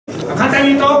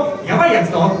に言うとやばいや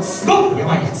つとすごくや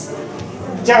ばいやつ。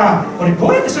じゃあこれど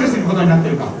うやって処理することになって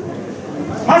るか。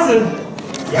まず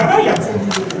やばいやつ、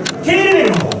低レベ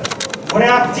ルの方、これ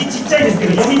は字ちっちゃいですけ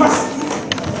ど読みます。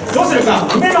どうするか、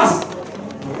埋めます。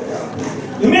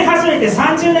埋め始めて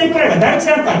30年くらいが第一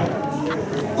段階。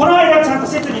この間ちゃんと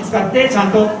設備使ってちゃ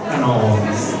んと、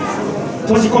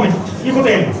閉じ込めたということを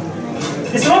やります。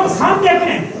でその後300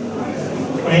年、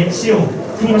これ資料、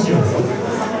国の資料ですよ。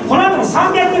この後の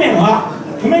300年は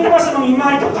埋めた場所の見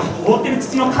回りとか覆ってる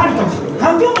土の管理とか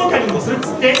環境モニタリングをするっつ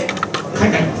って書い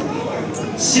てありま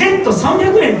す。しれっと300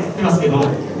年って言ってますけど、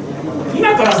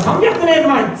今から300年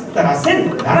前っつったら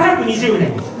1720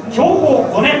年、享保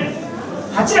5年、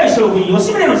8代将軍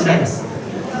吉宗の時代です。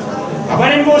暴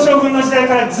れん坊将軍の時代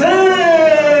からずーっ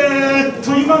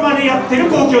と今までやってる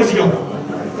公共事業、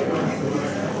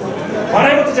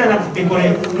笑い事じゃなくて、これ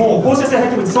もう放射性廃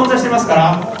棄物存在してますか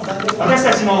ら、私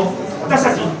たち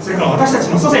それから私たち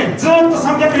の祖先、ずーっと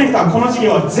300年間この事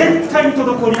業は絶対に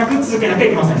滞りなく続けなきゃい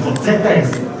けません。もう絶対で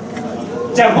す。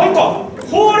じゃあもう一個、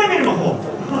高レベルの方、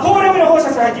高レベル放射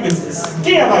性廃棄物、すっ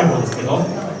げえやばい方ですけど、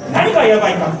何がやば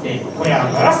いかって、これは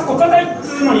ガラス固化体っ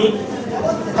つうのに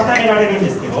固められるんで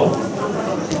すけど、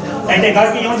大体ガ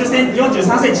ラスに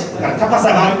43センチから高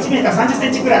さが1メーター30セ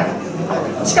ンチくらい、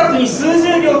近くに数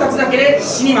十秒経つだけで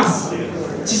死にます。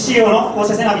致死量の放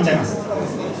射線を浴びちゃいます。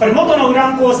これ元のウラ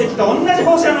ン鉱石と同じ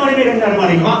放射能レベルになるま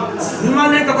でには数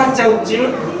万年かかっちゃうっていう、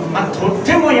とっ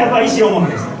てもやばい代物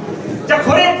です。じゃあ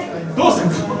これどうする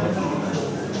か。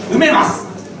埋めます。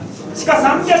地下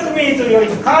300メートルより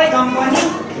高い岩盤に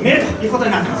埋めるということ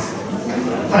になっています。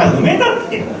ただ埋めたっ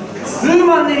て数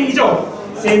万年以上、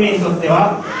生命にとって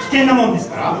は危険なもんで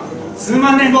すから、数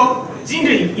万年後人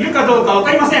類いるかどうか分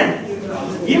かりません。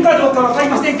いるかどうか分かり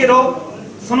ませんけど、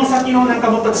その先のなんか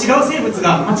もっと違う生物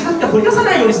が間違って掘り出さ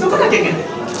ないようにしとかなきゃいけない。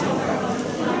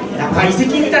なんか遺跡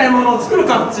みたいなものを作る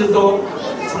かっていうと、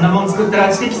そんなもの作ったら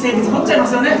知的生物掘っちゃいま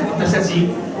すよね。私たち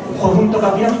古墳と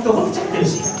かピラミッド掘っちゃってる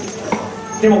し。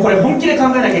でもこれ本気で考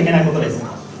えなきゃいけないことです。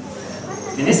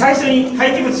でね、最初に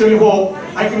廃棄物処理法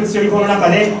の中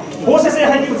で放射性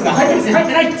廃棄物が廃棄物に入っ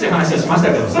てないっていう話をしまし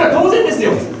たけど、それは当然です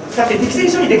よ。だって適正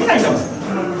に処理できないんだもん。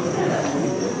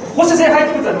放射性廃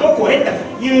棄物はどこへ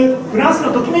というフランス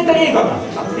のドキュメンタリー映画があっ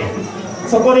て、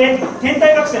そこで天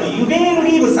体学者のユベール・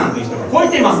リーブスさんという人がこう言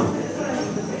っています。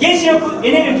原子力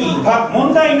エネルギーが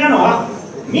問題なのは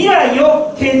未来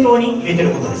を抵当に入れてる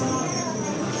ことです。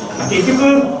結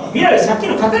局未来を借金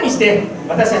の型にして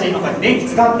私たちは今こうやって電気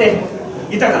使って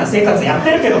豊かな生活やっ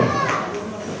てるけど、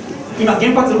今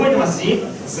原発動いてますし、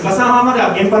菅さんはま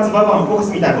だ原発ババンを動か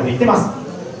すみたいなこと言ってます。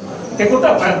ってこと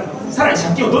はこれさらに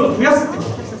借金をどんどん増やすってこと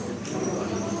です。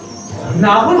こん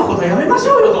なアホなことやめまし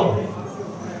ょうよと。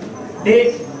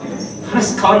で、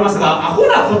話変わりますが、アホ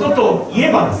なこととい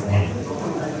えばですね、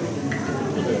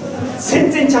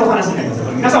全然ちゃう話になります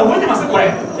よ。皆さん覚えてます？これ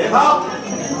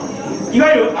い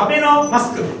わゆるアベノマ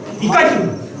スク、理解費、ど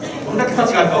んだけ価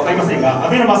値があるか分かりませんが、ア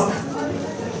ベノマスク、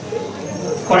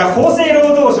これは厚生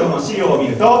労働省の資料を見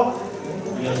ると、よ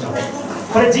いしょ、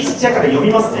これ実写から読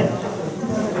みますね。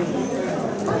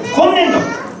今年度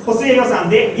補正予算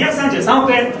で233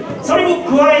億円、それに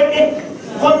加えて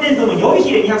今年度の予備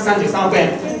費で233億円、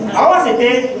合わせ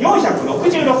て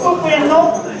466億円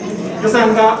の予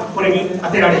算がこれに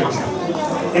充てられました。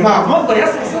で、まあもっと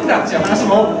安く済んだっていう話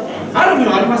もあるに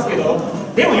はありますけど、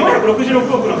でも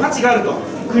466億の価値があると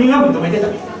国は認めてた。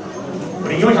こ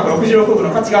れ466億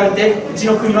の価値があるってうち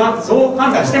の国はそう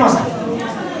判断してました。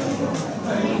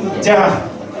じゃ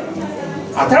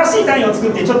あ新しい単位を作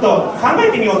ってちょっと考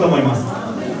えてみようと思います。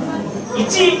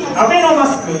1アベノマ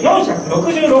スク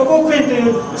466億円とい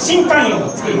う新単位を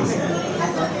作ります。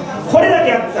これだけ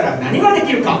やったら何がで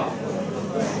きるか。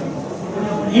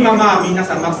今まあ皆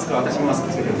さんマスク、私もマスク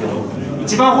つけてるけど、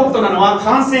一番ホットなのは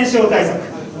感染症対策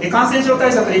で、感染症対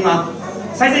策で今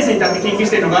最前線に立って研究し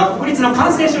ているのが国立の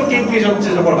感染症研究所と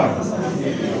いうところがあります。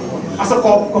あそ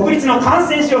こ国立の感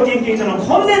染症研究所の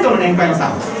今年度の年間予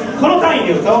算、この単位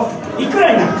でいうといく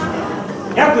らになるか。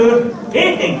約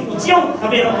 0.14 ア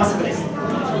ベノマスクです。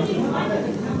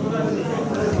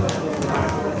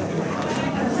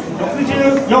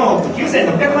64億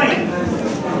9600万円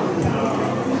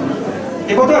っ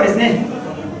てことはですね、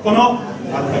この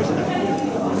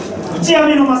1ア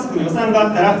ベノマスクの予算が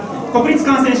あったら国立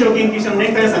感染症研究所の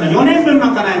年間予算の4年分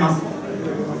賄えます。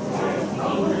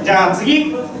じゃあ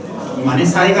次、今ね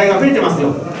災害が増えてます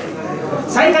よ。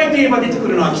災害といえば出てく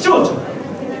るのは気象庁。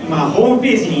今ホーム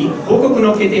ページに報告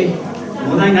の決定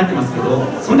話題になってますけど、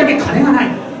そんだけ金がない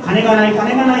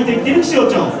と言ってる気象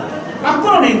庁、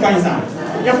この年間予算、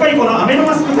やっぱりこのアベノ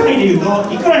マスク単位でいうと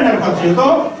いくらになるかというと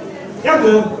約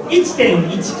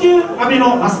 1.19 アベ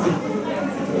ノマスク、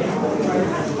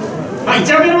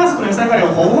1アベノマスクの予算から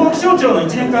はほぼほぼ気象庁の1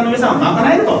年間の予算を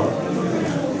賄える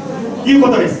というこ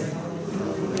とです。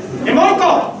でもう一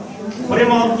個、これ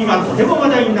も今とても話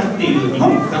題になっている日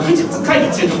本学術会議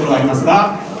というところがあります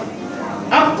が、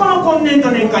あっこの今年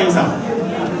度年間予算、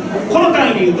この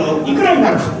単位でいうといくらに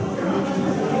なるか、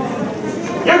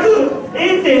約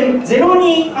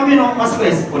 0.02 アベノマスク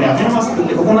です。これアベノマスクっ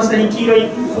てここの下に黄色い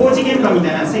工事現場み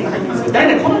たいな線が入ってますけど、大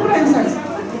体このぐらいのサイズ、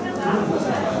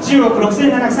10億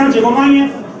6735万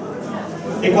円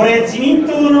で、これ自民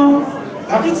党の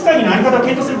学術会議の在り方を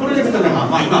検討するプロジェクトが、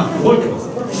今動いてます。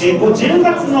で10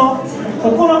月の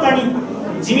9日に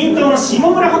自民党の下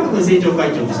村博文政調会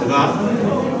長という人が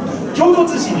共同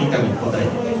通信のインタビューに答えて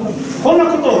こんな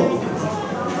ことを言ってま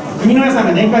す。国の予算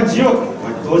が年間10億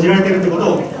投じられているというこ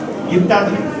とを言った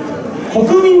後に、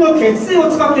国民の血税を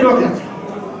使っているわけだか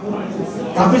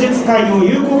ら学術会議を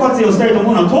有効活用したいと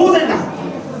思うのは当然だ。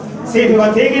政府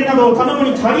が提言などを頼む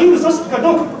に足りうる組織か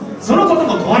どうか、そのこと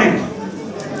も問われる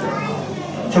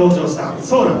と強調した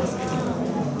そうなんです。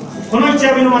この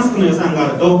1アベノマスクの予算があ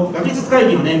ると学術会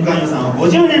議の年間予算は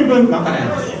50年分賄え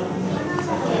ま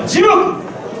す。10億、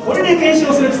これで検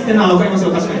証するっつってのは分かります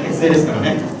よ。確かに血税ですから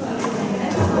ね。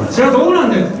こちらどうなん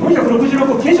だよ、466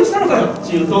を検証したのかよっ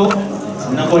ていうと、そ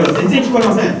んな声は全然聞こえ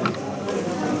ません。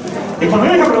でこの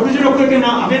466億円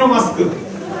のアベノマスク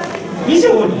以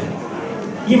上に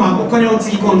今お金を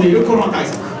つぎ込んでいるコロナ対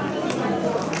策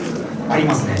あり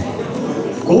ますね。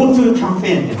 GoTo キャンペ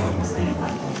ーンっていうのがありますね。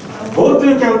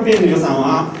 GoTo キャンペーンの予算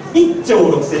は1兆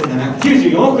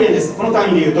6794億円です。この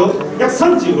単位でいうと約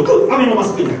36アベノマ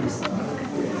スクになります。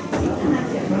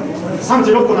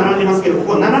36個並んでますけど、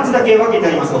ここ7つだけ分けて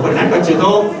ありますが、これ何かという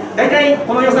と、大体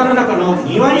この予算の中の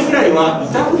2割ぐらいは委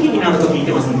託費になると聞い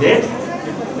てますんで、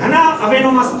7アベ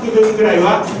ノマスク分ぐらい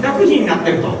は委託費になって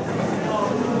いると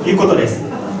いうことです。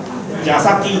じゃあ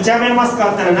さっき1アベノマスク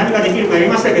あったら何ができるかやり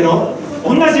ましたけど、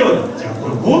同じようにじゃあこ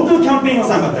の GoTo キャンペーン予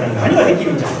算があったら何ができ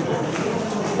るんじゃ、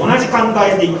同じ考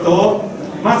えていくと、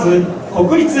まず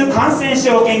国立感染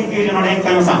症研究所の年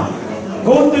間予算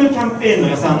GoTo キャンペーンの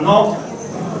予算の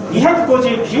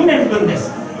259年分で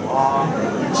す。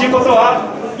ということは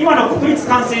今の国立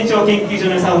感染症研究所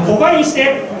の予算を5倍にし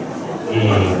て、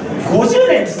50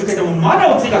年続けてもま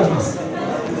だお釣りがきます。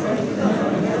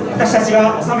私たち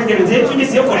が納めている税金で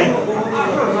すよ。これ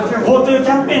GoTo キ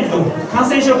ャンペーンと感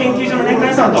染症研究所の年間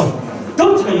予算と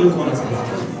どっちが有効な使い方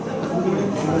か。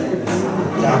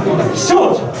じゃあ今度は気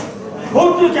象庁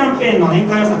GoTo キャンペーンの年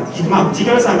間予算、事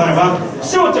業予算があれば気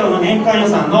象庁の年間予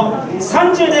算の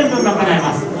30年分賄え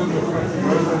ます。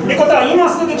ってことは今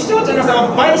すぐ気象庁の予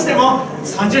算を倍にしても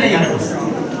30年やれます。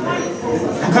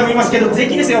中身見ますけど税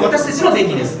金ですよ。私たちの税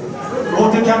金です。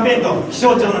 GoTo キャンペーンと気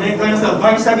象庁の年間予算を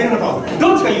倍にしてあげるのと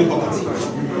どっちが有効かつい。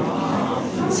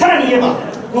さらに言えば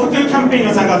GoTo キャンペーン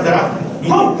予算があったら日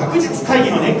本学術会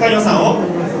議の年間予算を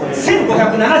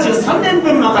1573年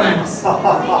分賄えます。も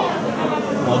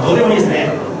うどうでもいいです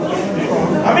ね。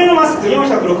アベノマスク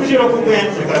466億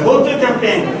円、それから GoTo キャンペ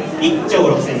ーン1兆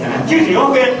6794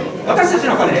億円、私たち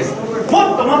の金です。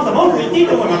もっともっと文句言っていい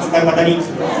と思います。使い方に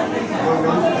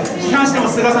批判しても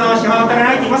菅さんは批判当たら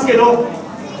ないって言いますけど、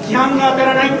批判が当た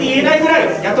らないって言えないぐらい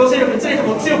野党勢力につれて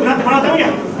も強くなってもらうためには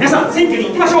皆さん選挙に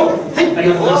行きましょう。はい、あり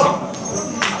がとうございました。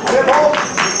ありがと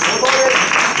う。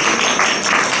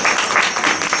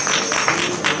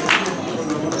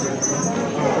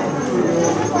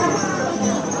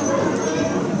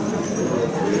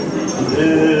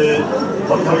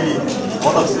たびたび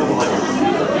私ども入ります。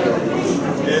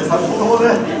先ほどね、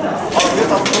出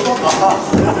たことが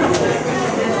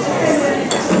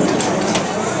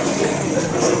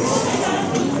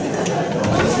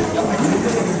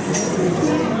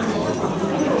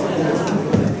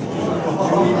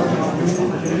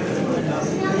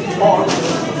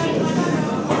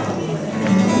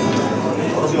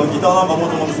私がギターなんか持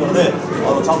つもんですからね、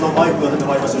ちゃんとマイクが出て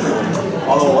まいりましたけど、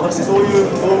私そういう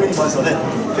道具に関してはね、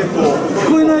結構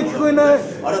聞こえない聞こえない。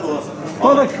ありがとうございます。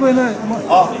まだ聞こえない。大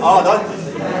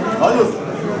丈夫です。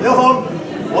皆さん、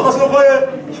私の声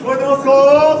聞こえてますか？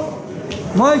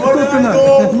マイク取ってない。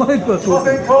マイクは聞こえ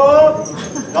てませんか？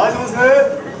大丈夫ですね。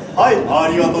はい、あ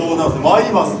りがとうございます。参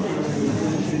ります。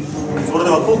それで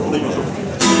はとっとといきましょう。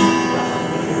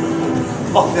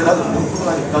大丈夫です。大丈夫です。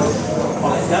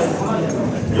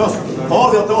いきます。ま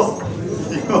ずやってます。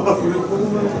いきます。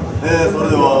それ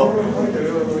では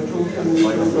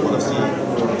私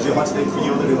18年金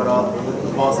曜出るから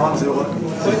35年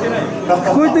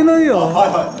聞こえてないよ。はい、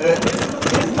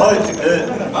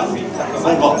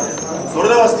そうか。それ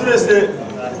では失礼して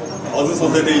外さ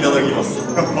せていただきます。そ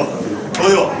れ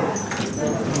では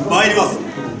参りま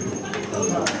す。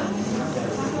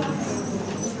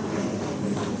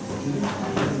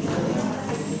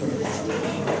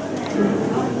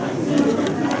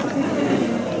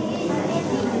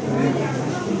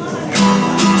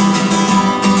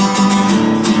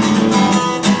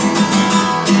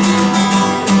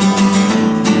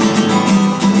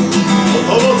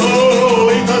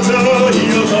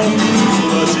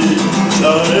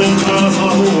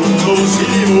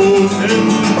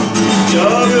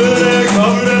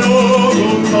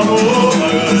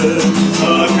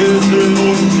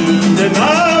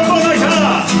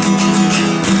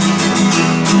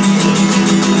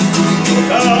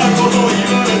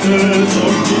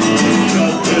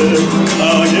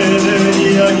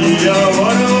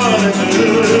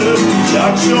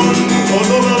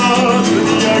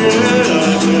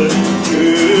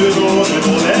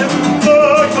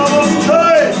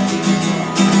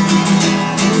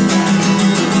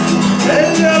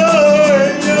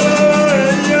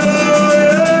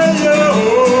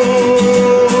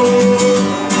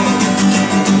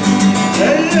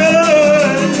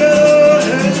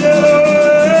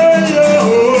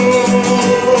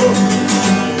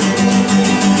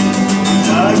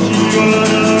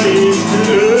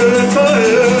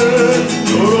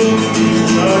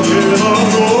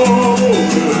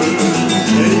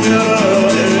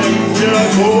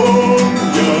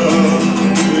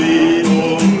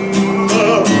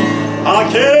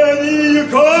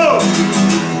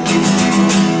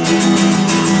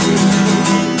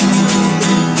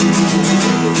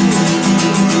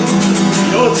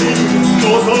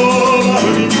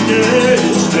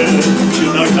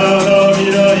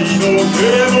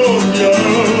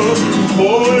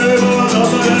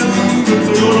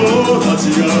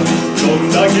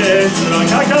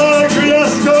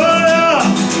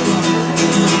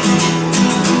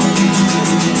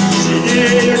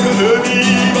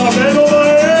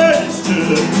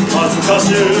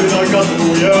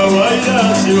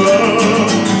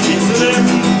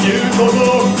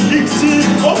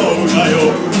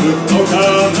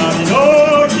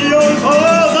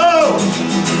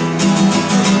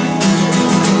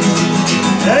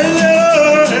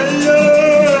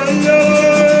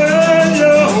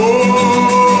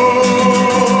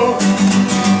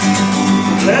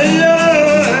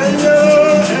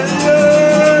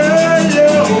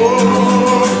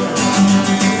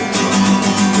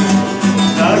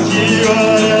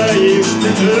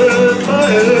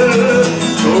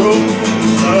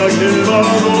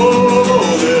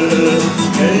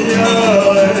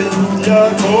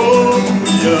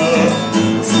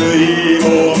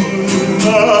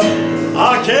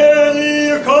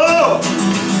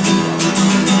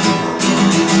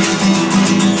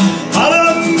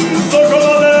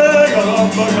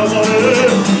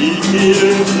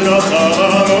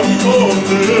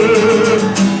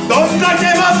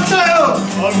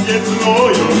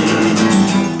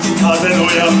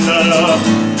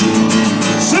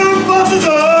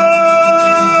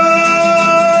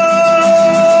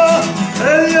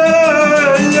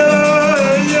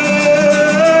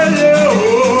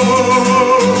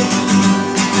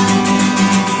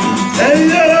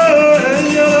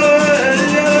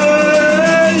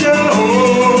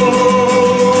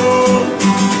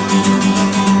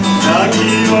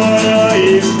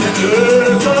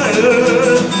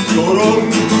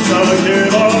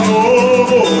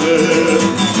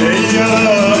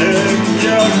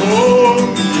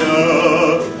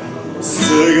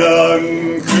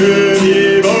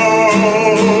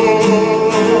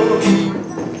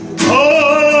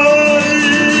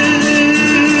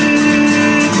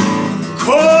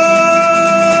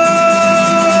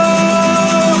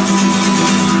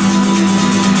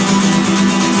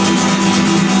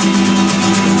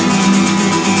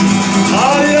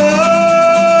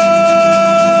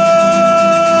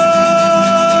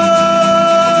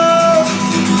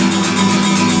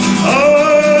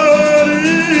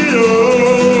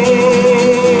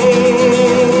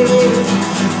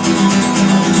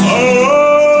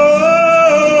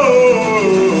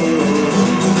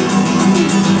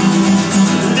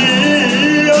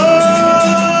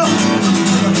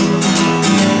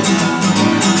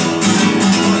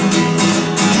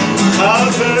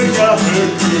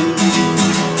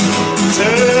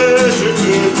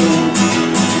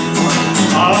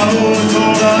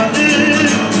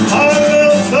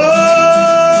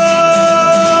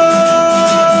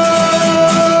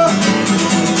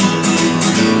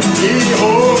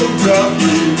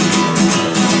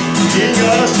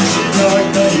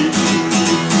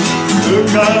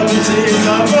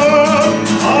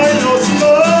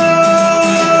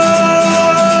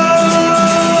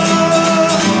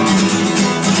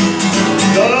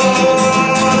だ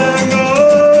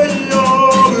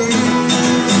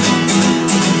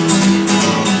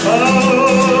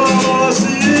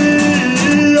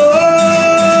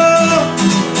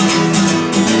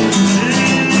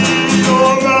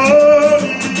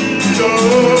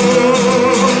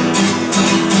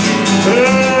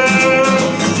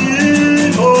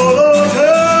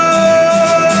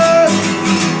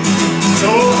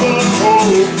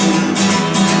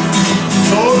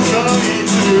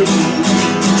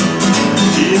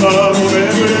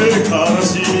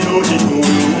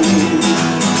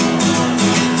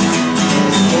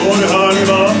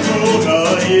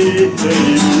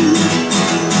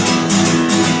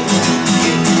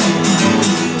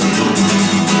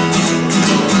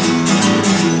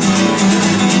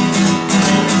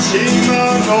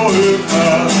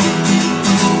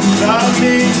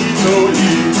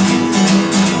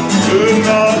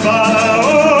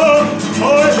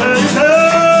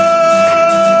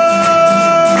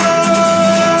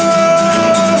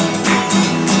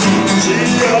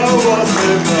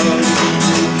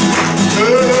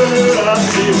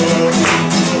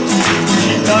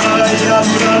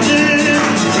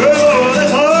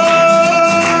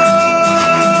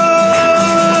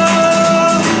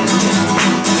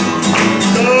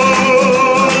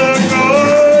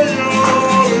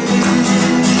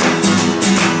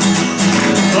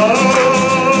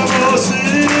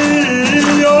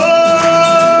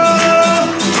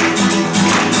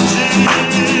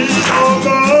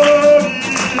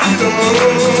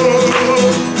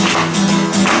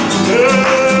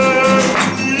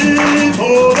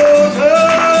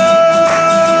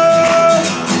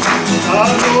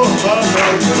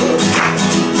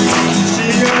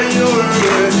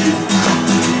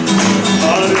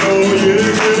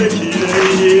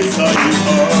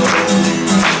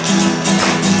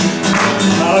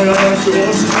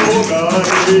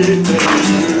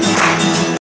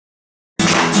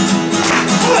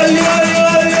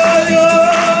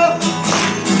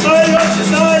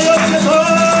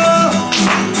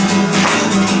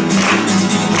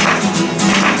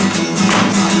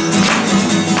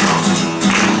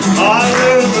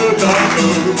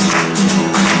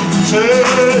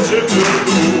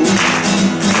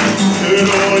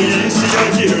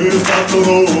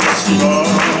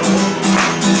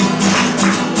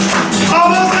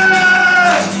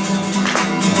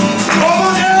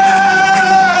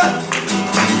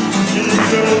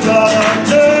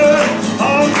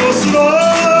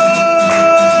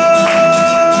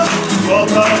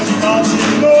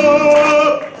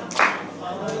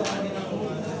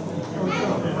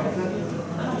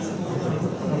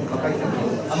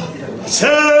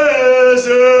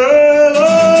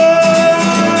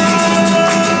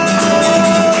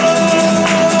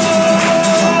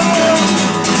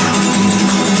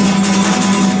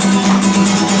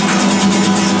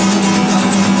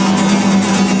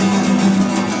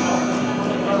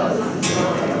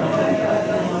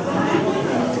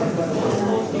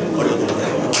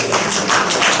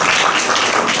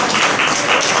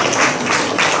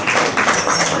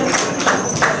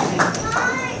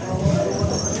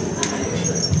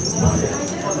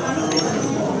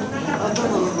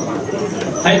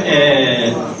はい、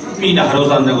ミータハロー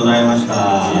さんでございました。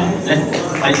ね、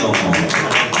はい、どうも。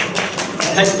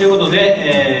はい、ということ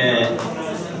で、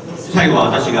最後は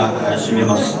私が締め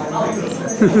ます。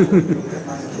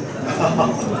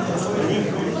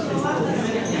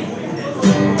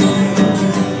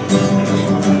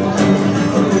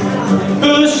不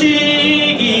思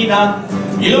議な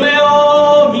夢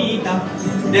を見た。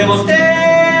でも素敵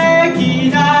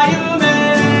な夢。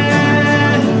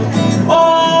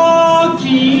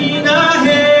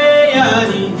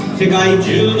世界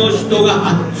中の人が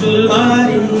集ま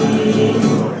り、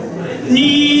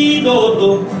二度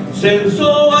と戦争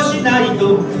はしない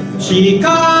と誓い合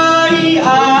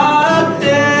って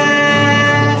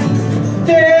手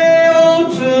を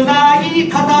つない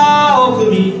肩を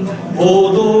組み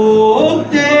踊っ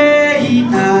てい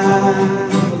た。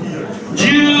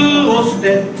銃を捨て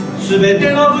全て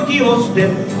の武器を捨て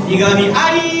いがみ合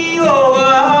いを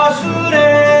忘れ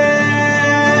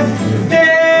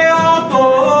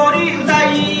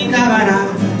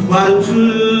ワルツ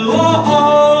を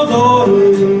踊る。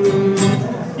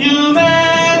夢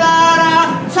なら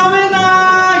覚め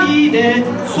ないで。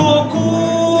そこ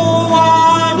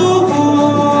はどこ？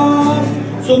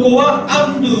そこはア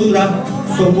ンドゥーラ、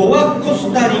そこはコス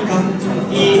タリカ。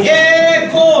いいえ、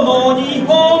この日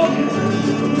本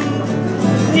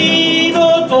二度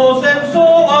と戦争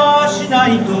はしな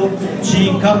いと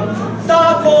誓っ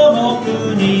たこの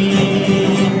国。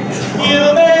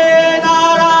夢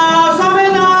なら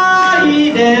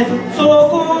そ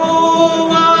こ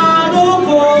はどこ？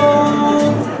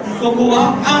そこは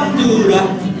アンドゥーラ、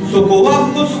そこは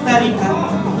コスタリカ。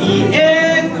いい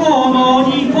え、この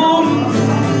日本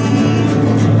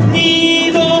二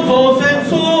度と戦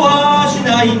争はし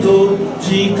ないと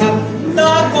誓っ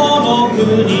たこの国。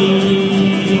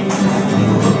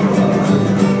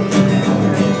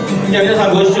じゃあ皆さ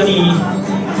んご一緒に。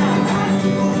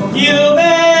夢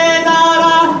なら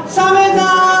覚めな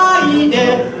い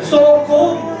で。そ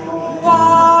こ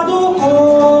はどこ？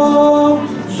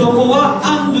そこは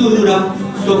アンドゥーラ、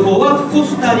そこはコ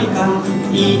スタリカ。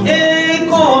いいえ、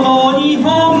この日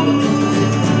本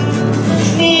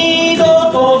二度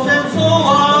と戦争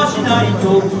はしない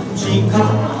と誓っ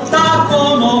た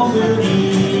この国。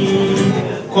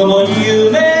この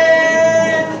夢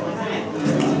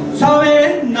覚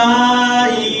め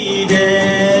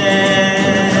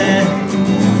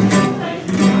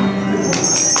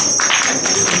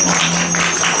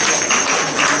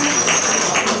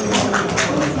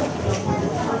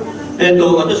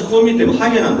私こう見てもハ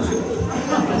ゲなんですよ。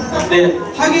で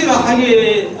ハゲがハ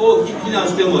ゲを非難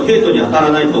してもヘイトに当た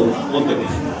らないと思っておりま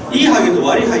す。いいハゲと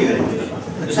悪いハゲがいるん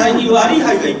です。最近悪い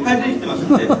ハゲがいっぱい出てきてます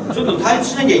ので、ちょっと対立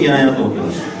しなきゃいけないなと思って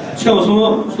ます。しかもそ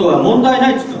の人は問題な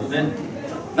いって言ってますね。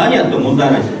何やっても問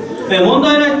題ないです。問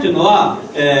題ないっていうのは、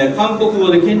韓国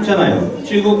語でケンチャナヨ、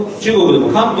中国でも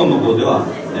広東の方では、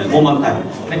モーマンタイム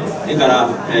ですね。それから、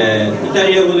イタ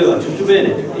リア語ではチュチュベーネ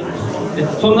って言います。で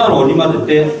そんなのを織り交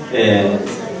ぜて、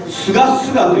スガ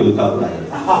スガという歌を歌います。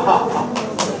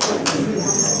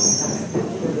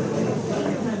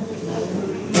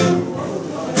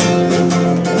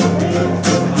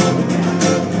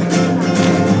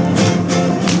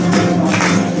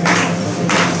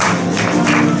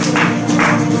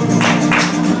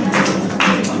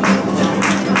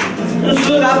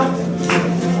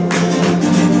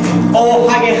お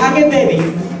ハゲハゲベビー、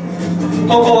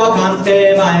ここは官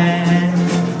邸前。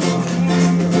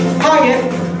ハゲ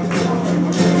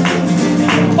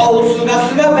おスガ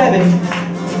スガベビー、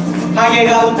ハゲ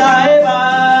が歌えば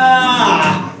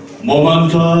モマン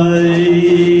タ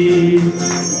イ。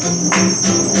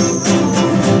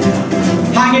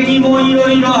ハゲにもいろ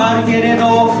いろあるけれ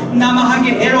ど、生ハ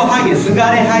ゲ、エロハゲ、す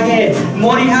がれハゲ、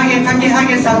森ハゲ、かけハ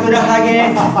ゲ、桜ハ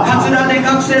ゲ、カツラで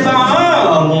隠せ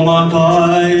ばモマン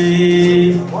タ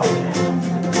イ。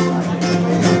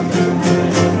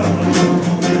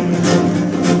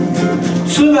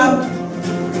スガ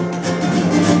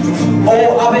お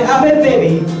アベアベベ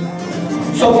ビー、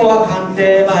そこは官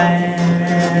邸前。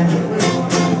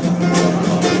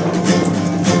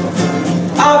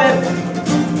アベ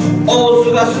お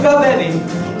スガスガベビー、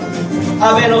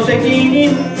安倍の責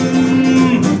任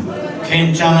け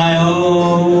んちゃな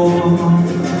よ。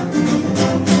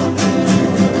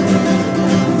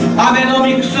アベノ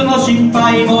ミクスの失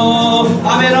敗も、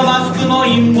アベノマスクの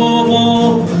陰謀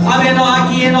も、アベノ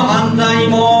昭恵の犯罪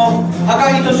も、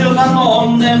赤木俊夫さんの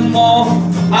怨念も、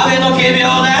アベの仮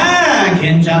病ね。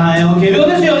けんちゃなよ、仮病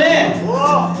ですよね。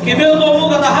仮病と思う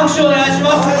方拍手お願いし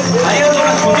ます。ありがとうござい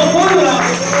ます。この通りだ。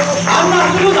あんな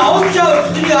すぐ治っちゃう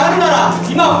薬があるなら、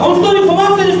今本当に困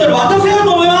ってる人に渡せよう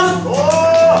と思います。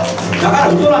だから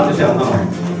嘘なんですよ。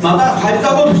また借りた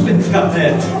ことして使っ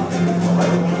て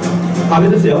ダメ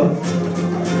ですよ。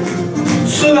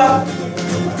すが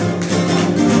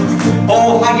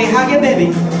おハゲハゲベビ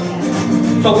ー、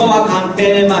そこは官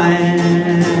邸前。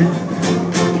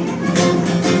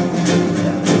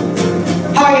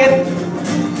ハゲ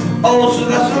おス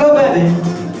ガスガベビ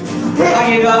ー、ハ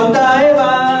ゲが歌えば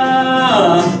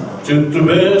ちょっと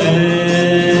ベー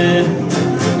ネ。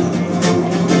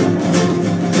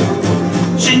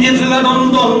真実がど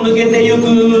んどん抜けてゆ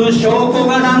く、証拠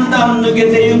がだんだん抜け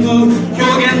てゆく、表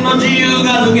現の自由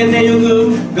が抜けてゆ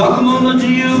く、学問の自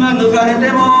由が抜かれ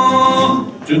ても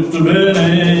ちょっとベー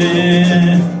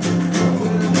ネ。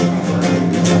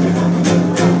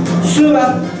ス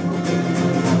ガ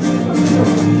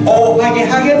おハゲ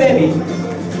ハゲベビー、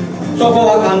そこ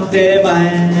は官邸前。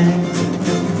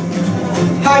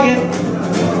ハゲ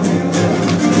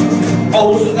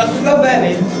おスガスガベ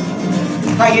ビー、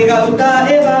ハゲが歌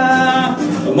えば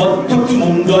全く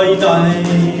問題ない。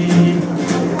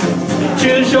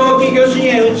中小企業支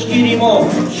援打ち切りも、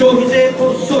消費税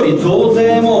こっそり増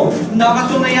税も、中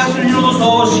曽根康弘の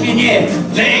葬式に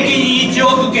税金1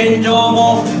億献上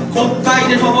も、国会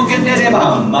でとぼけてれ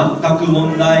ば全く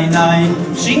問題ない。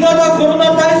新型コロ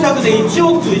ナ対策で1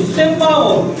億1000万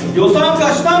を予算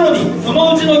化したのに、そ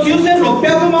のうちの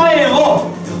9600万円を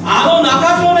あの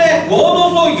中曽根合同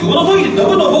葬儀、合同葬儀ってど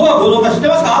ういうことを僕は合同か知って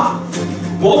ますか？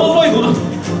合同葬儀、合同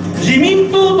自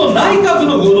民党と内閣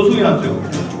の合同葬儀なんですよ。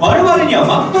我々に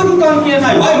は全く関係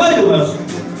ないワイワイでございます。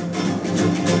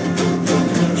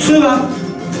スガ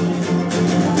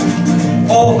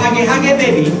おハゲハゲ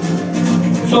ベビー、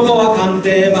そこは官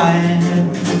邸前。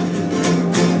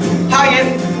ハ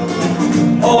ゲ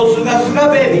おスガスガ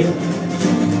ベビー、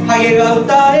ハゲが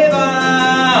歌え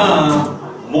ば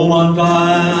モマンタ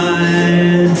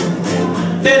イ。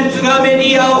電通がメ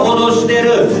ディアを脅して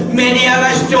る、メディアが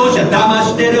視聴者騙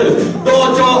してる、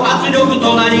同調圧力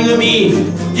隣組、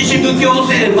自粛強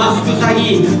制マスク詐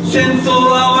欺、戦争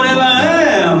は俺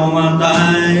はモマンタ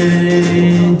イ。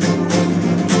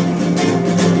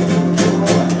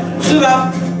ス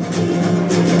ガ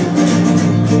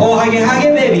おハゲハ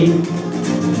ゲベビー、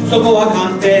そこは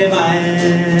官邸前。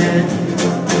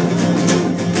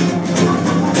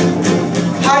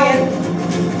ハゲ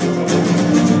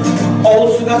お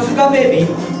スガスガベビー、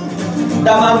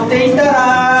黙っていた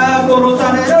ら殺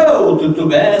されるトゥトゥ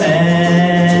ベネ。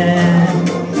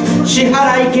支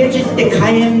払いケチって火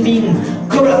炎瓶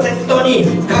クローゼットに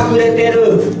隠れて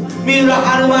る、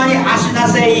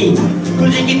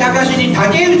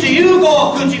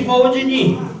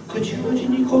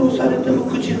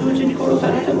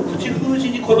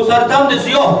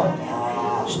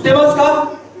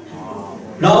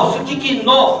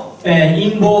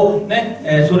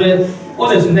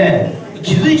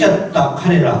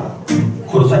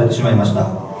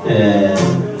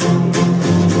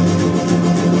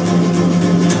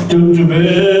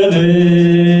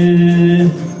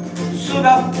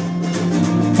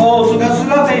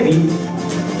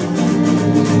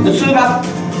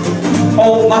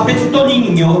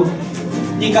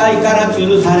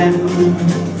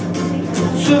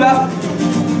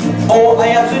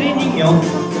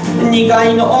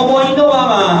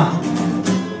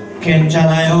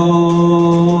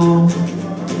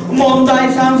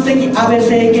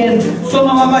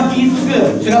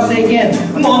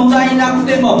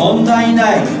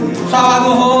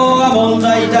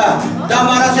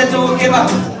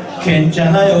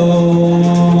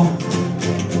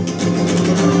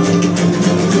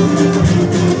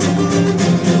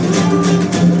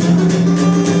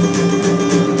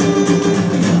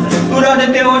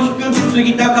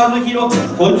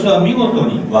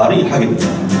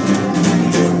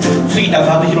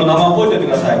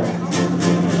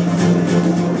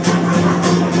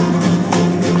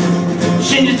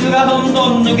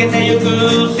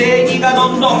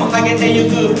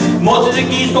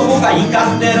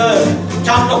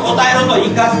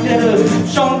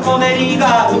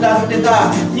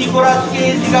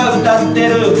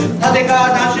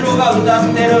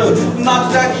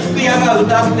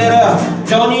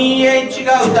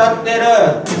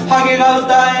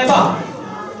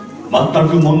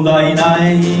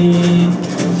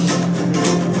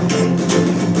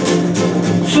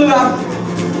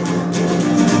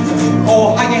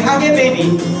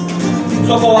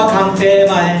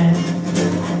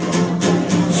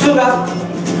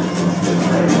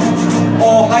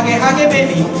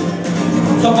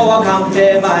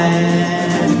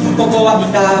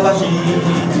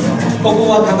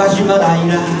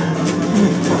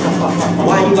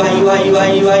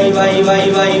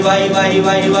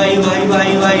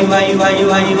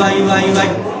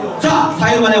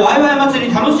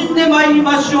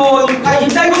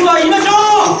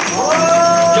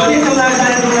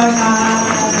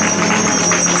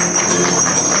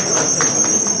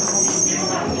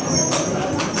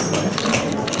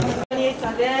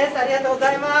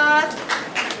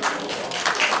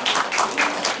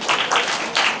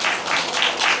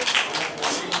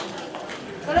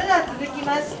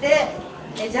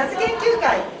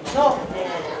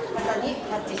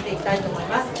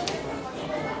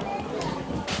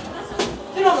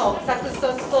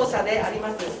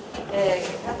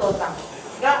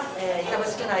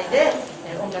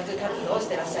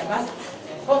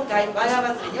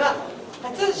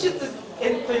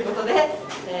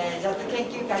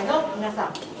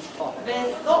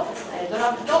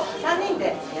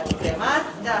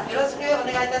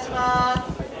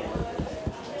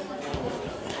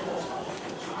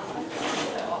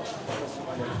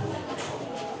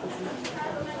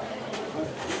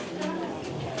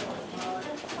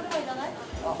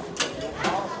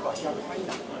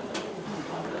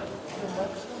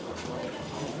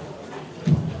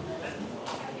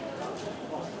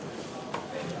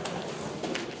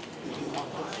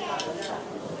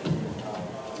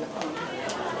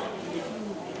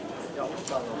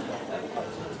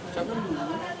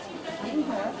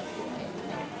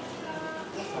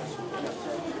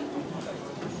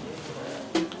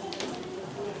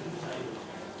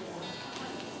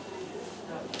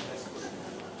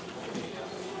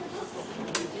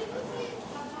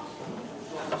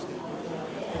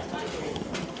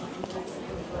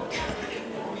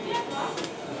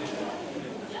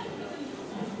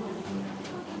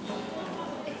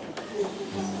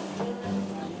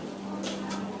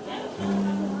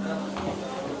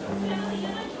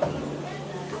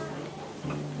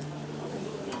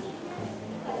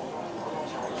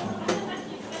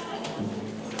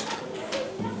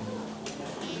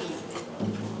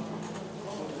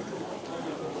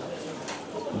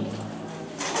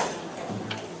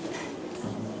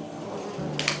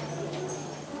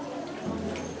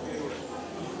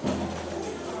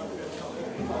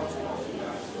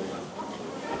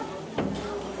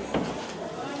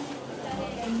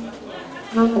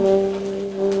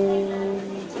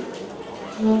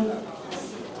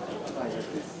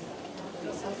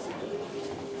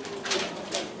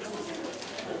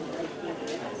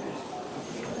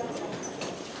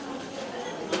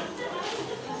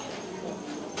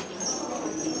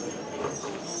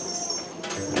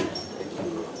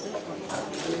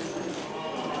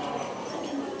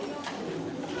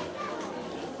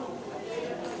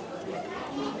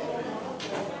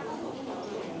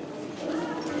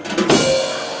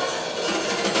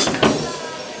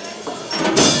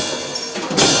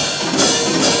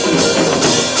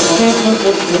「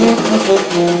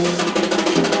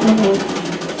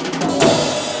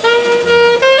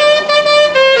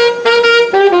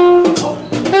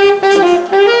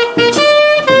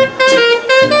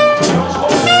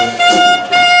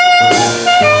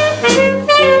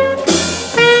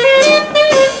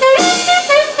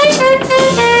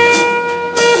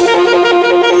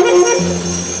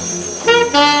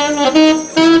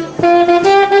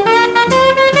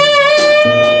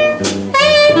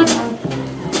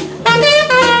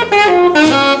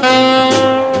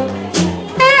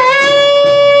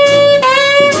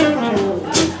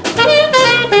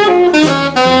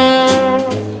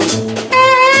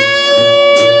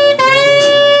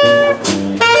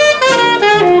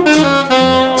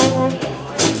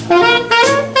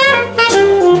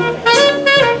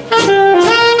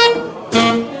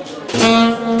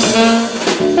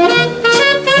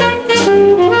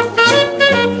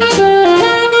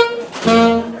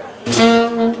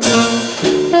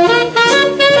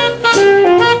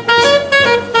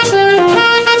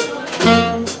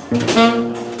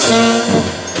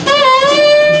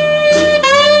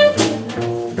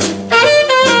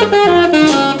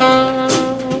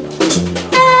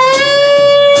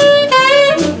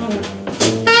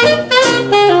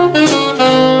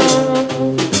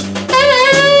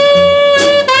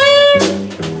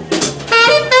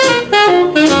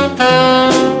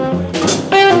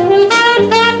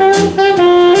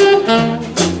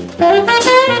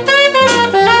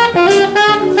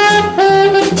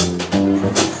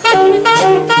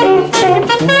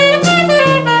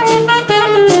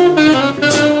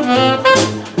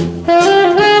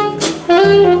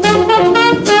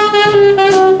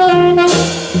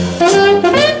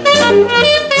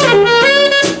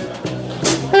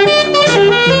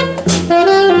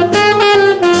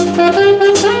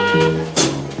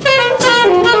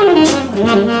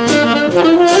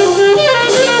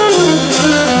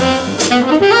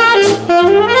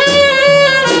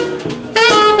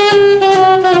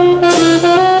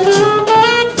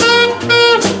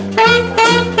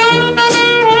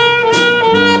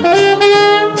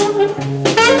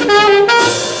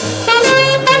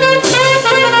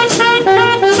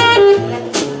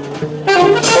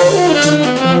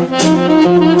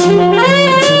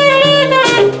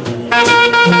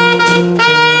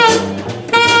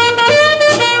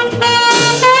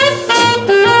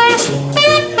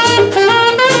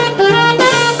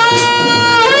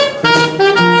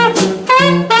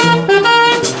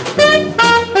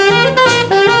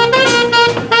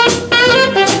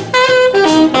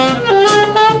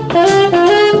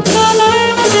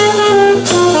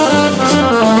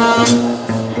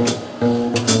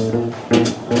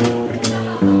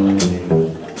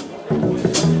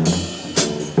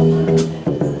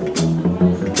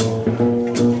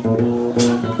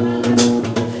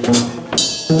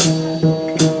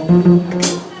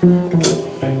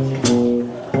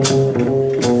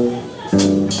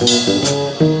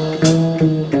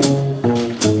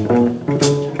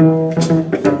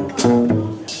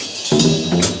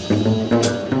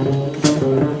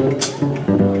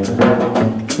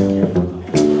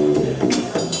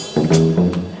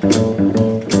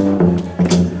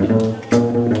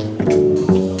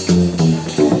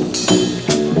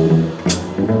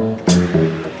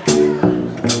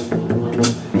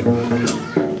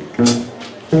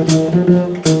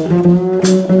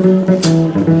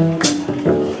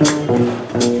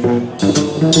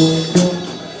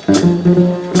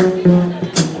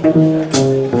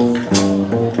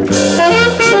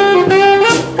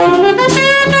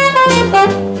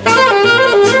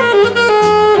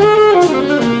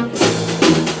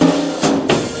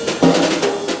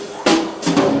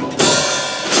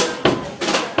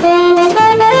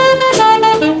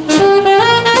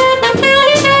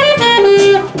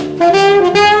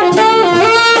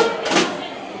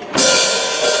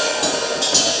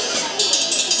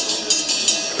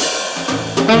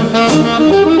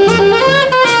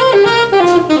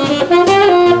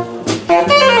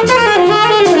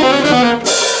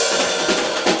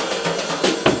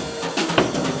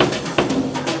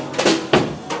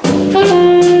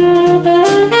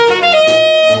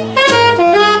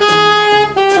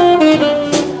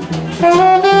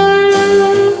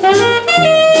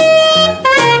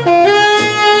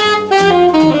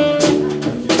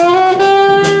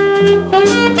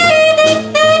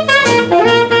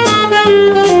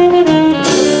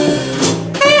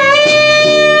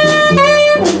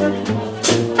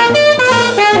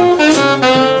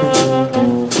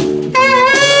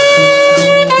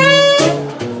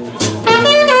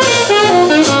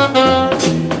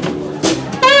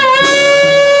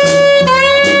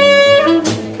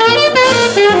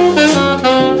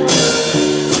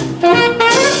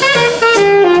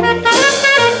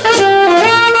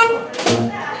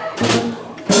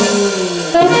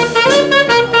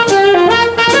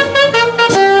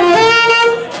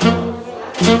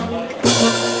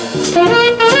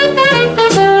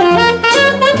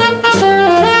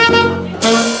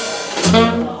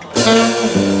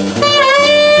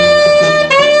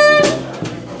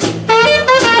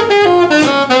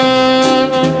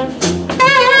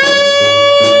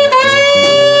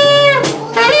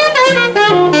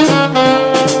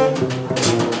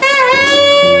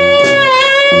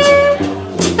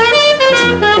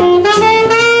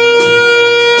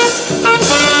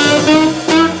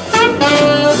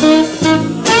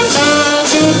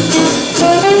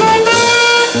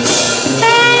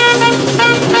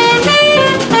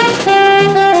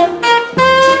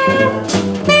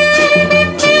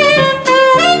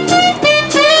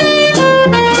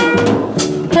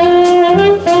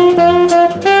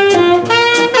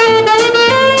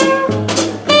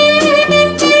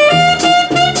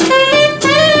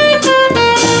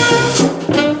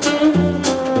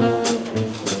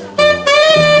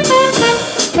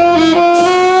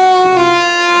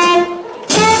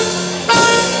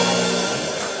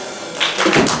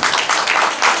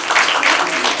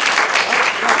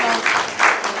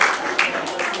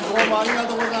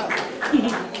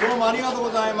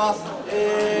ます。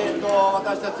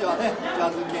私たちはね、ジ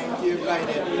ャズ研究会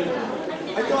で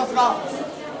入ってますか？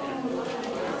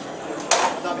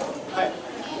ダメ。はい。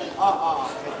は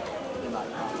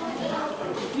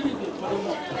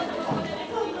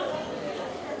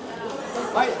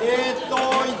い。はい、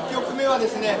1曲目はで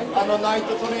すね、ナイ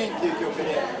トトレインという曲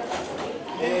で、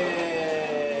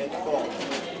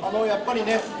やっぱり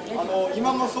ね、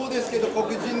今もそうですけど、黒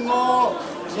人の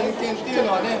人権っていう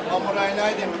のはね、守られな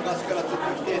いで昔からずっと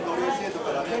来て、奴隷制度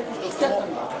からね、一つも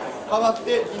変わっ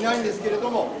ていないんですけれど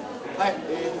も、はい、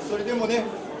それでもね、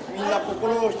みんな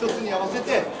心を一つに合わせ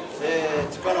て、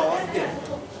力を合わせて、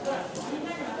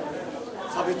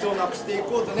差別をなくしてい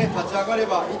こうとね、立ち上がれ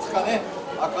ば、いつかね、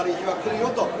明るい日は来るよ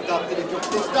と歌っている曲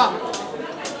でした。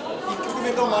1曲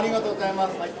目どうもありがとうございま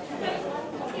す。はい、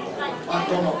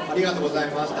どうもありがとうござ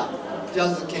いました。ジャ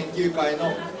ズ研究会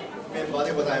のメンバー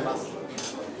でございます。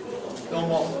どう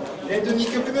も。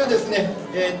2曲目はですね、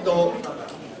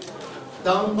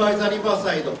ダウンバイザリバー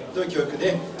サイドという曲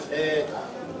で、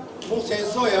もう戦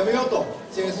争はやめようと、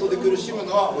戦争で苦しむ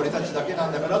のは俺たちだけな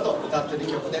んだからと歌っている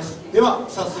曲です。では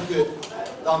早速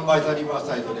ダウンバイザリバー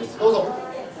サイドです。どうぞ。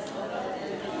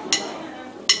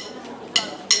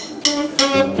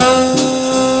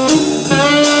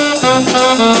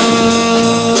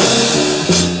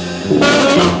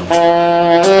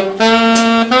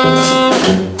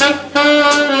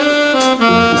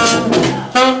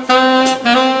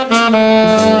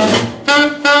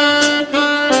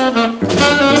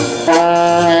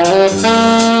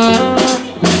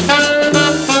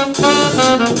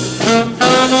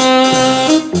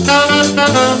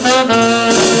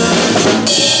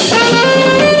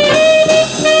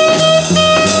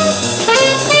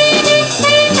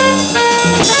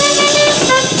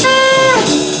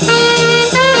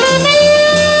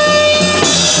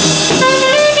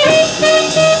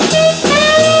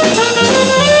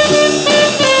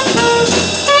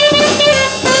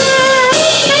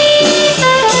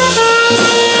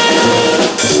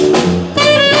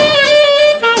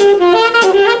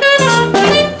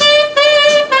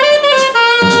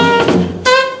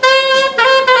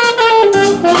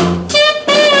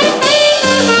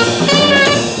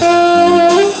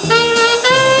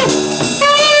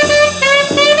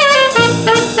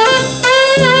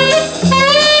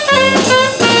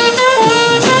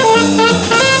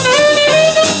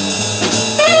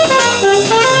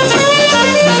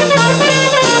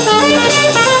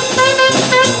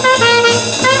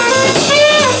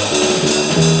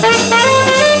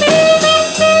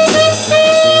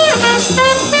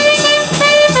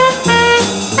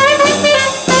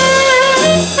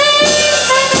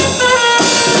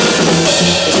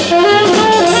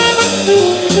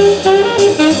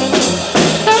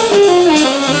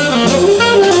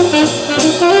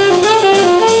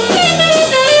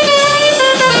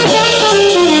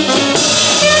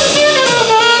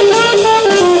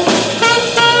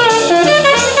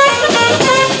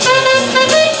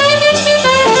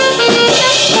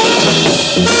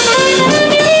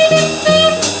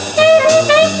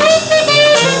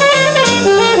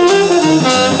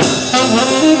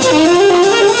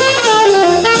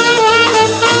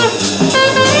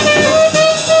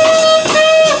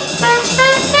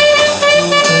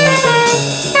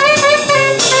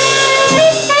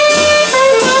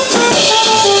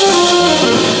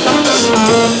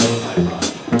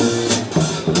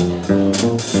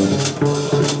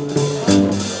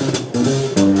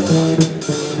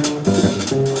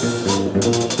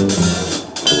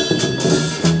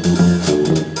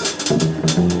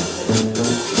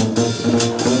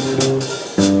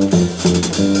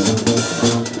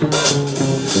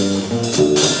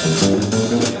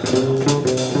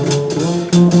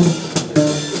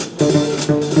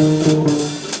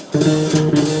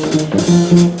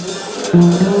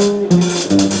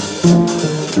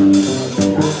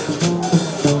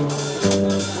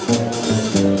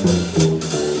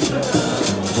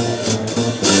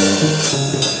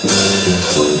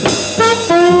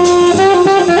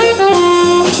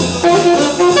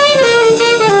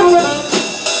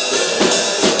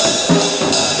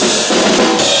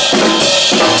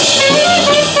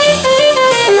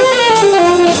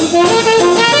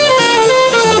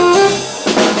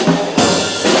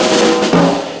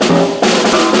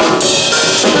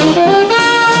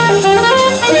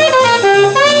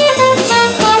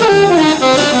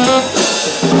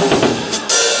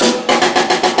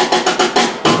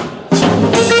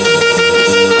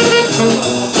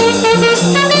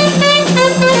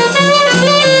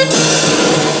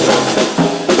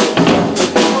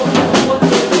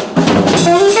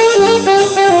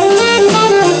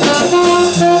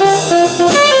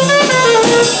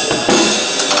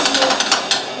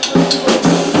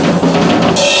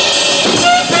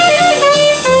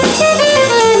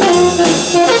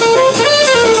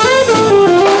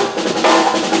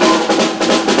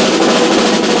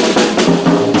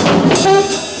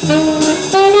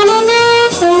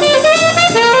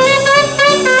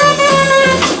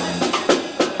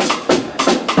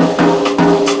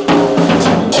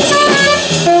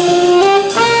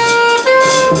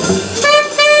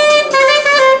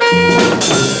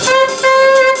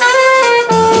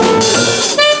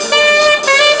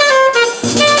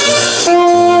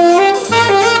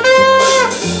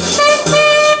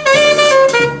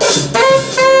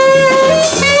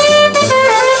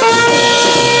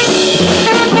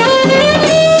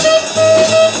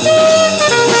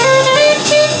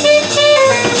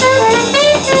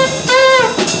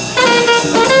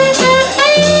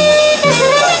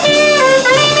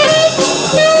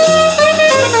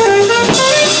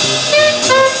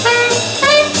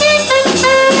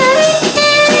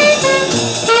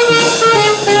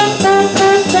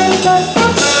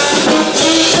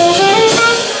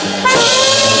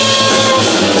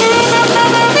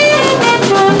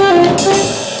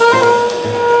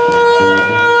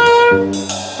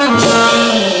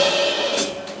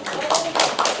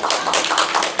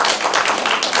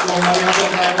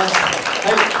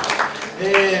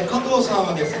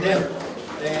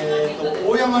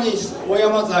大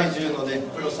山在住のね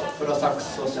プロサック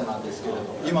ス奏者なんですけれど、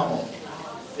今も、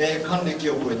還暦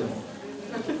を超えても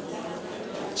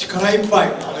力いっぱい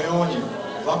あのように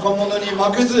若者に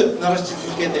負けず鳴らし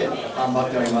続けて頑張っ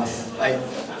ております。はい、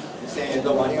2000円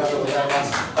どうもありがとうございま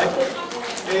す。はい、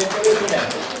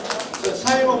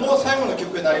最後もう最後の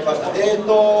曲になりました。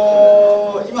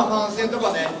今反戦と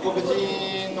かね黒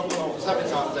人のこの差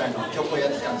別犯罪の曲をや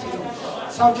ってきたんですけど、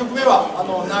3曲目は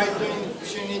ナイト・イン・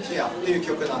春日夜という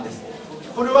曲なんです。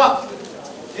これは、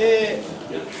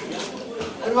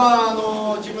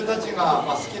自分たちが、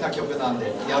好きな曲なん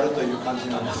でやるという感じ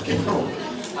なんですけど、は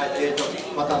い、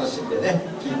また楽しんでね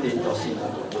聴いていってほしいなと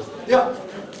思います。では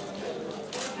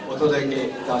お届けい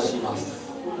たします。「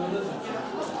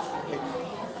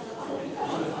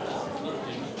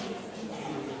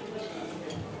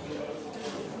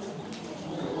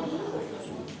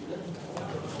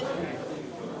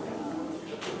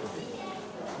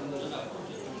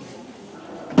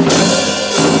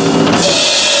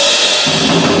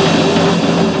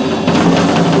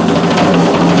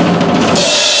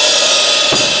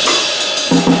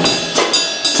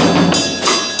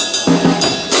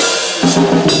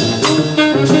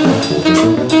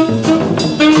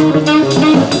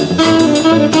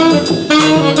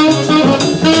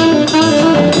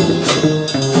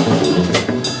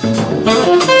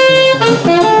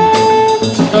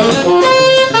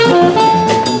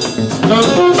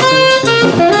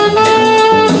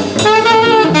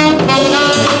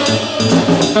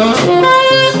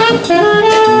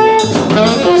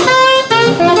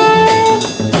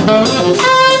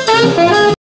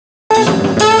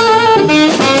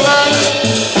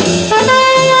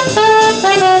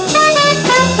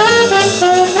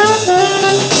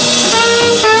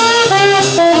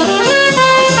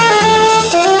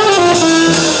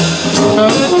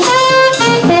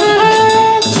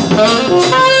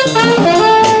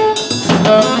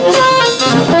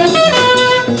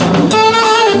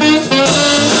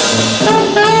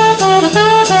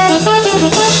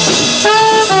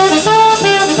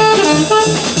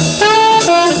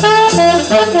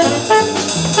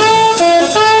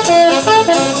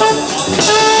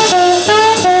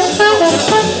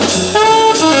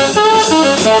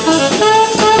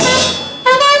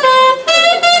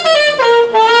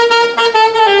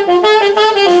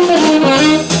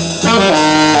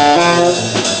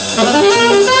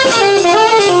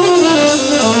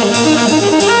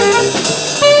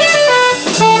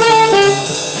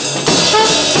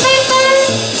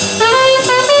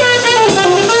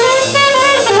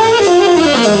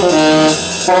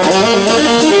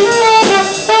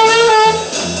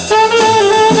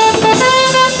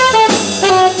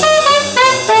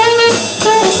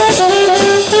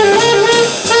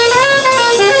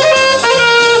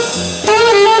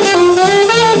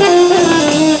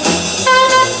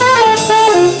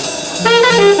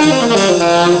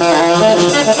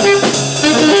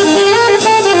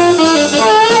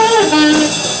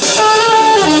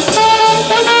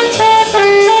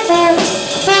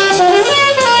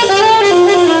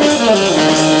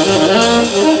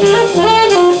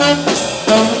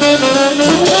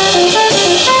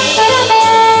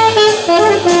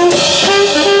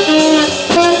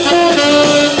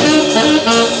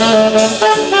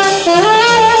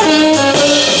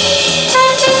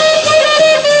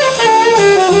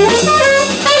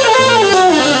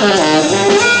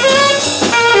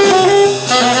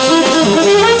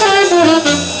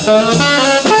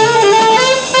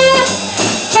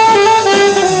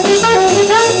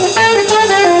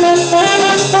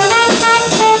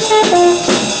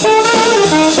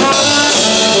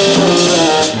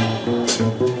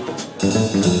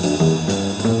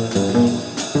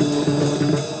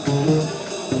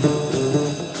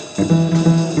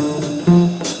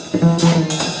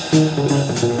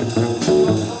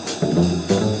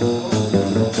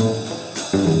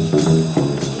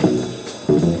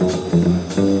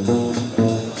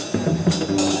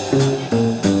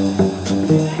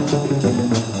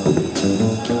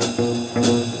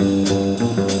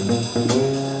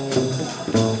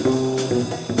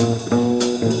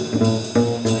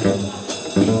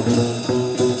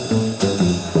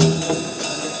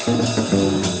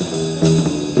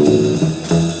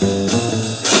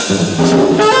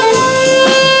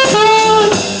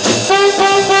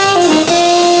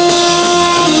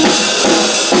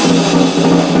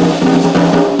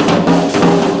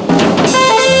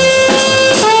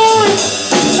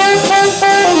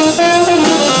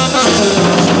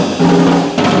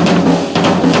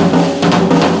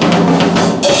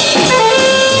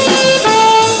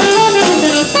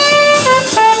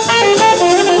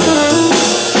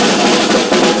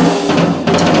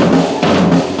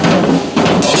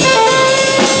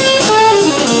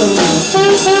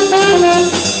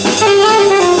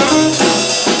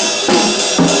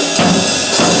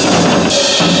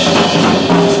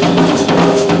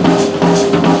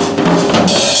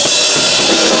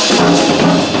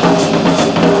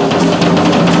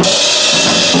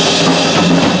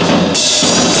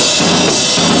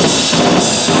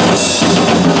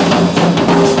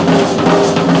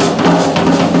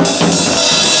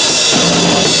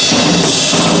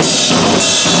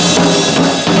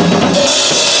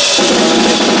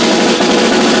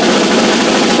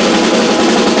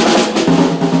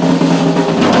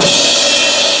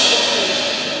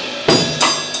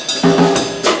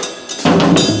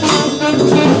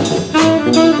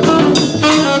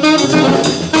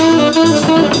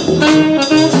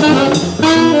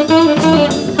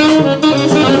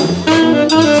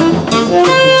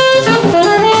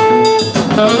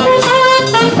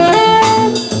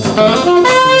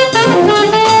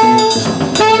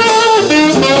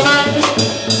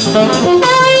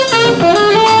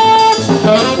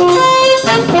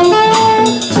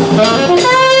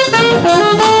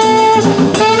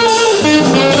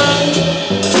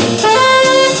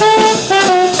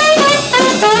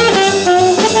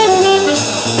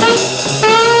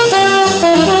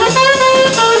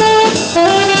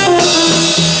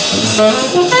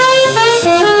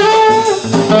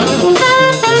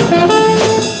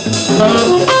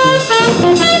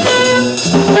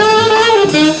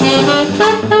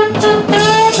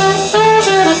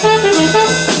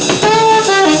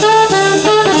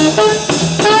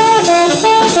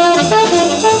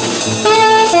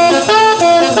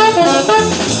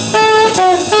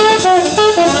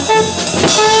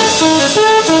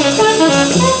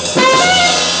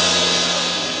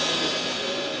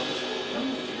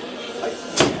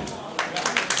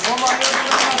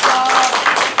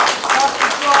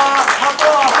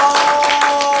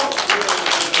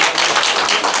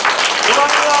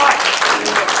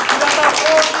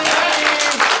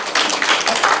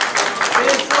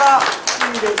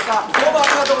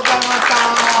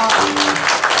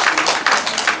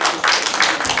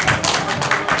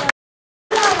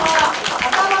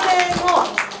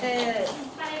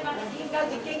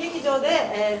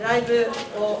ライブ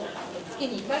を月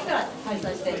に1回くらい開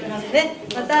催していますね。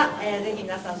また、ぜひ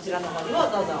皆さんそちらの方にもど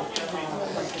うぞ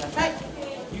お越しください。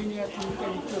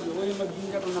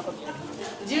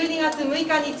12月6日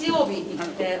日曜日、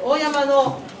大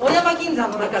山銀座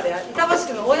の中で、板橋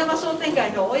区の大山商店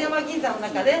街の大山銀座の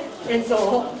中で演奏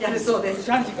をやるそうです。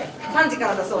3時か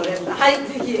らだそうです。はい、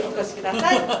ぜひお越しくだ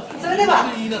さい。それでは、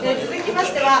続きま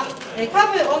しては、下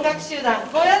部音楽集団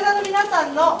高野座の皆さ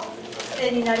んの出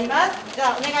演になります。じゃ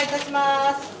あお願いいたし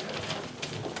ます。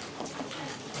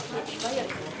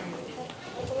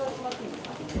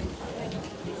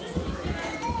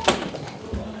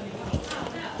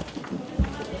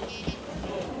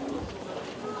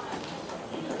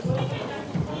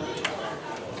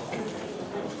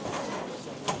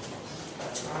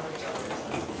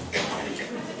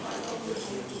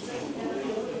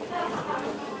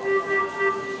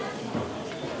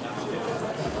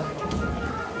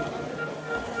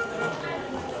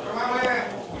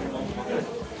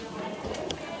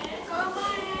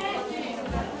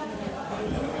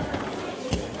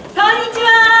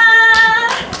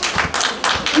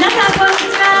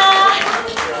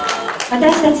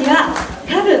私たちは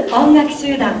下部音楽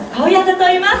集団高野座と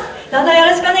言います。どうぞよ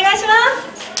ろしくお願いしま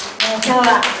す。今日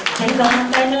は戦争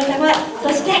反対の歌声、そ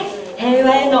して平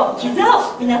和への絆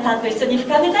を皆さんと一緒に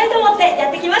深めたいと思ってや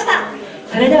ってきました。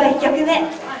それでは1曲目、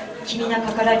君の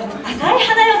心に赤い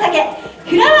花よ咲け、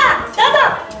フラワー、どうぞ。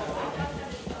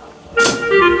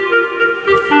「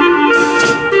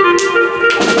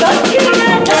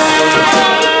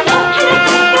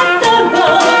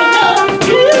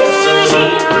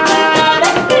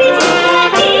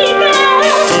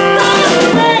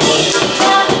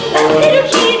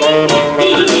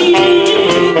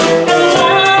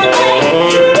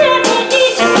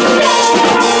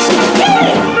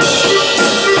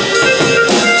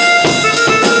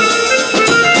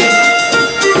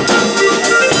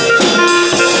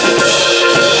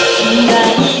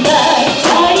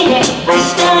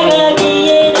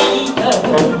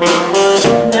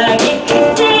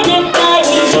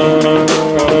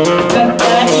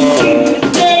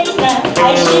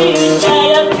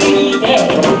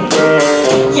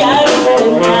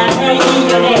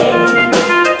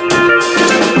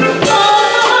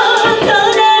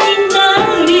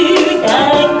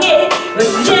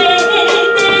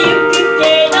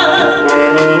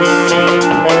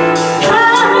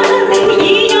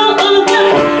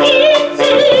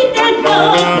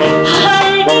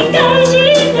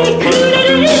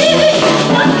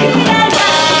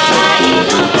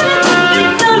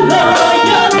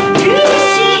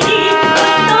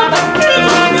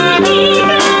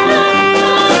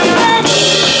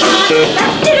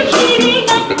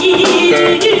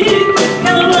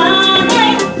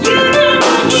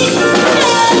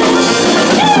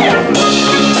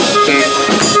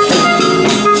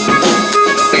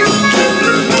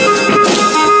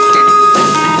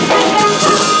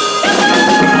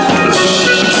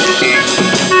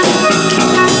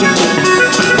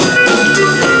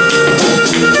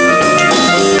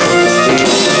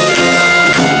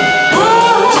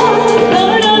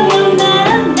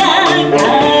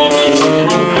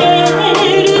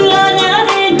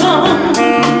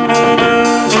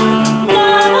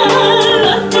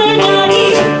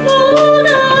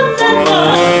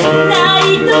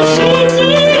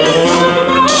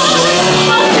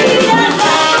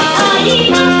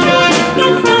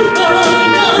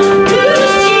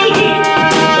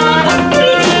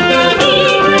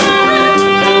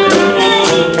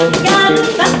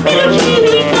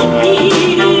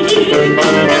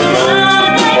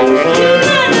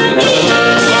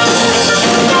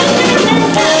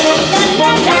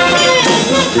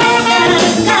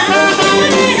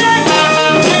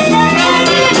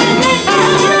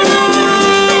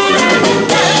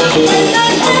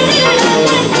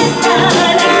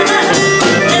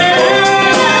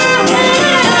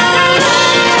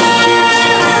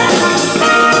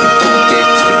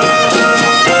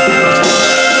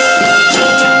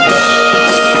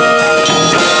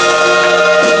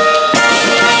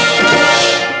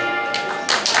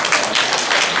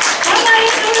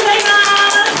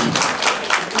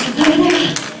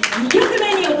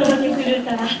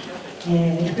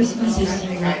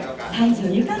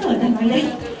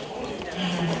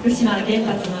福島原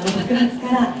発の爆発か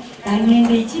ら来年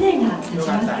で1年が経ち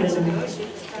ますけれども、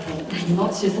何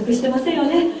も収束してませんよ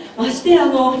ね。ましてや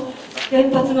原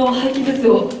発の廃棄物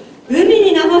を海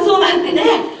に流そうなんてね、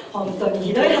本当に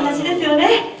ひどい話ですよ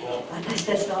ね。私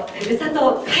たちのふるさと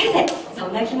を返せ、そ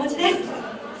んな気持ちです。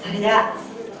それでは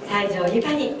西条ゆ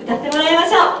かに歌ってもらいま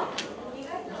しょう。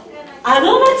あ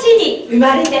の町に生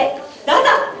まれて、どうぞ。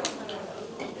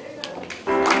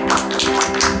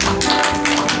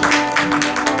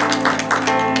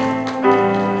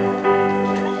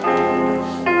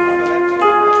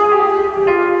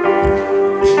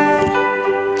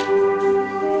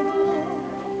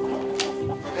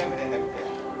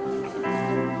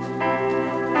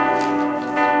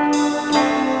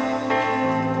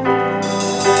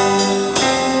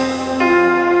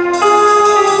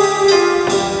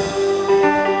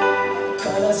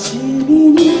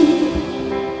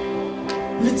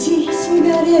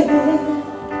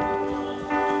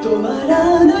止ま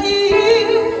らない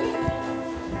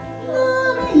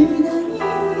涙に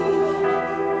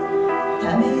た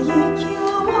め息を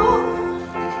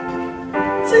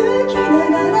つきな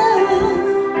がら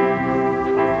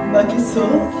負けそう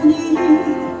に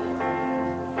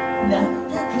なっ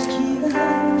た時は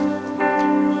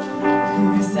ふ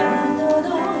るさとの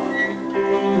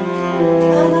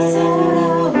あの空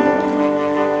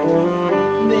を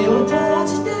目を閉じ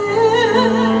て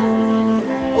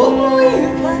思い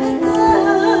浮かべた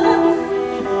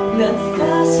懐か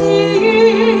しい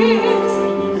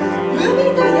海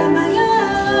と山が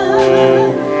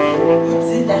いつ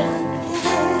だって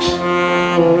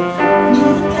味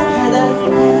方だっ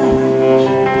た。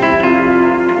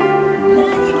何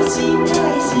も心配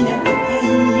しなくてい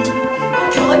い、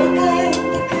ここに帰って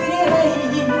くればい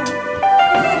い。ま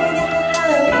るで母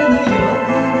親のよう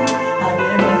に励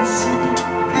まして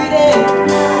くれた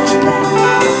んだ。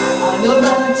あの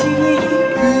街に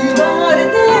生まれ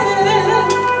て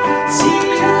幸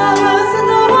せ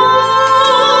と思っ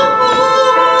て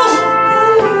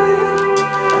る。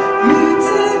美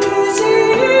しい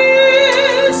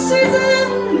自然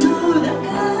の中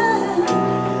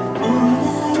穏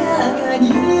やかに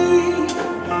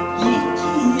生き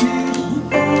る人。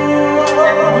あ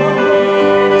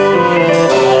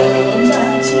の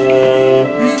街に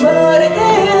生まれて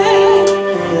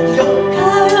よか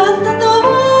ったと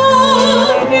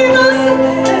言わせて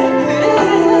くれ。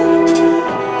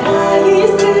大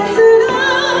切な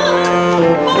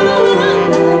ものは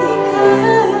何か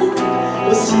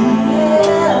教え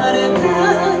られた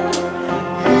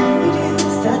ふる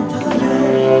さとよ。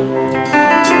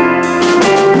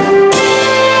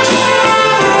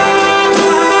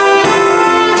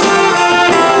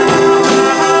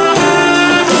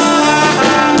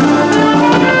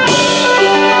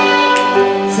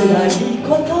辛いこ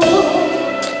と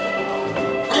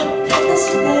あったとし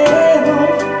ても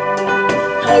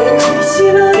早く縛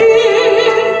り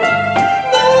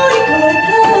乗り越えた。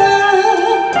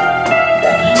だ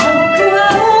から僕は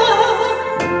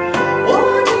大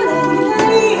人にな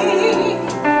り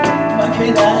負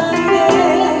けないで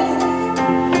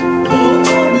ここ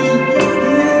にいる。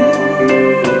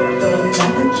どん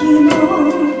な時も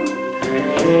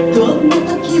どんな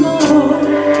時も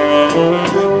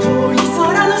遠い空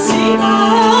の下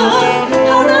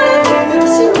離れてく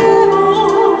しても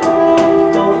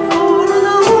心の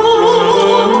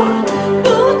ど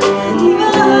こかには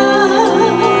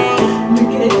抜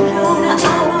けるような青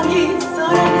い空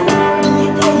が見え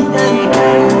ていたんだ。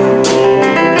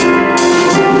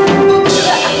僕は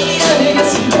諦めが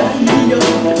し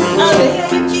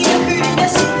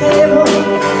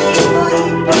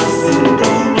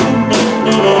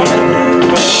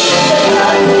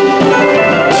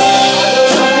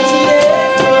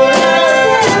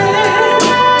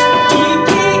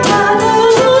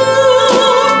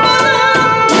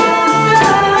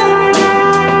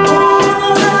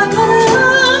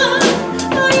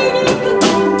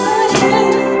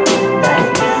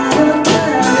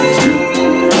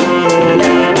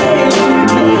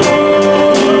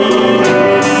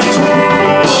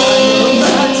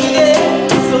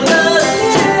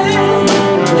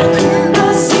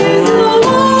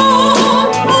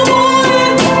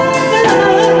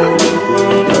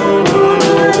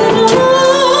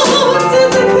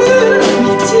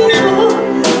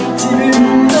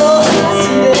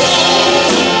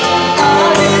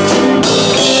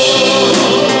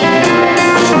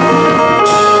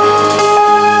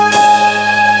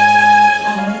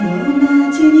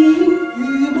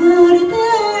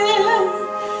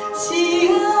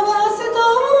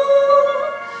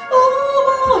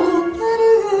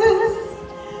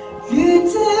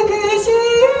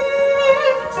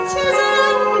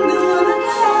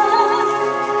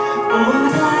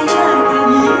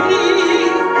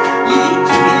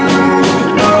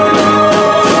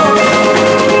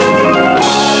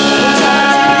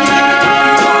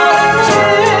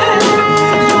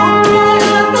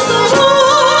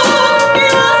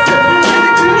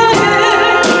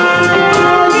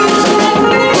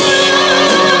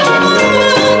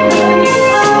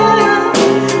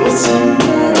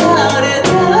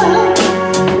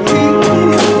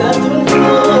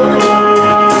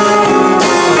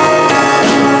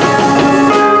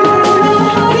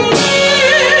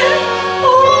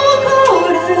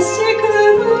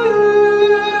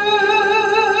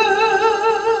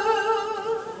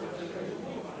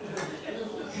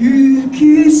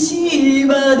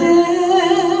で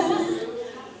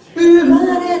生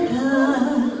まれた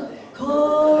こ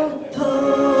と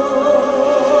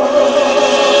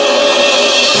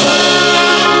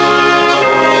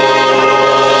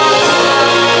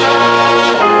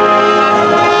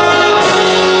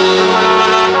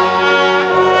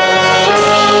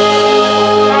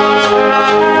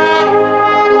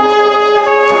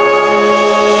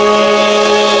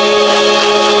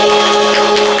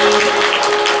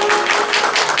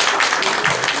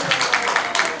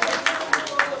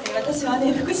私は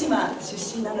ね、福島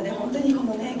出身なので、本当にこ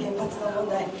のね、原発の問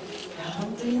題、いや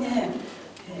本当にね、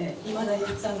いまだに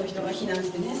たくさんの人が避難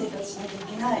してね、生活しなきゃい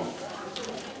けない、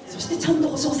そしてちゃんと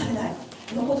保障されない、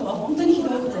このことは本当にひど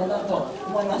いことだなと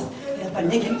思います。やっぱり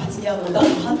ね、原発にはもう断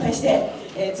固反対して、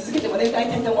続けてもね、歌い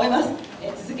たいと思います。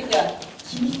続けては、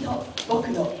君と僕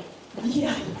の未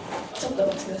来、ちょっとお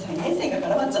待ちくださいね、線が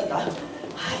絡まっちゃった。はい。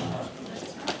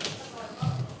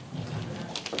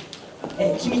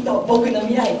君と僕の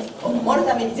未来を守る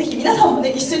ためにぜひ皆さんも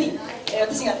ね一緒に、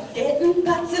私が「原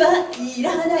発はい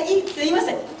らない」と言いまし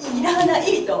た。いらな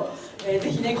いと、ぜ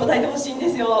ひね答えてほしいんで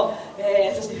すよ。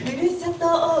そしてふるさと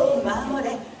を守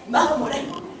れ守れ、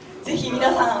ぜひ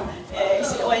皆さん、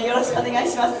一緒に応援よろしくお願い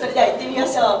します。それでは行ってみま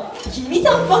しょう。君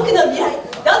と僕の未来、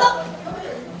どうぞ。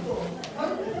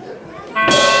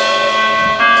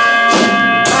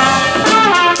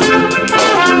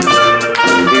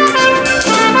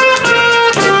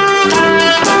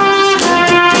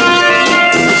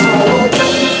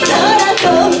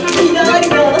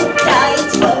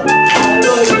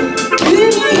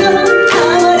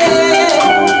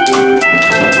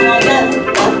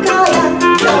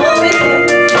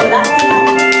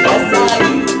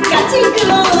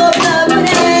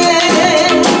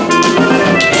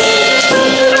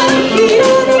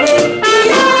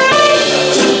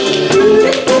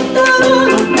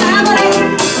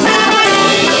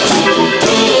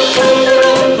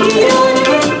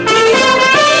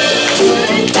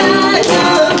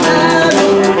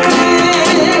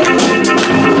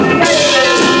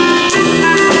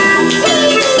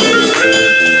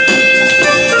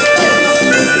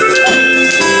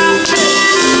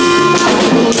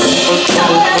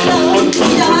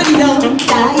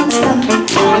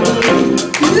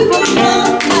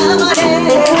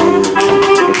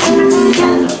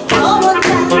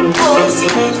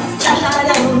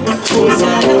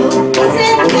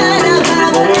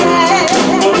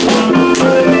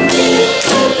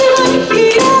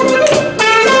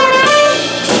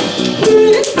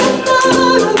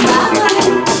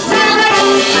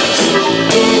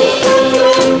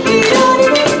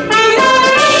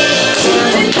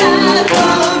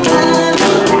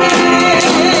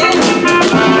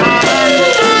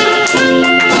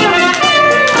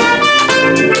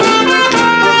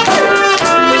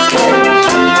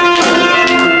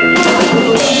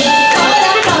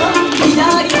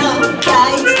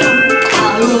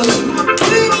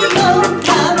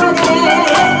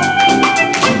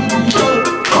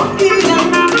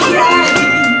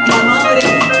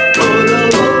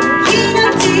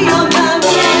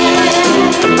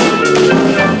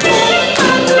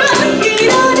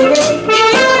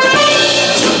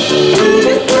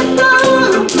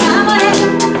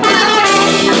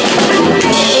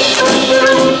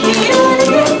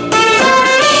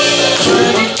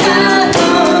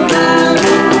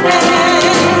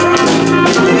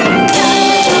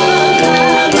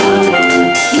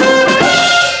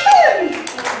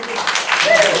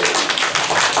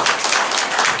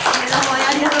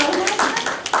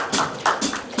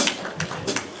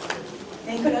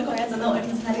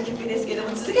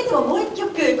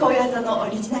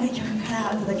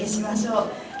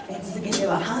続けて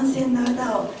は反戦の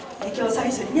歌を、今日最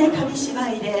初にね紙芝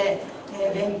居で、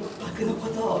原爆のこ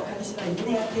とを紙芝居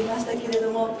でねやっていましたけれ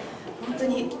ども、本当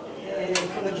に、こ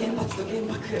の原発と原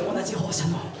爆同じ放射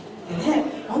能でね、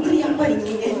本当にやっぱり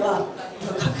人間は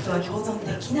核とは共存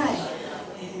できない、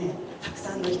たく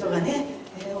さんの人がね、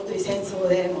本当に戦争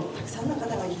でもうたくさんの方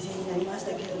が犠牲になりまし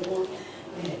たけれども、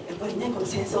やっぱりねこの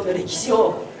戦争の歴史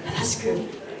を正しく、ね、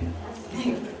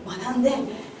学んで、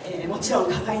もちろ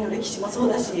ん加害の歴史もそう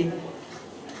だし、ね、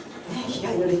被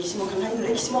害の歴史も加害の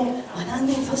歴史も学ん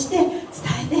で、そして伝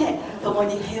えて共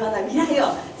に平和な未来を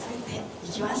作ってい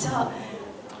きましょう。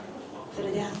そ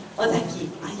れでは尾崎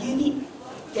あゆみ、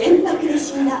原爆で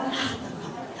死んだ母と子、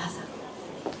どうぞ。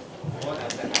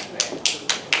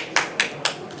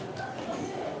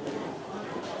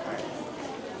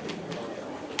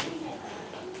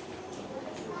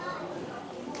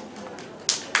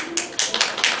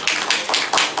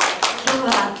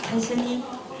最初に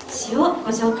詩をご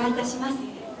紹介いたします。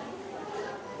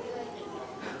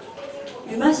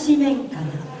馬しめんか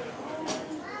な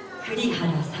栗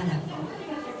原貞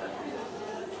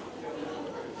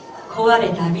子。壊れ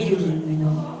たビルディング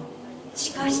の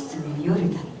地下室の夜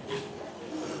だっ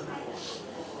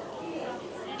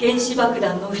た。原子爆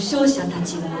弾の負傷者た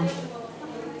ちは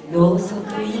ろうそ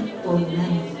く一本ない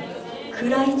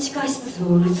暗い地下室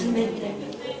をうずめて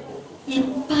いっ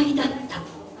ぱいだった。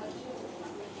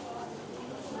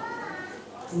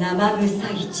生臭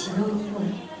い血の匂い、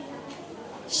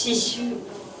刺繍、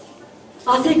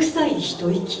汗臭い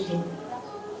一息で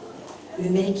う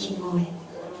めき声。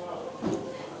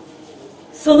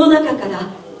その中から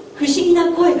不思議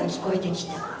な声が聞こえてき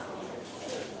た。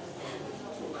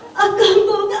赤ん坊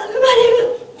が生まれ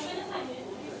る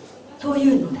とい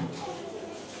うのだ。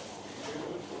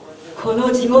こ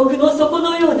の地獄の底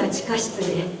のような地下室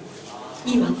で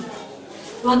今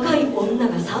若い女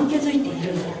が産気づいてい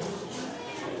るのだ。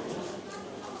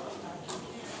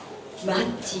マッ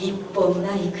チ一本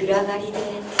ない暗がりで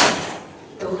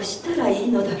どうしたらい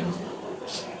いのだろう。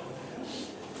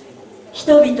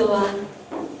人々は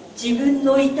自分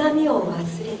の痛みを忘れ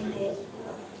て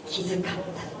気遣った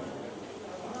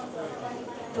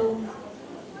と。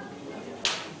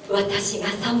私が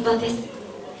産婆です、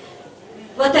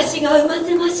私が産ま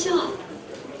せましょう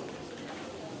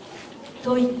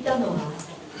と言ったのは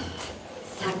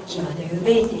さっきまでう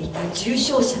めいていた重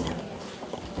症者だ。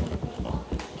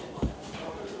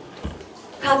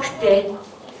かくて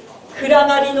暗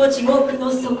がりの地獄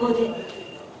の底で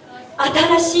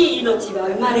新しい命は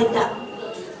生まれた。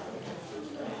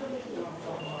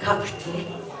かくて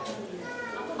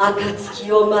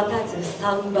暁を待たず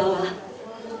産婆は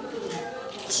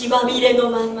血まみれの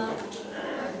まま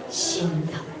死ん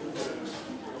だ。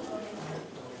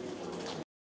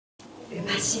う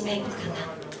ましめんかな、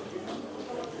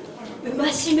う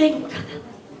ましめんかな。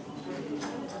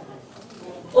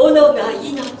斧が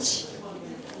命、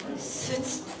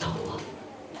筒とも。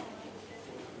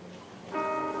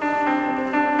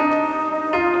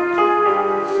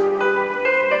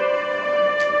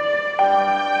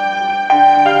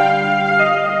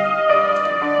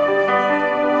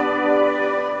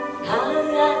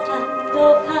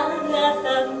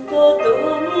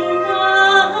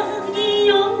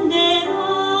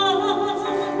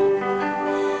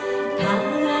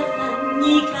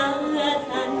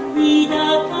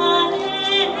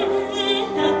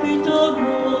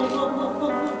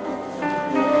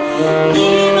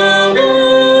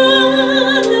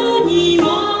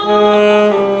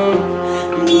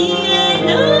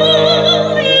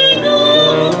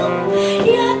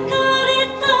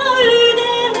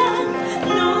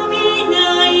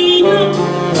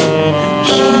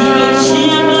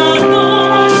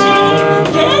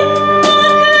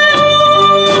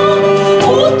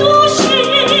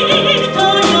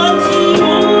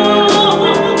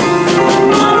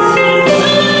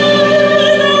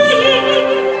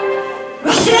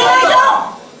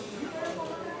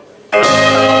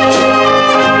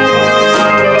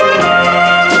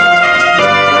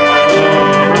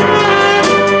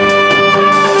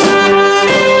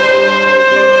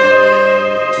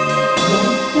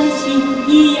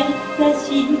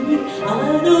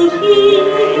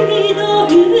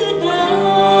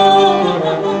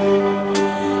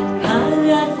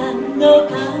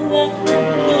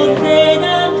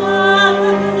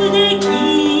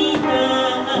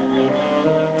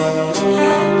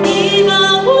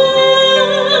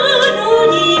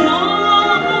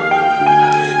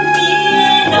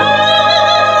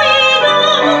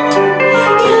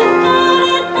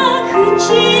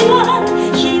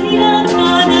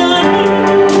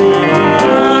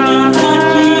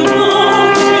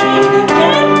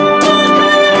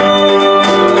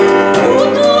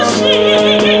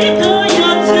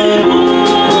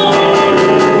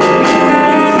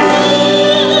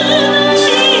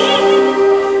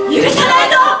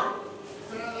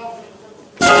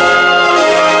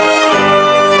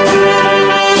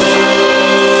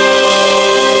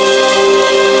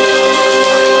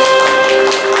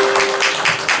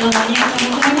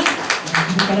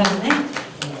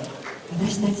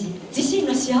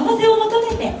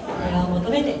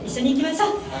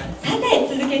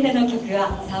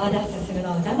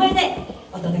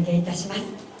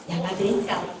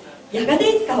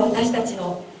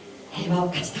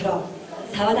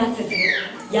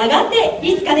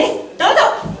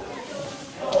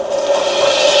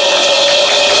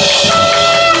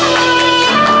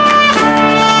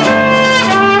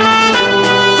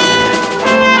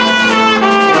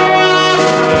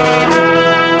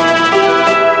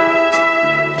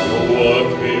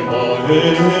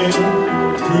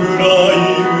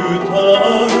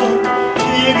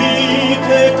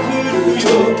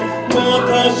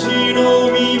私の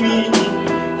耳に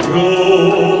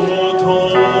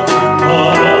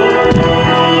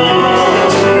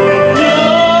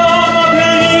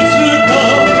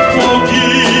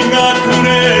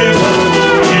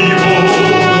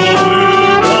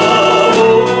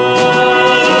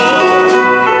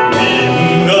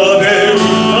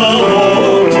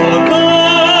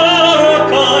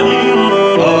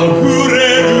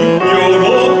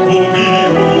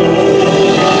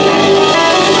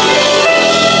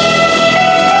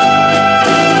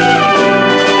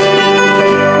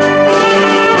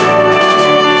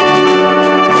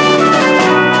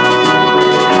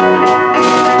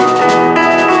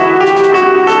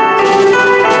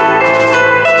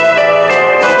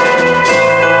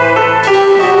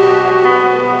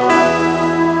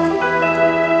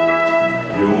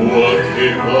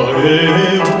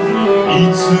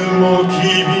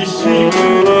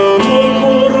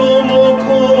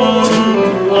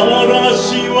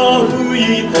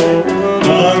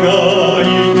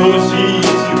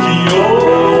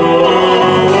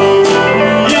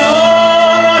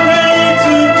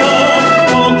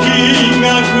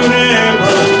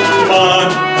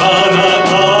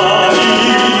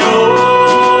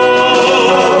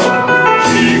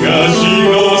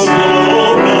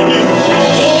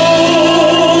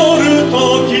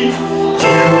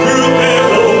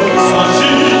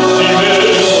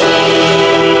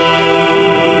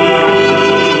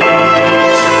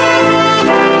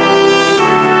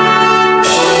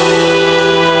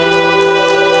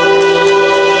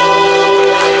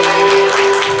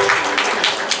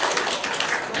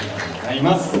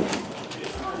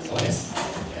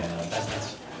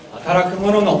働く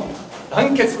者の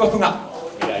団結こそが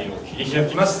未来を切り開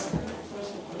きます。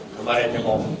生まれて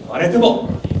も生まれても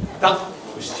いった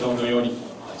不死鳥のように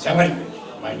立ち上がり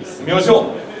前に進みましょう。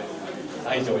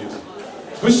西条由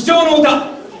不死鳥の歌、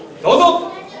どう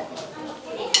ぞ。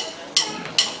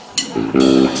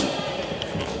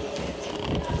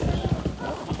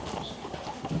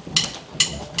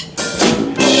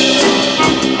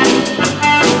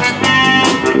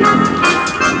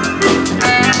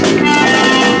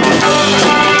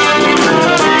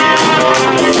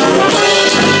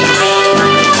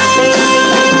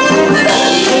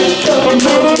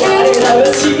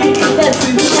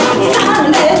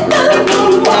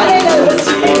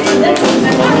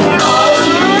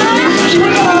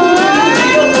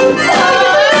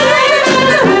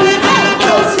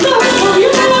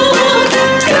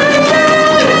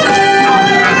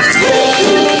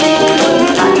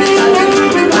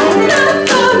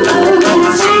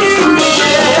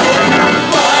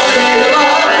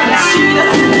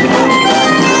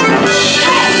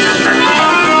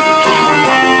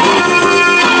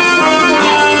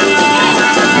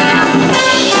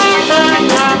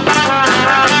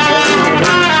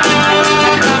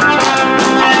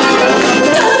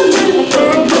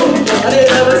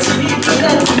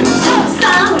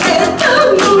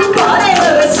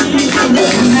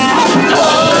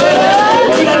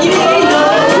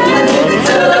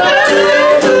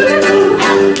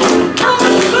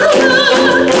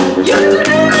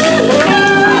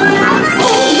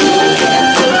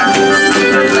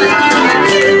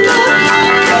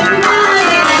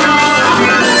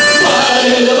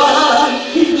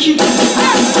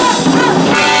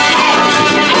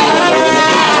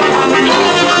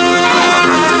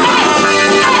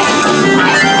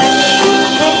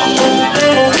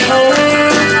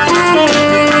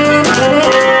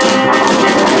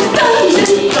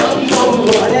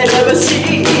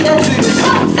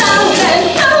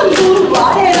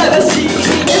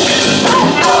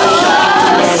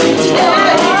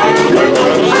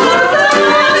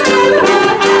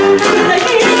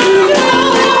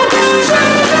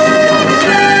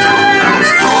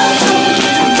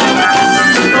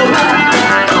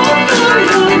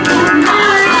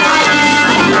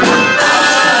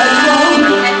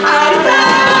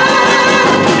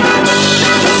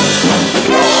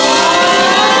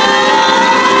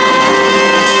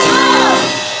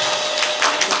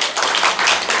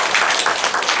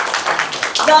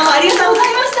どうもありがとうござ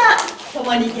いました。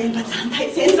共に原発反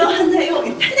対、戦争反対を訴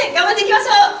えて頑張っていきましょ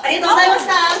う。ありがとうございまし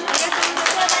た。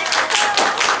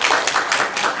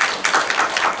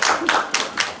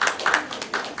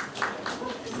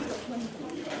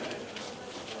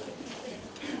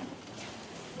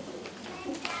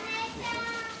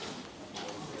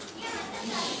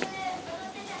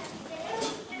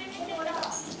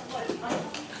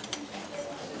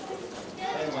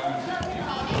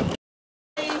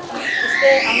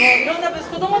いろんな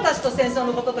子どもたちと戦争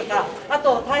のこととか、あ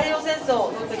と太平洋戦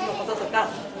争の時のこととか、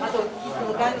あと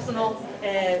その、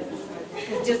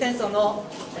日中戦争の、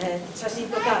写真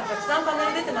とかたくさんパネ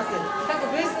ル出てます。各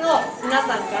ブースの皆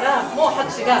さんからも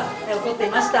拍手が起こってい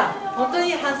ました。本当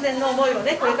に反戦の思いを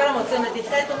ね、これからも強めていき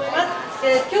たいと思います。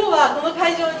今日はこの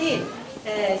会場に、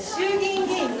衆議院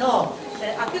議員の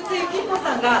阿久津幸彦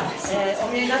さんが、お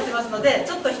見えになってますので、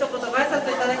ちょっと一言ご挨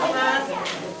拶いただきます。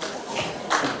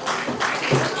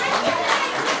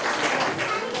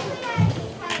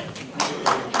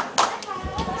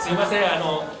すみません、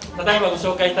ただいまご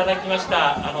紹介いただきまし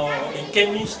た立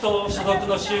憲民主党所属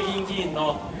の衆議院議員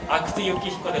の阿久津幸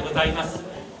彦でございます。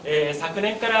昨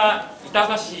年から板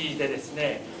橋でです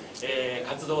ね、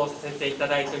活動をさせていた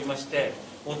だいておりまして、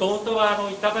もともとは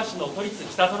板橋の都立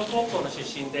北園高校の出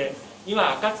身で、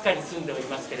今赤塚に住んでおり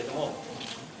ますけれども、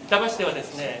板橋ではで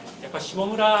すね、やっぱり下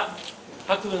村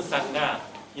博文さんが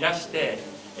いらして、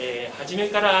初め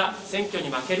から選挙に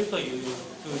負けるという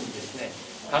ふうにですね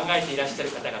考えていらっしゃる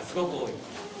方がすごく多い。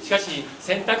しかし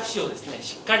選択肢をですね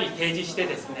しっかり提示して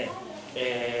ですね、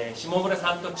下村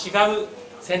さんと違う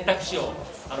選択肢を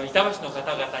板橋の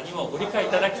方々にもご理解い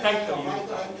ただきたいという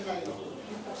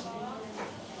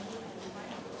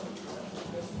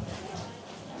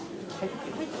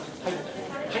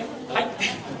はい、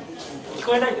聞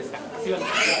こえないですか？すいません。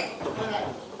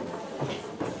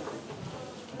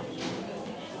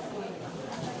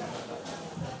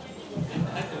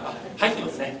入ってま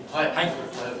すね。はい。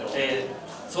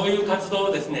そういう活動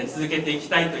をですね続けていき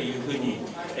たいというふうに、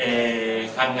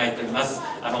考えております。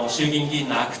衆議院議員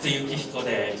の阿久津幸彦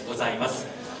でございます。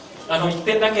一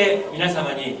点だけ皆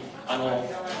様に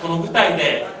この舞台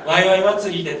でわいわい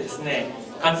祭りでですね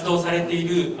活動されてい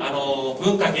る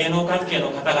文化芸能関係の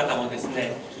方々もです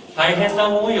ね大変な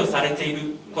思いをされてい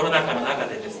るコロナ禍の中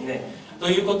でですねと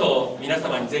いうことを皆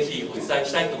様にぜひお伝え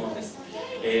したいと思うんです。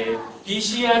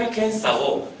PCR 検査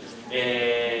を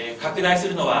拡大す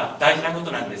るのは大事なこ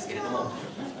となんですけれども、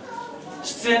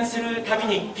出演するたび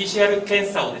に PCR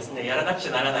検査をですねやらなくち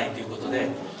ゃならないということで、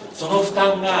その負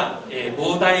担が、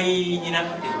膨大になっ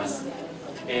ています。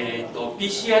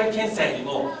PCR 検査より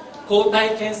も抗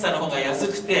体検査の方が安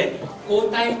くて、抗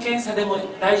体検査でも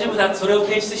大丈夫だ、それを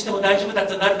提出しても大丈夫だ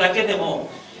となるだけでも、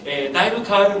だいぶ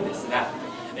変わるんですが、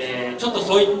ちょっと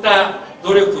そういった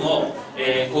努力も、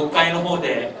国会の方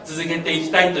で続けてい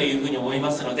きたいというふうに思い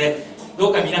ますので、ど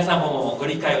うか皆様もご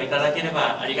理解をいただけれ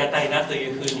ばありがたいなと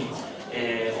いうふうに、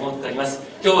思っております。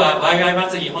今日はわいわい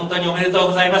祭り本当におめでとう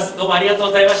ございます。どうもありがとう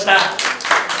ございました。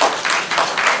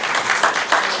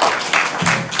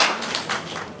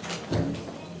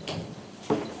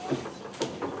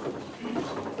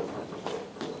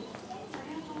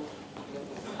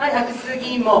はい、阿久津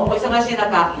議員もお忙しい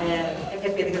中、駆け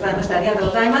つけてくださいましてありがとう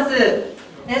ございます。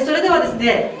それではです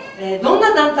ね、どん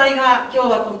な団体が今日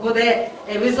はここで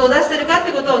ブースを出しているかと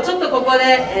いうことをちょっとここ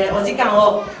でお時間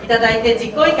をいただいて、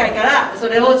実行委員会からそ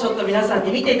れをちょっと皆さん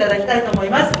に見ていただきたいと思い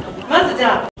ます。まずじ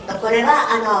ゃあ、これは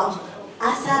ア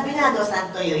ーサー・ビナードさ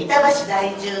んという板橋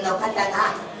在住の方が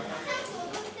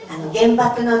原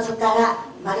爆の図から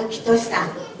丸木俊さん、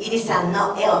入りさん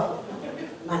の絵を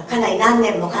かなり何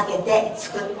年もかけて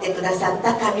作ってくださっ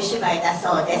た紙芝居だ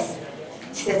そうです。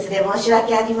稚拙で申し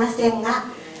訳ありませんが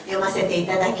読ませてい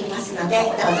ただきますのでどう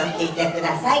ぞ聞いてく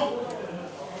ださい。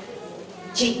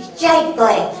ちっちゃい声。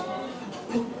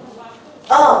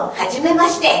おう、はじめま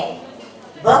して。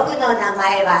僕の名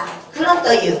前は黒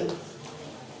という。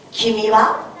君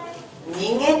は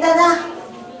人間だな。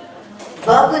僕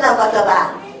の言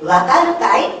葉わかる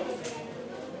かい？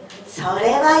そ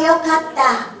れはよかっ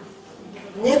た。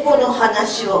猫の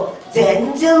話を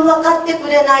全然分かってく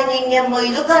れない人間もい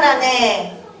るから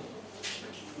ね。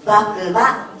僕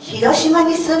は広島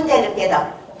に住んでるけど、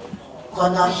こ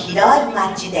の広い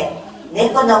町で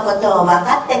猫のことを分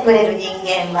かってくれる人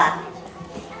間は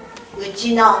う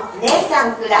ちの姉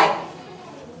さんくらい。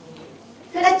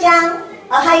クロちゃん、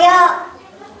おはよ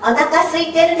う。お腹空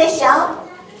いてるでしょ。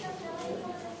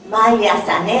毎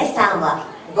朝姉さんは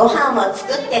ご飯を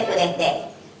作ってくれて、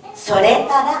それ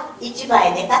から市場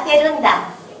へ出かけるん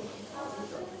だ。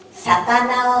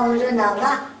魚を売るの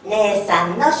が姉さ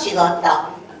んの仕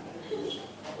事。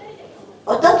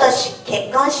おととし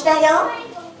結婚したよ。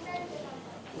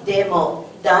でも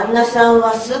旦那さん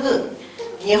はすぐ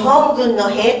日本軍の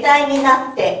兵隊に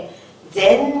なって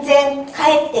全然帰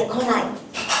ってこない。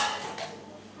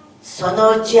そ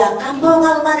のうち赤ん坊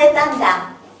が生まれたん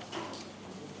だ。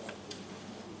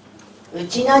う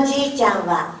ちのじいちゃん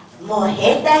はもう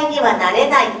兵隊にはなれ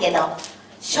ないけど、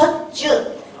しょっちゅ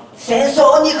う戦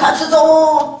争に勝つ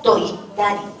ぞと言っ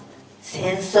たり、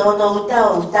戦争の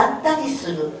歌を歌ったり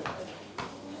する。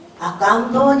赤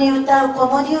ん坊に歌う子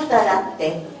守歌だっ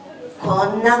てこ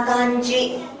んな感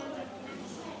じ。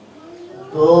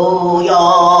ど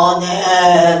やね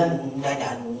んねね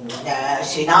んね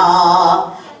し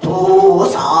な、父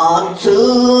さん強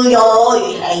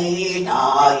い兵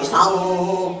隊さ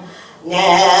ん、ね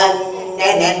んね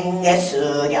ねんね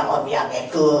すりゃお土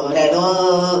産くれる、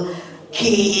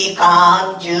機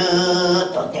関銃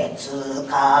と鉄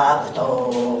かぶ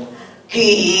と、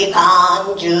機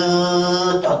関銃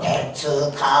と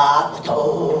鉄かぶ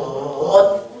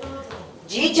と。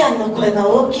じいちゃんの声が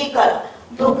大きいから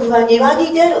僕は庭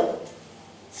に出る。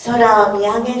空を見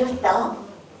上げると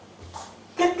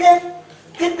クク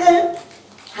クク、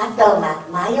鳩が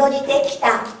舞い降りてき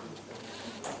た。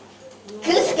ク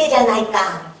ースケじゃない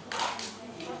か。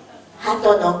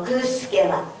鳩のクースケ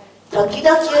は時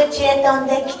々うちへ飛ん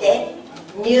できて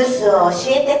ニュースを教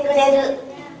えてくれる。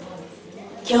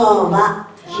今日は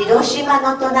広島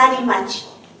の隣町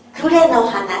呉の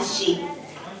話。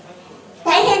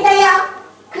大変だよ、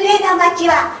呉の町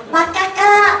は真っ赤っ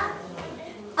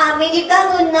か。アメリ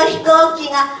カ軍の飛行機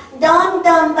がどん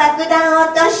どん爆弾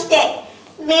を落として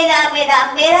メラメ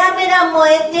ラメラメラ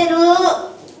燃えてる。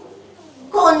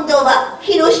今度は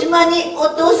広島に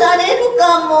落とされる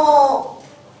かも。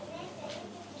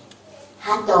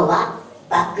鳩は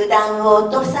爆弾を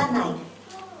落とさない。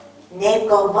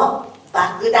猫も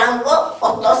爆弾を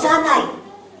落とさない。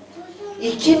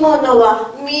生き物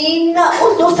はみんな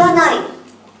落とさない。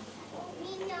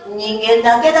人間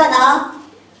だけだな、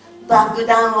爆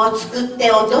弾を作って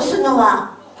落とすの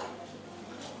は。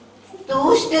ど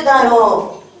うしてだ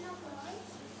ろ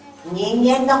う。人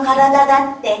間の体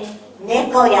だって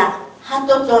猫や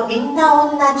鳩とみん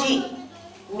な同じ。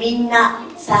みんな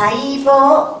細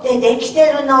胞ででき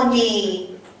てるの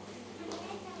に。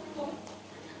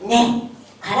ね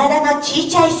え、体のちい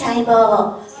ちゃい細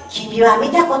胞を君は見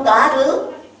たことあ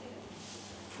る？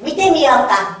見てみよう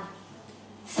か。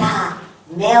さあ、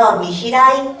目を見開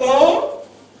いて。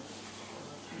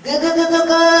ぐぐぐぐ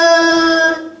ぐ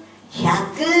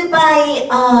100倍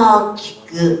大き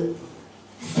く、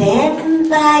1000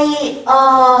倍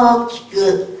大き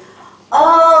く、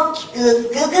大きくぐぐ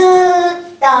っ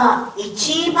と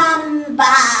1万倍。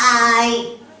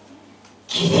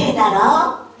きれいだ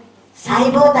ろ。細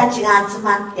胞たちが集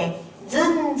まってず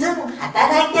んずん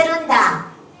働いてるんだ。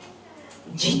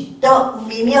じっと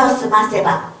耳を澄ませ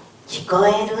ば聞こ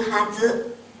えるは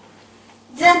ず。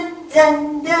ズンズ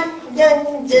ンズンズ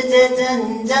ンズズズ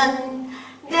ンズン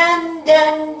ズンズン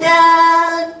ズン。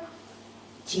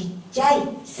ちっちゃい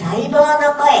細胞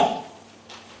の声。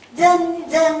ズン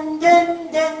ズンズン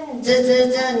ズンズズズ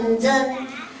ンズンズン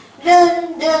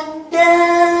ズンズ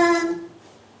ン。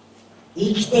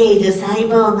生きている細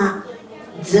胞が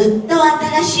ずっと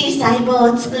新しい細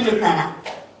胞を作るから、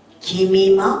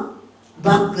君も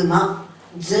僕も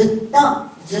ずっと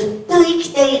生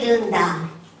きているんだ。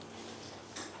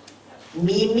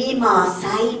耳も細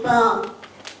胞、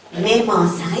目も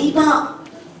細胞、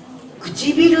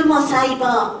唇も細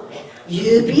胞、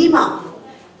指も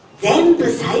全部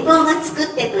細胞が作っ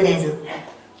てくれる。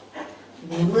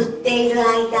眠っている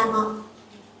間も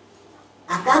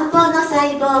赤ん坊の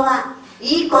細胞は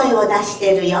いい声を出し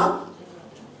てるよ。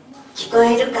聞こ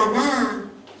えるかな。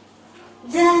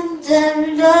ズンズ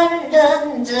ンルンル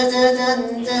ンズズズ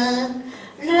ンズン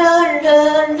ルンル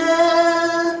ンルン。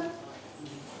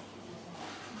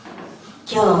今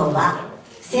日は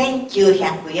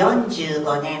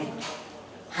1945年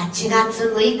8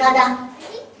月6日だ。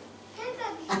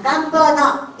赤ん坊の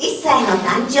1歳の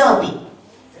誕生日。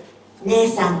姉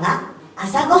さんが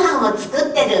朝ごはんを作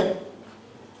ってる。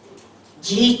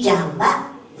じいちゃん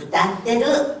は歌ってる。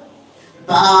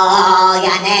坊や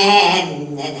ね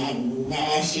んねねん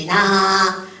ねし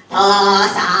な、父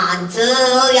さん強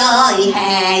い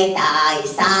兵隊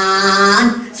さ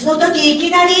ん。その時いき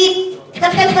なりピ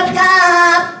カピカピカピカ。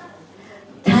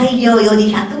太陽よ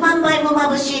り100万倍も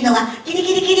眩しいのがキリ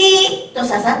キリキリっと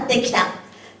刺さってきた。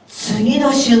次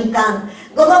の瞬間、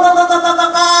ゴゴゴゴゴゴゴゴ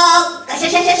ガシャ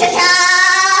シャシャシャシャー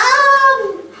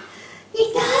ン。痛い、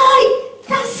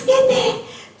助けて、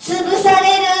潰さ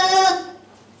れる。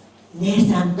姉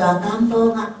さんと赤ん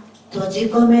坊が閉じ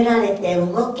込められて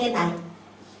動けない。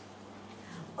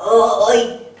おー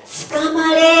い、捕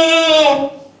ま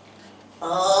れ。おー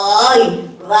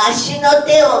い、わしの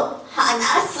手を離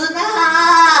すな。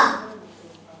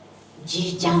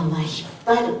じいちゃんは引っ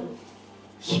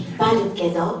張るけ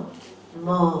ど、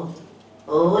も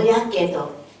う大やけ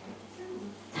ど、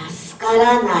助か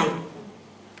らない。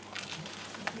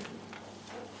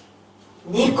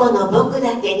猫の僕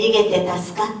だけ逃げて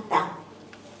助かった。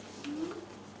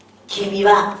君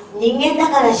は人間だ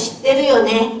から知ってるよ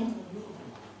ね。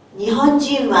日本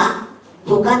人は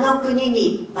他の国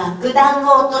に爆弾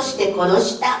を落として殺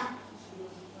した。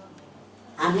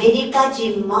アメリカ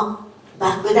人も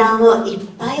爆弾をいっ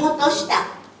ぱい落とした。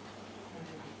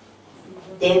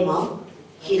でも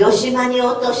広島に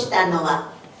落としたの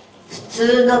は普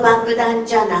通の爆弾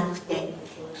じゃなくて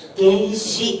原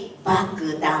子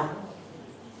爆弾。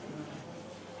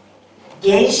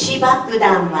原子爆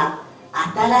弾は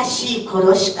新しい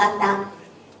殺し方。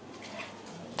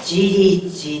じり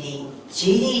じり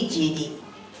じりじり、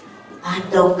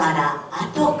後から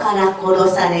殺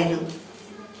される。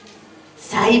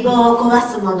細胞を壊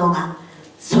すものが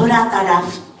空から降っ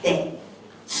て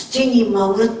土に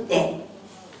潜って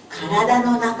体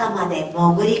の中まで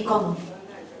潜り込む。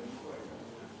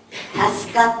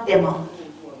助かっても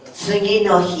次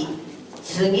の日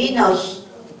じり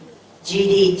じ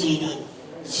りじり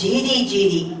じ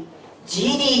り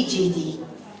じりじり。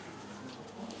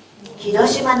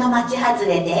広島の町外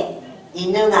れで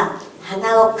犬が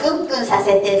鼻をクンクンさ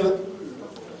せてる。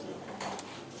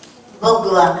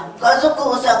僕は家族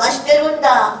を探してるん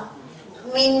だ。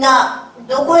みんな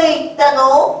どこへ行った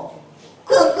の？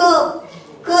くん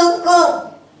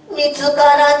見つか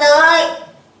らない。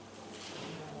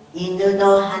犬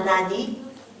の鼻に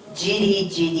じり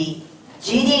じり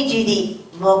潜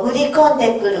り込ん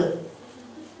でくる。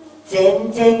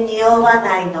全然匂わ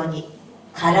ないのに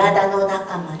体の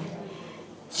中まで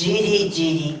じり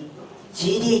じり。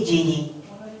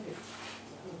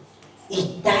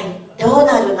一体どう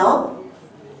なるの？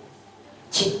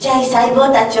ちっちゃい細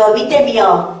胞たちを見てみ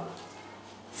よ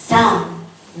う。さあ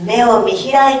目を見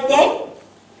開いて。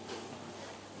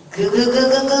ぐ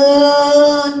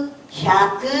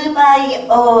100倍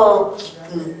大き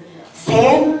く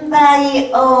1000倍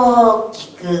大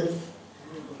きく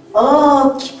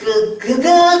ぐぐっ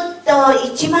と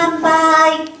1万倍。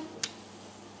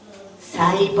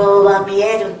細胞は見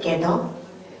えるけど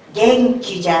元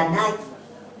気じゃない。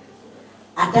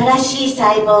新しい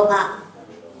細胞が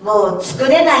もう作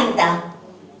れないんだ。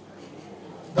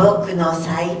僕の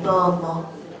細胞も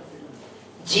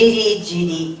じりじ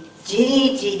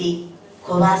り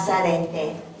壊され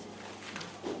て、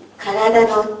体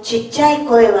のちっちゃい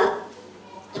声は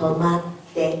止まっ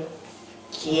て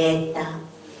消えた。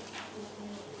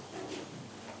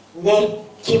ね、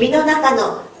君の中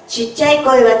のちっちゃい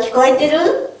声は聞こえて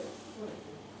る？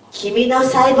君の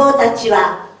細胞たち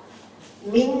は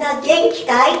みんな元気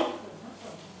かい？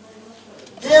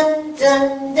ズンズ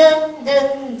ンズンズ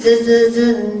ンズズ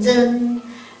ズンズンドゥン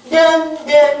ドゥ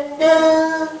ンド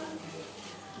ゥン。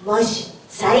もし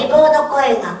細胞の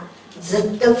声がず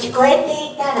っと聞こえ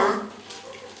ていたら、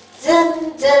ズン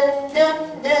ズンドゥ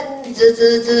ンドゥンズ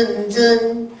ズズン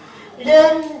ズンルンドゥン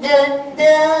ド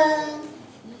ゥン。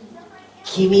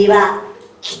君は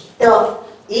きっと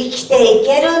生きてい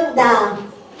けるんだ。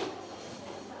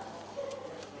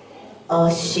お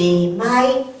しま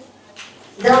い。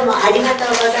どうもありがとう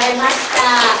ございました。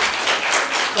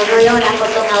このようなこ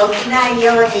とが起きない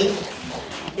ように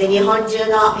で、日本中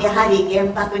のやはり原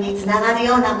爆につながる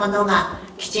ようなものが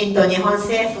きちんと日本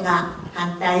政府が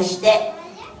反対して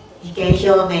意見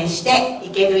表明してい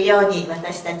けるように、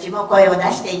私たちも声を出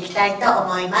していきたいと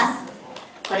思います。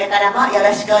これからもよ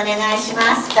ろしくお願いし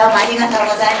ます。どうもありがとう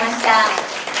ございました。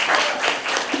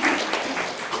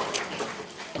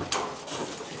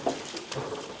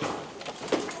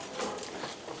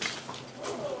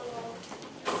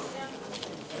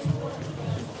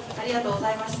ありがとうご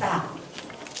ざいました。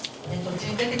途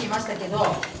中に出てきましたけ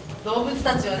ど、動物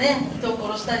たちはね、人を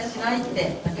殺したりしないっ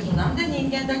て、だけどなんで人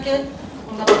間だけ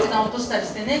こんな爆弾を落としたり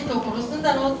してね、人を殺すん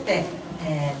だろうって、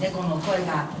猫の声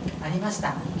がありまし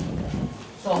た。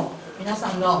そう、皆さ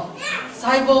んの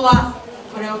細胞は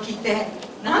これを聞いて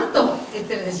何と言っ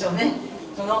てるでしょうね。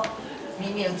その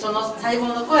細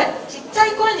胞の声、ちっちゃ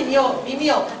い声に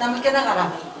耳を傾けなが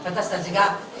ら、私たち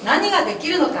が何ができ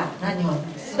るのか、何を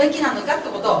すべきなのかって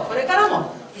ことをこれから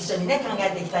も一緒にね考え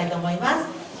ていきたいと思いま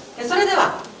す。それで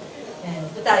は、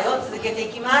舞台を続けて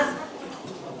いきます。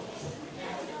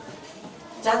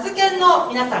ジャズ研の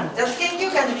皆さん、ジャズ研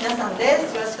究会の皆さんで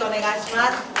す。よろしくお願いし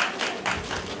ます。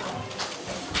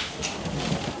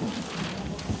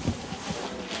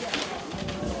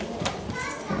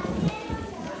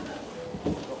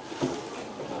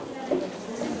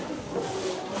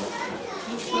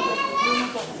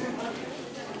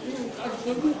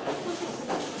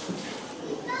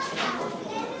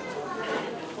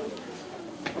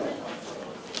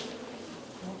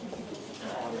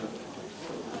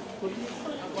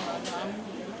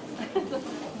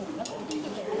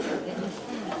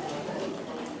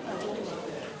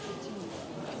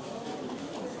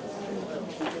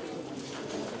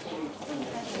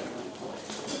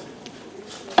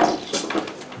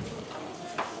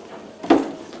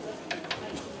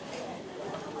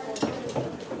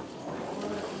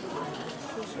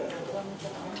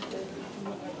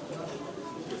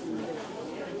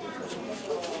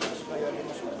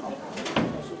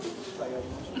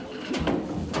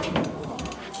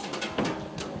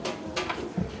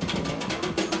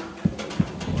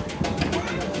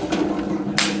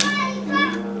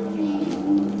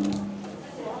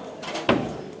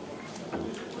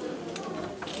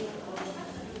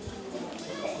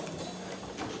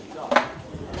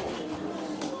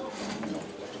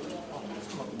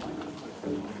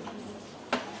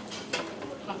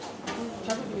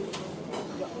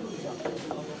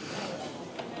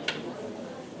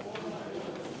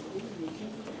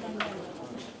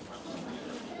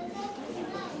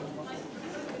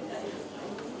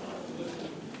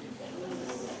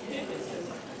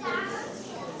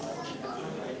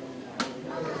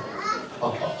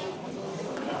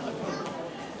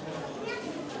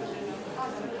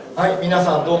はい、皆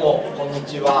さんどうもこんに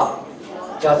ちは。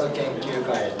ジャズ研究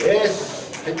会です。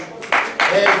前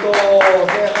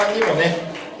半にも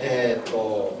ね、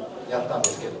やったんで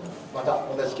すけど、また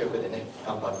同じ曲でね、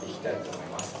頑張っていきたいと思い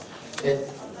ます。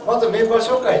まずメンバー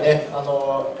紹介ね、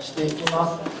していき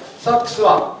ます。サックス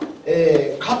は、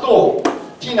加藤、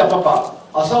ティーナパパ、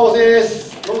浅尾で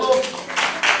す。どうぞ。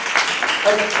は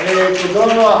い、ド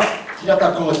ラムは平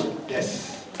田浩二で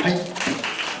す。はい、ベ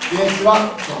ースは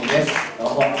ソニです。どう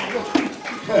も。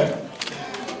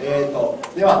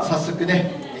では早速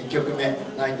ね、1曲目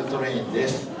「ナイトトレイン」で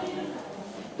す。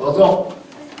どうぞ。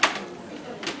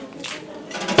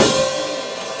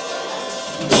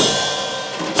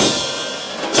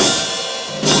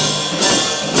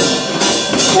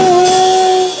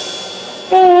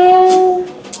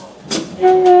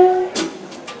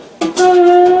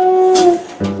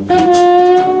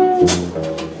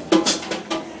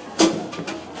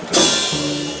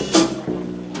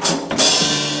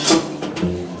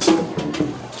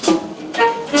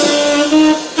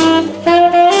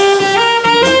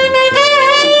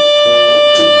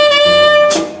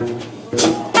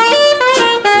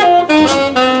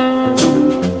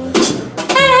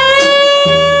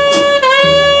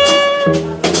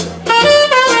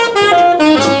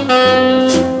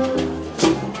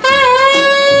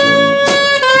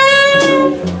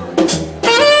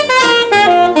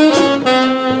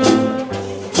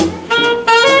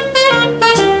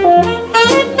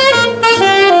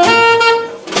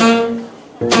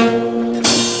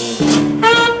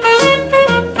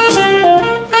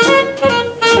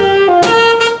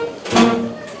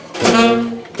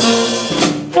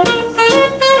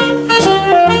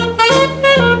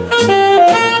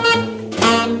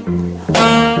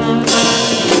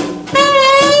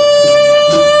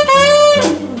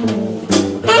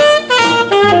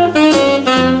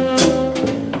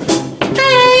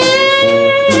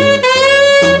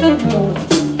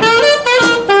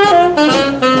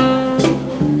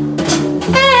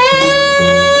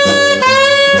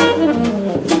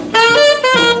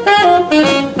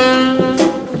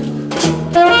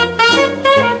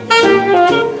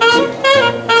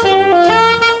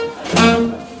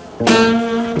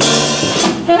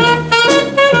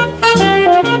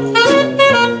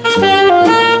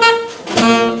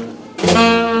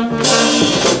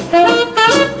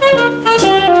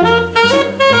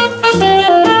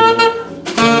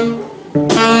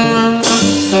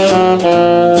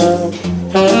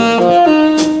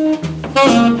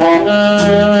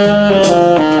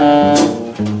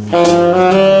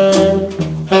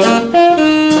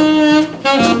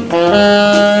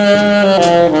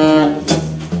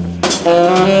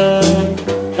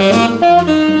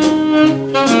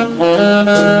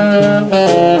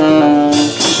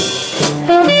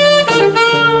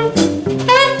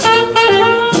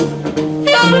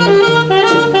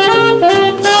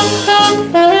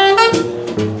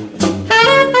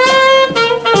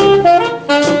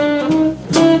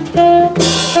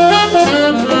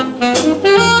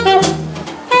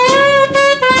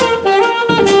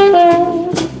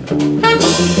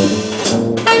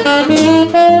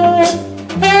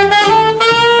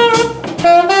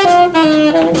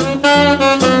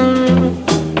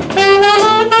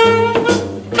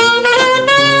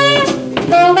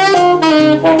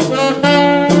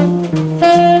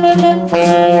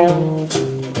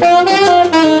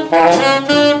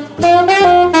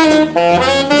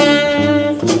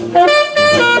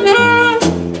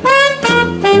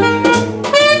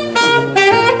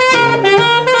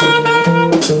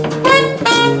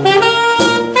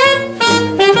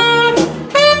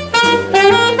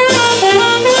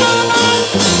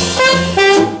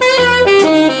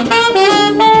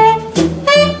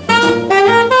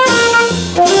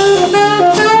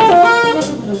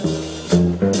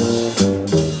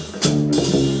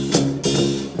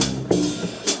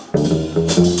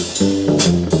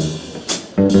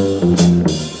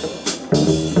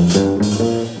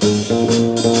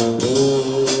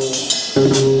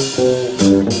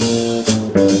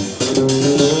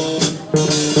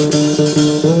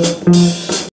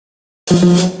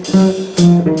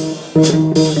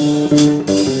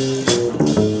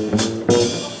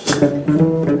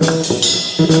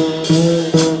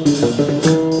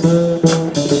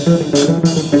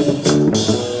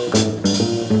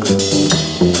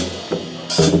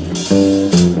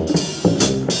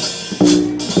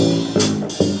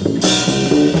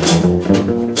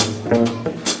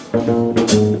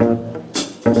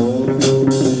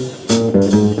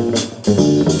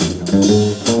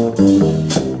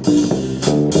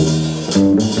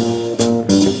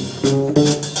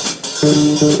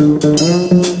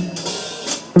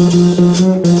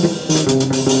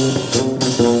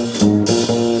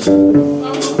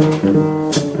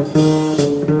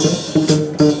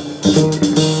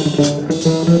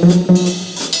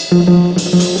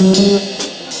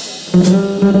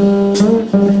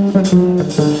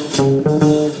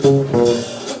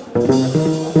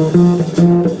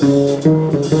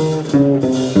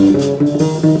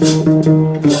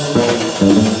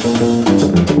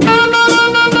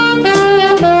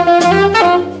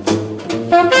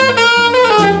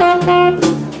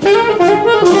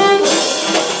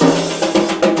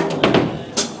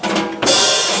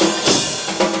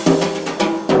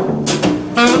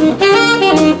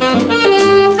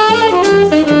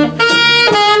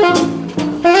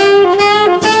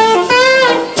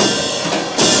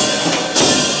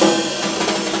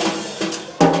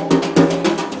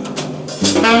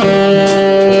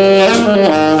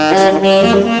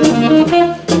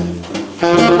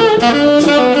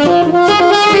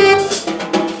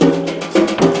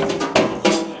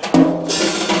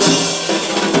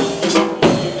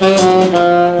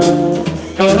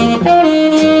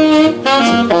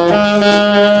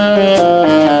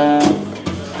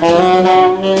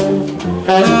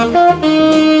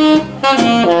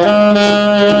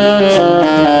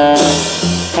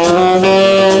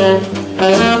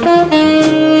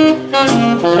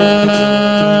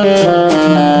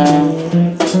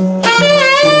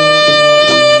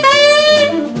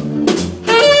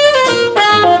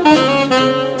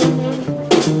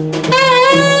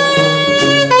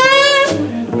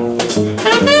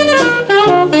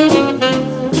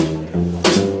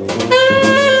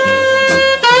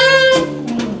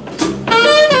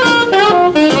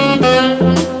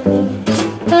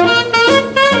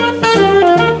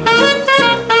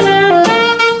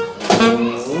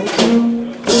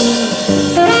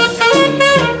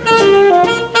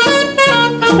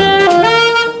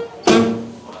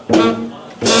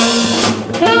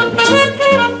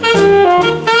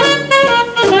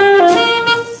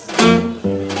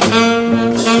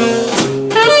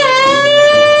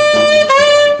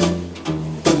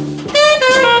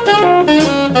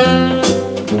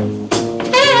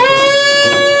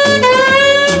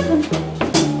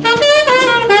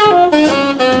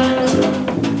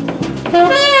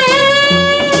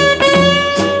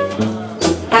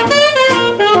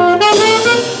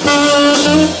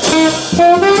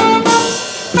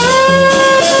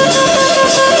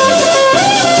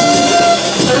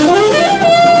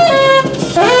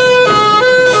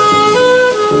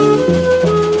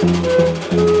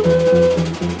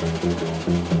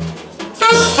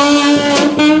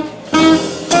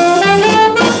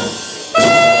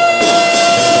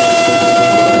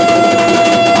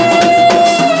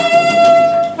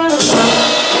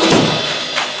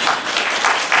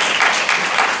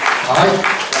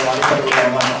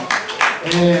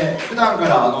普段か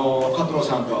ら加藤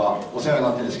さんとはお世話に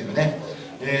なってるんですけどね、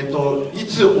い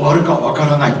つ終わるかわか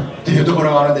らないっていうとこ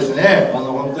ろがあるんですね。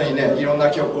本当にね、いろん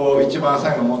な曲を一番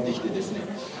最後持ってきてですね、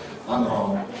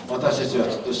私たちは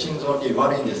ちょっと心臓に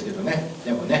悪いんですけどね、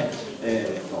でもね、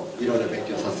いろいろ勉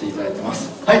強させていただいてます。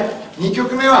はい、2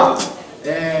曲目は、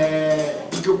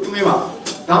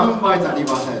ダウンバイザリ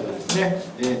バーサイドですね。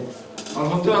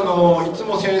本当にいつ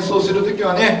も戦争するとき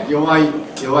はね、弱い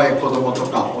子供と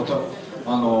か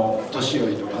年寄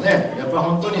りとかね、やっぱり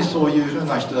本当にそういうふう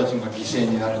な人たちが犠牲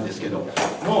になるんですけど、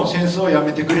もう戦争をや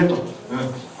めてくれと、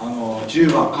銃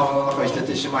は川の中に捨て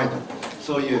てしまえと、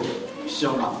そういう主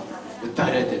張が訴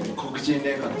えられている黒人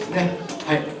霊歌ですね。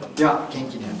はい、では元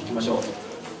気にやっていきましょう。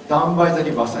ダウンバイザ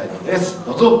リバーサイドです。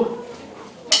どうぞ。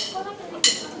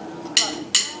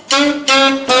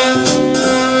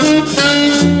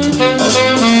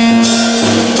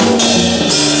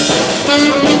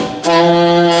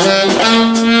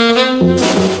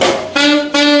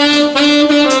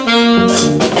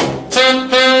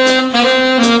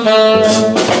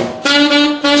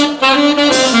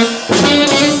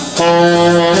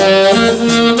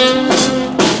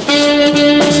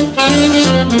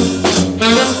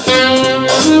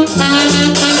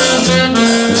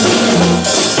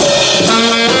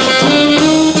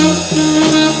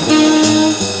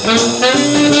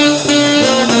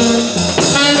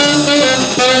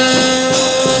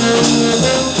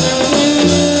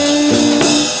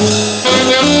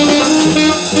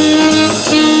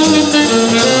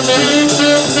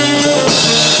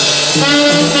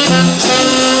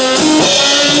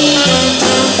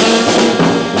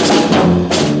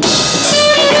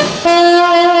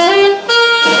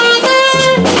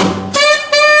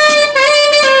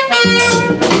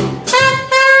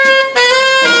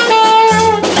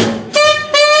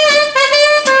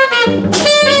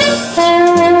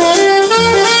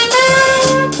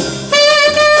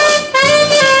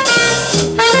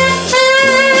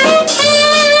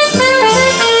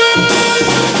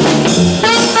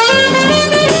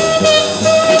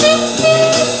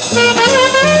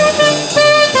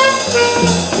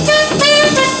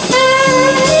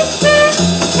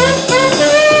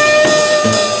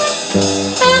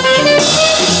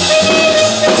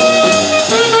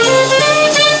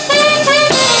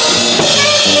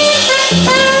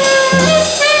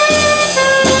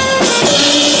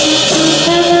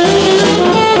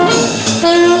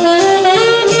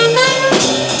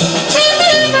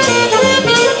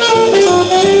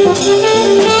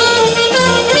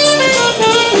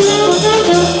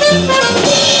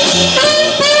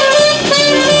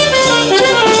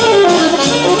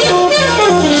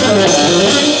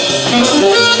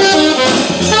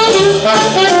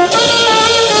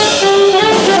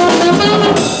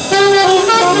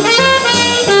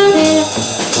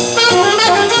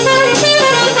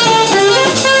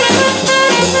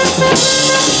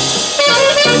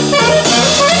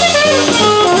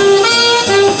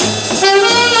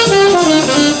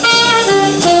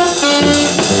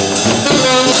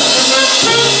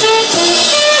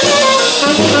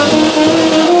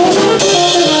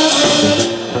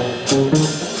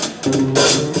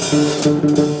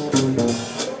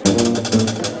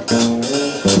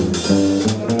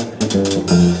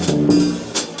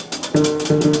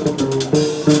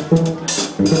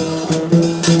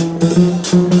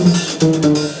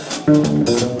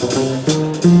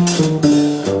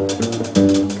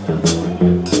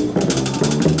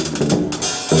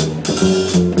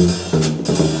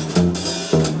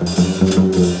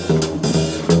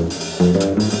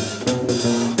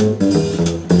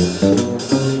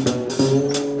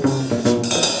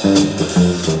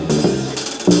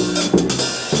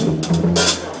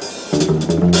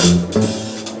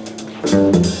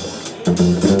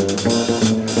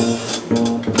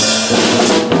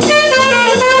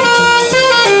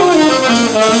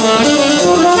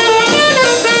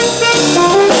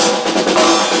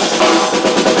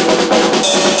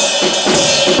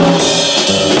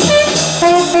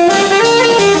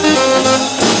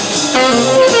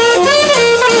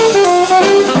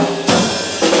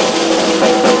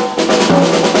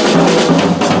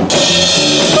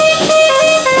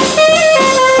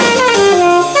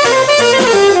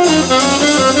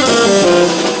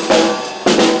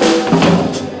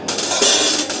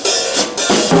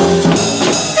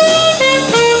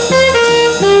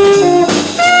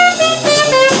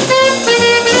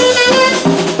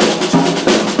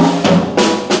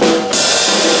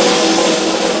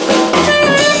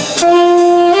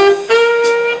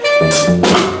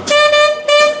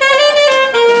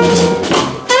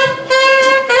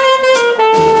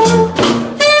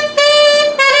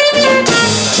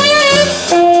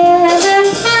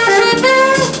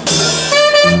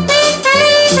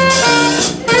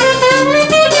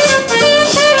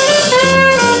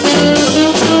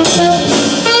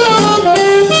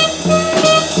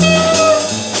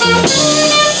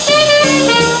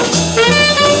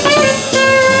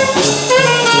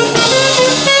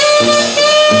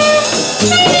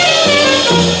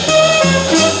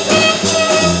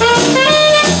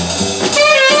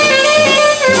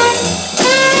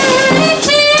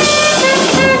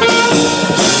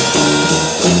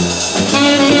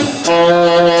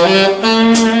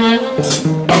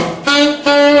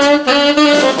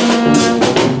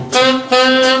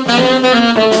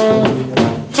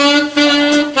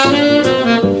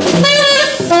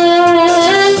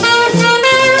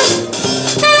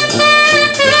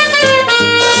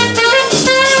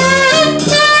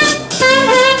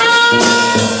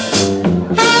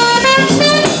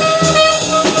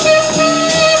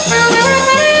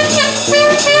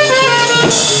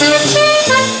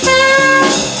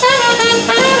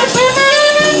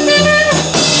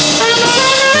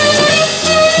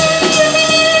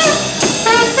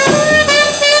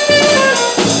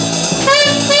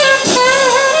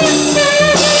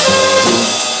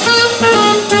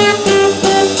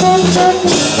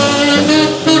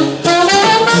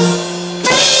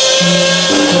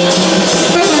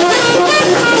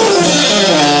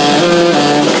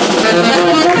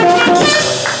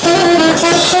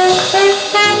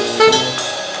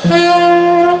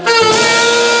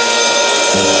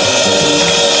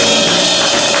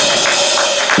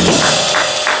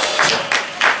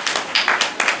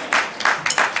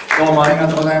どうもありが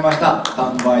とうございました。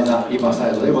タンバイザリバーサ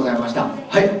イドでございました。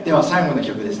はい、では最後の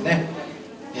曲ですね。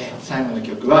最後の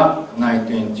曲は「ナイ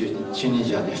ト・イン・チュニ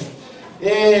ジア」です。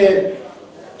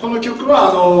この曲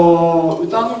は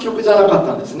歌の曲じゃなかっ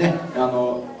たんですね。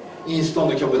インスト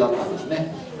の曲だったんです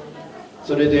ね。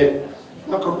それで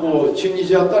なんかこうチュニ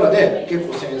ジアったらね、結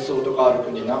構戦争とかある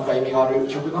国、なんか意味がある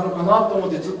曲なのかなと思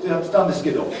ってずっとやってたんですけ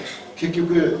ど、結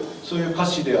局そういう歌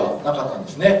詞ではなかったんで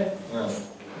すね。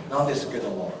なんですけど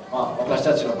も、私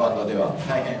たちのバンドでは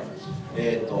大変、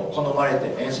好まれ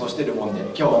て演奏しているもんで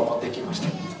今日は持ってきました。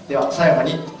では最後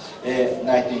に「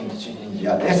ナイト・イン・チュニジ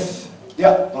ア」です。で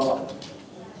はどうぞ。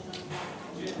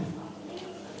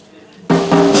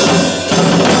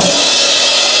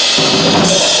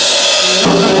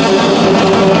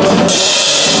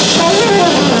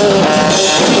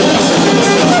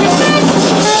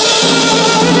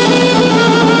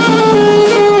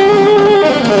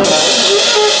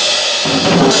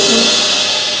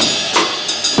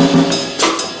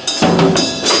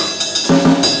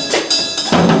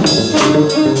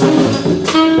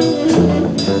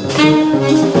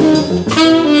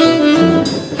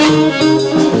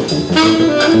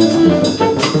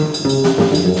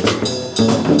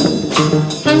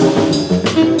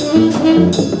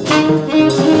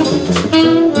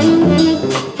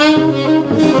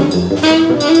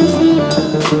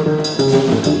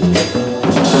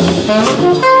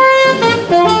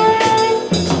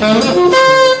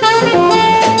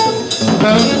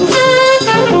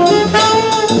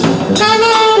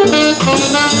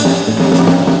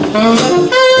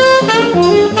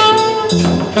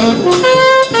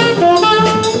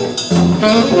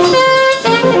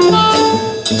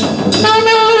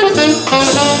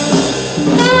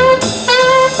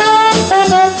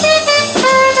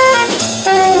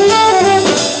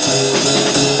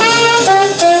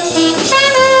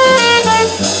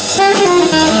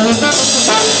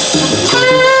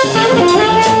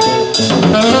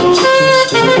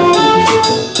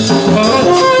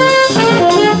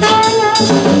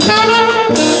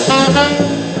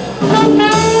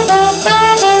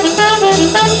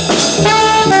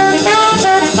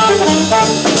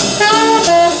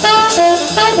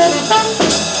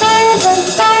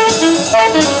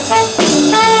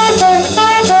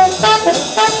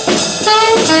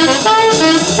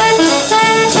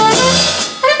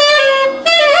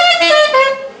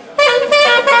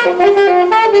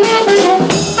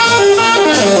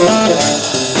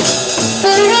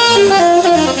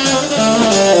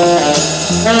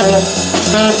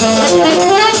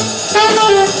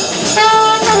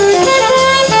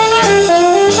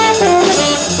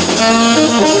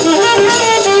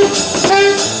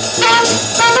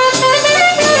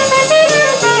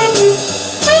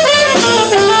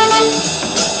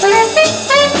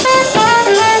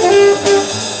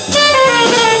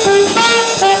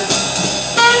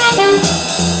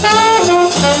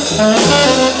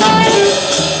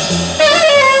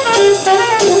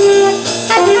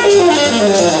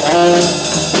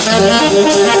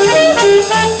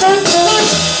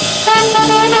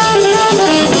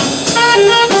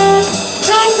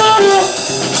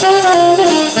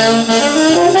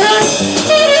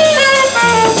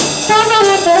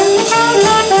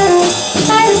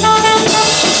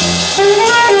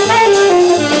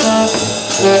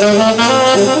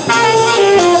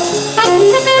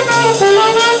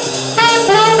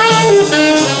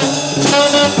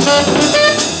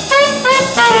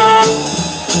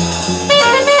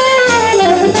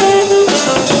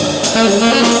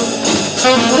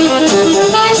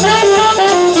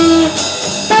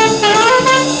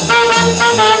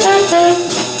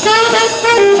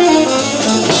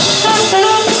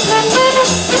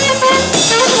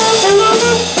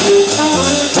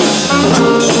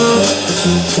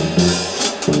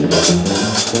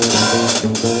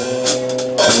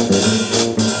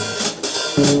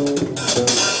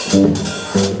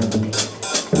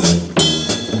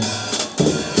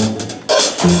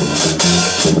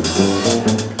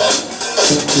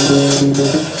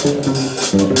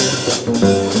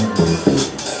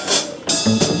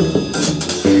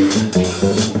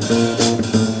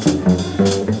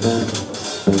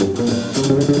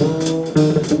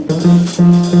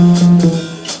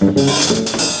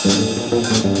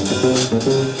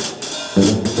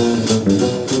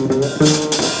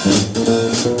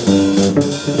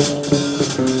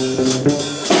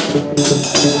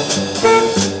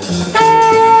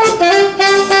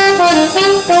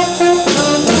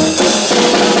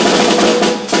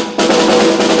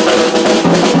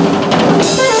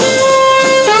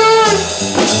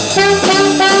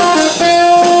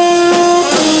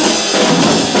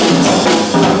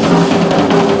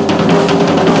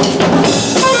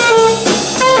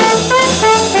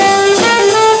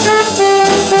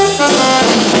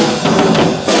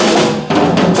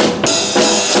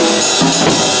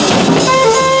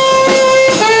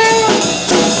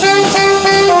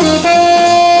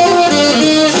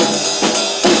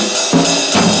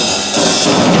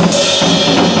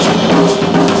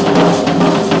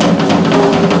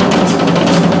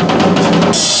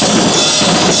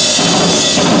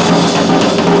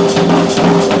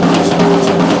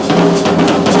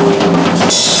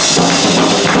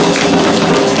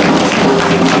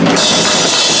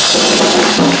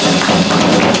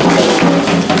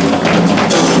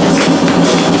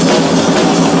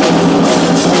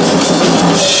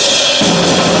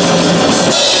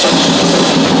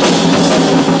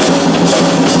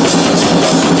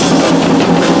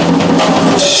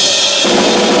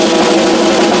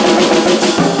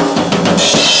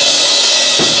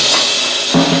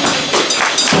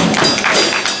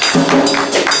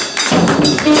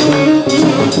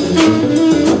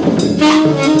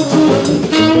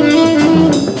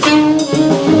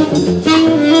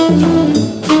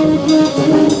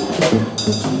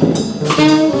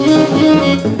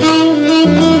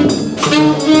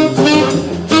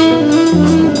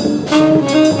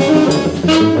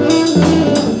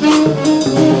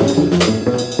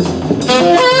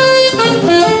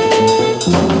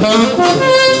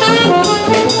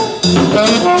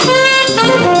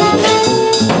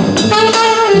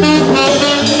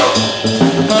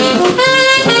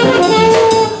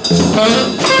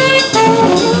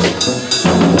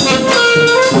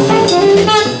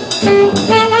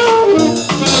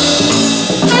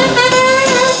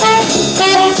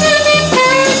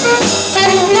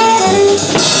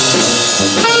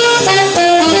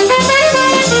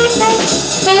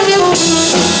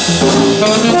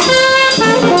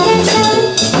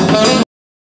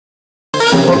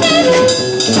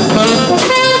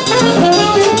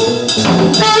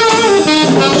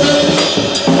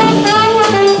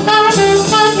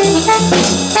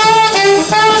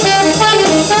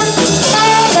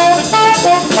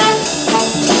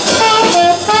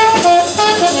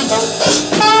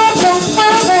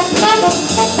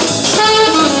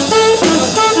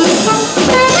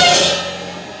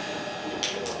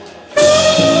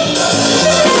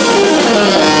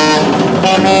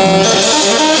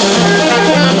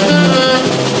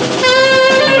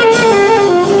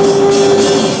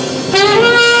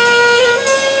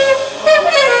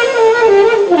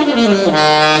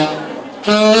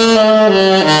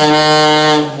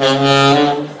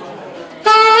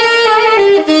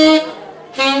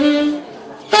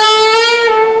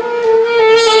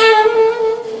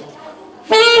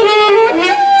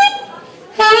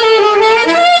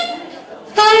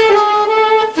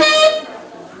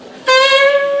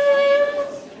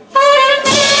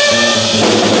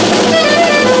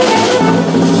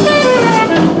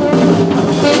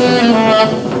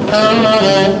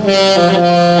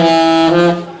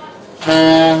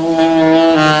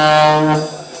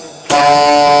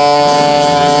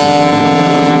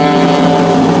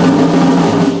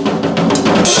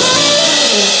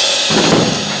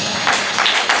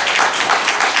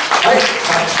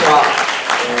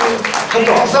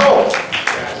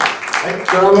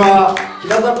ドラムは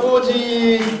平田浩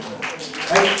二。は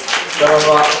い、ドラム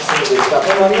はすぐでした。ど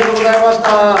うもありがとうございまし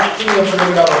た。次のプロ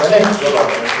グラムでね、どうぞお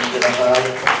楽しみください。ありがと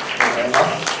うございま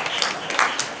す。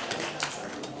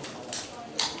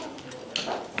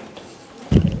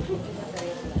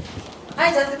は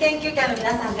い、ジャズ研究会の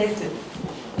皆さんです。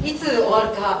いつ終わる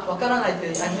かわからないとい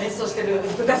う演奏してる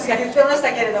人たちが言ってまし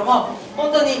たけれども、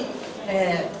本当に、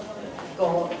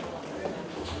こう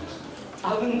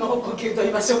あうんの呼吸と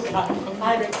言いましょうか、コ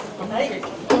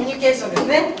ミュニケーションです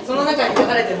ね、その中に書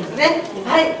かれてるんですね。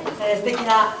はい、素敵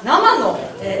な生の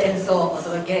演奏をお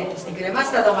届けしてくれま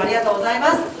した。どうもありがとうござい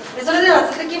ます。それでは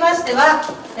続きましては、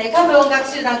下部音楽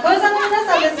集団小屋さんの皆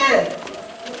さんです。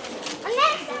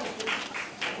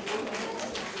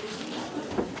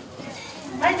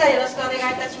はい、じゃあよろしくお願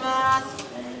いいたします。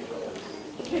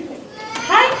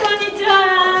はい、こんにち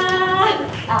は。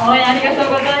応援ありがと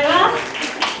うございます。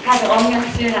下部音楽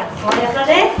集団小屋さん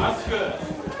です。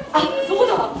そう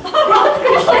だ。マスク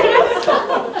してる。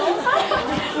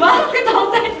マスク取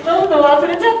ってどんどん忘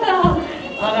れちゃった。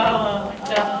あら、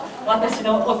じゃあ私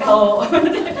のお顔をじ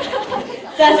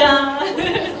ゃじゃん。あ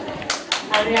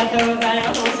りがとうござい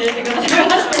ます。教えてください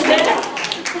ましてね。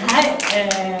はい、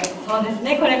そうです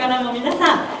ね。これからも皆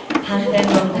さん反戦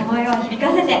の歌声を響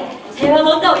かせて平和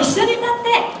の歌を一緒に歌って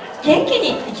元気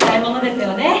に生きたいものです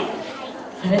よね。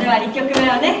それでは1曲目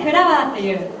はね、フラワーって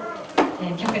いう、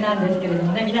曲なんですけれど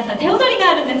もね、皆さん手踊りが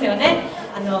あるんですよね。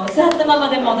座ったまま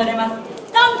でも踊れます。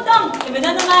トントンって胸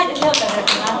の前で手を叩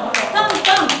きます。トン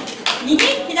トン、右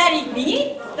左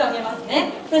右と上げます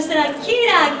ね。そしたらキ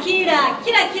ラキラ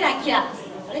キラキラキラ、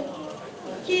あれ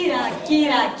キラキ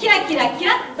ラキラキラキ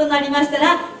ラとなりました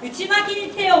ら、内巻き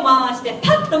に手を回して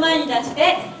パッと前に出し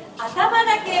て頭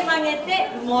だけ曲げ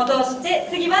て戻して、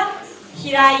次は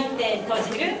開いて閉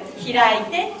じる、開い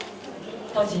て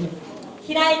閉じる、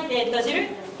開いて閉じる、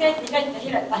開いて開いて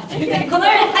開いて、この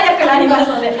ように速くなります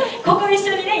ので、ここ一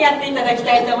緒にねやっていただき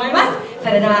たいと思います。そ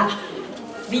れでは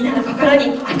みんなの心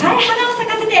に赤い花を咲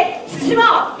かせて進もう。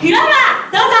フラワ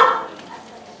ー、どうぞ。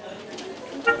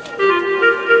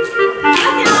いきま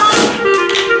すよ。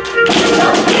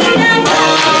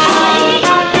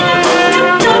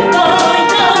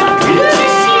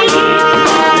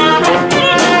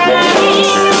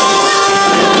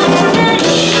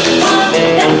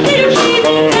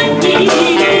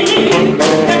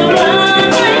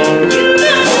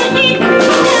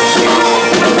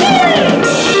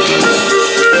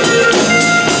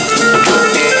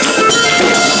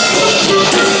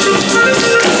「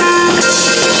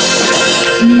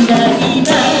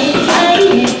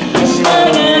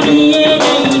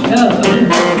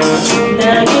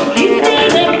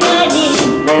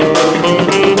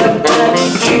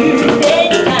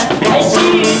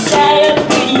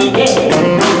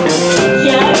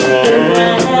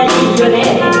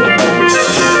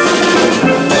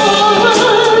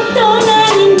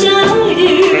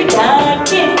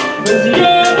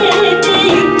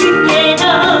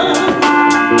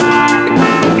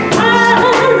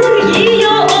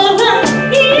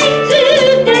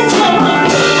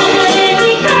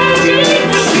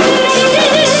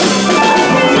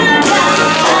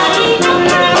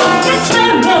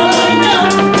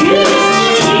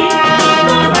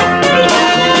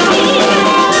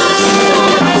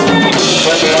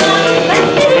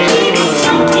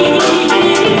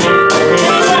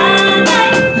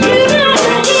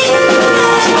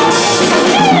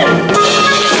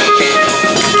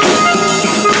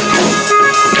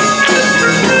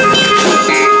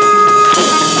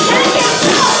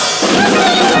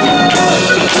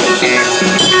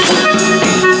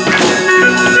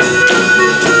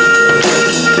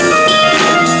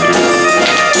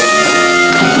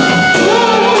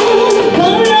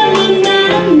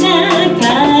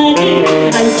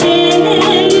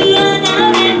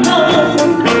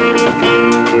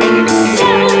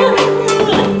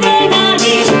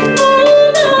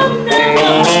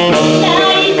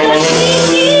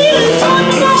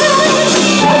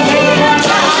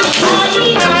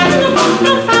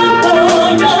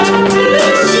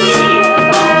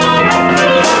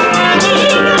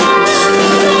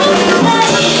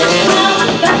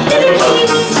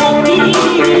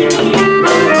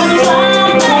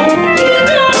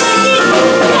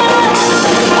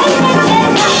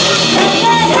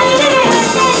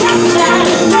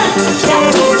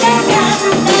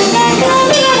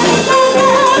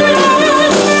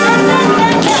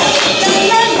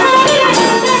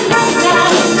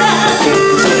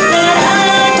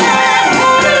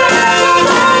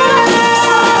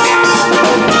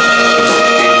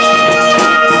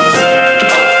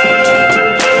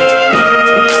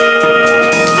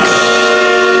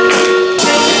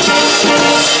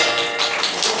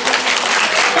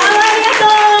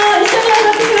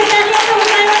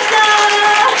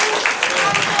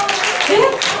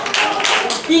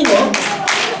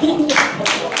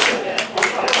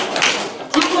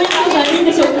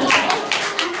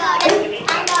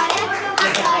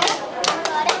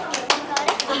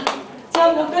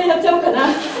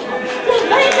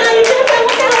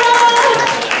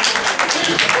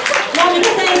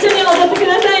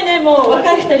もう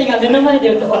若い2人が目の前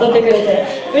で踊ってくれて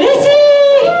嬉し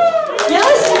い。よ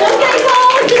し、もう一回行こ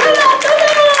う。ひらが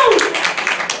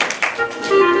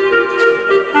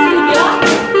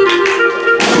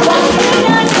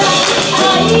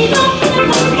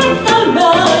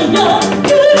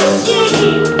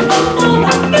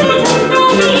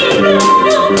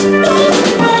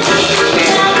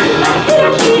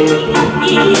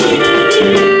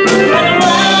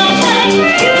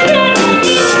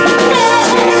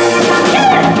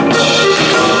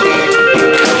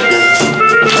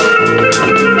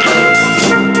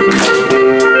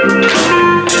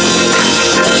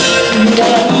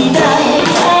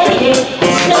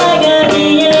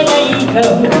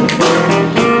ど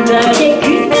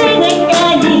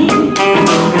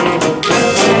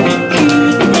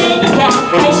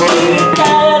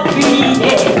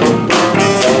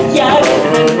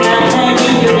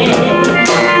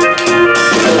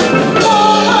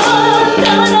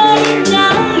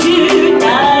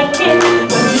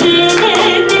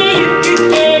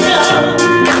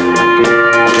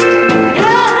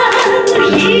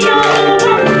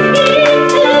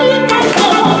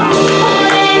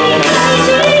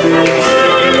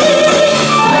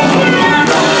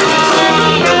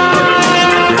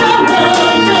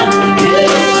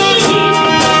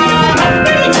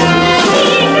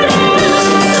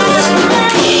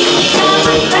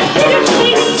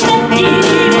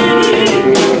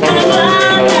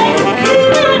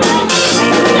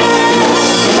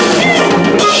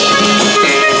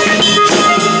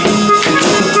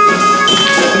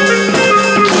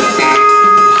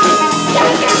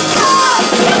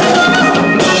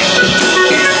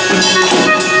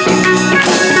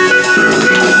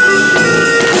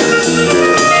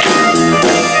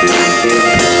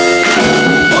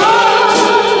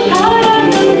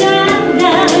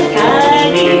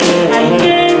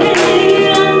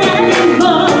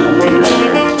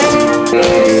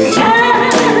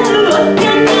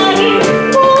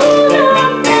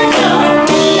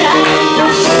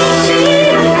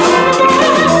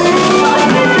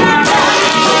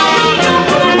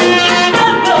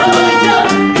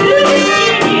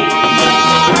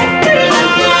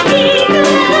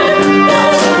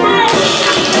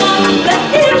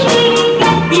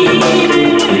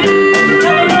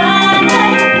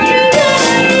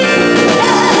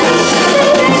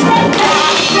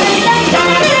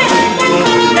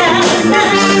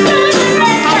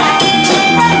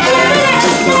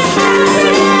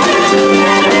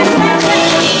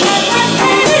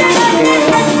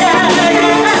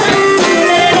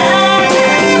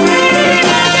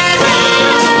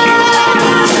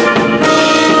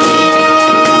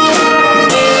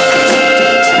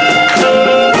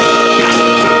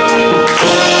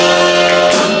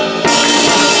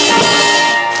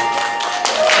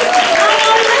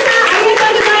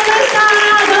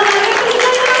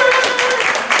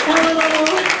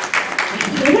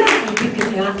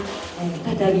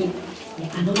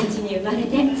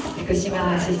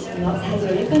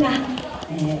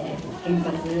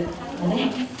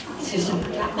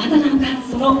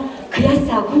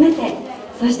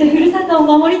そしてふるさとを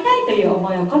守りたいという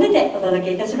思いを込めてお届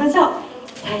けいたしましょう。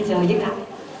西条由佳、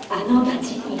あの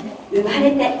街に生まれ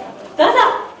て、どうぞ。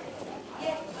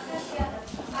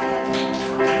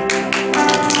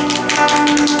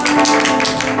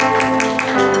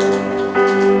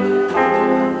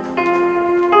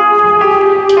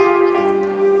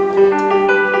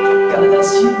悲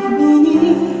しみに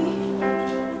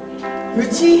打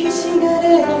ちひしが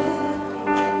れ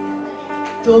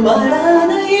止まら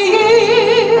ない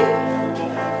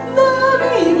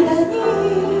涙に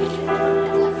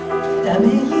ため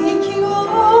息を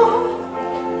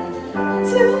つ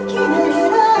きなが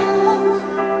ら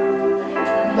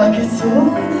負けそう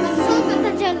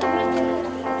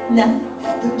になった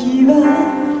時は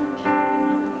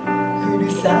ふる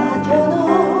さとの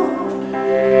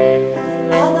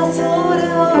あの空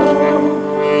を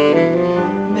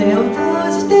目を閉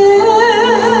じて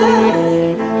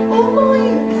思い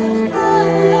浮か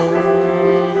べた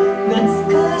懐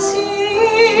かしい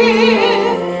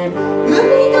海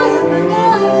の山が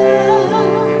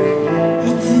い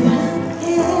つだって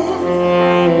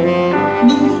味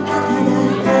方だ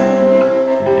った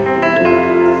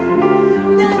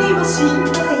何も心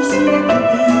配しなく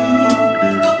ていい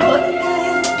ここに帰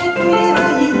ってくれ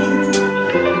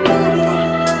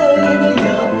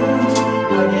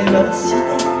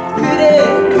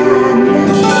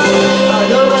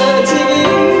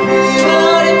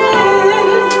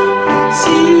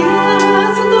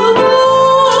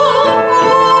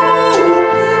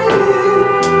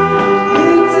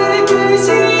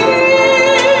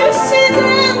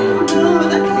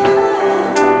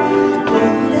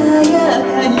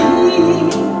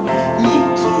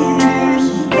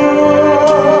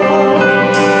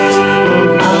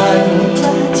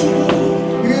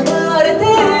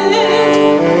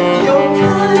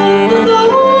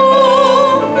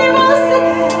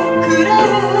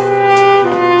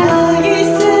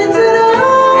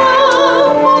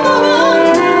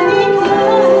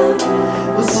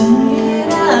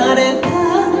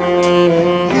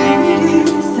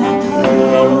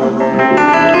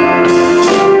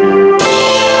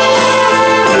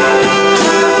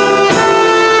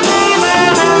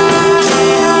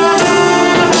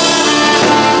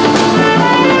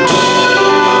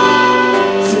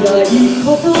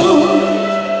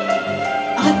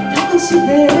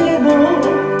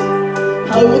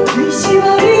「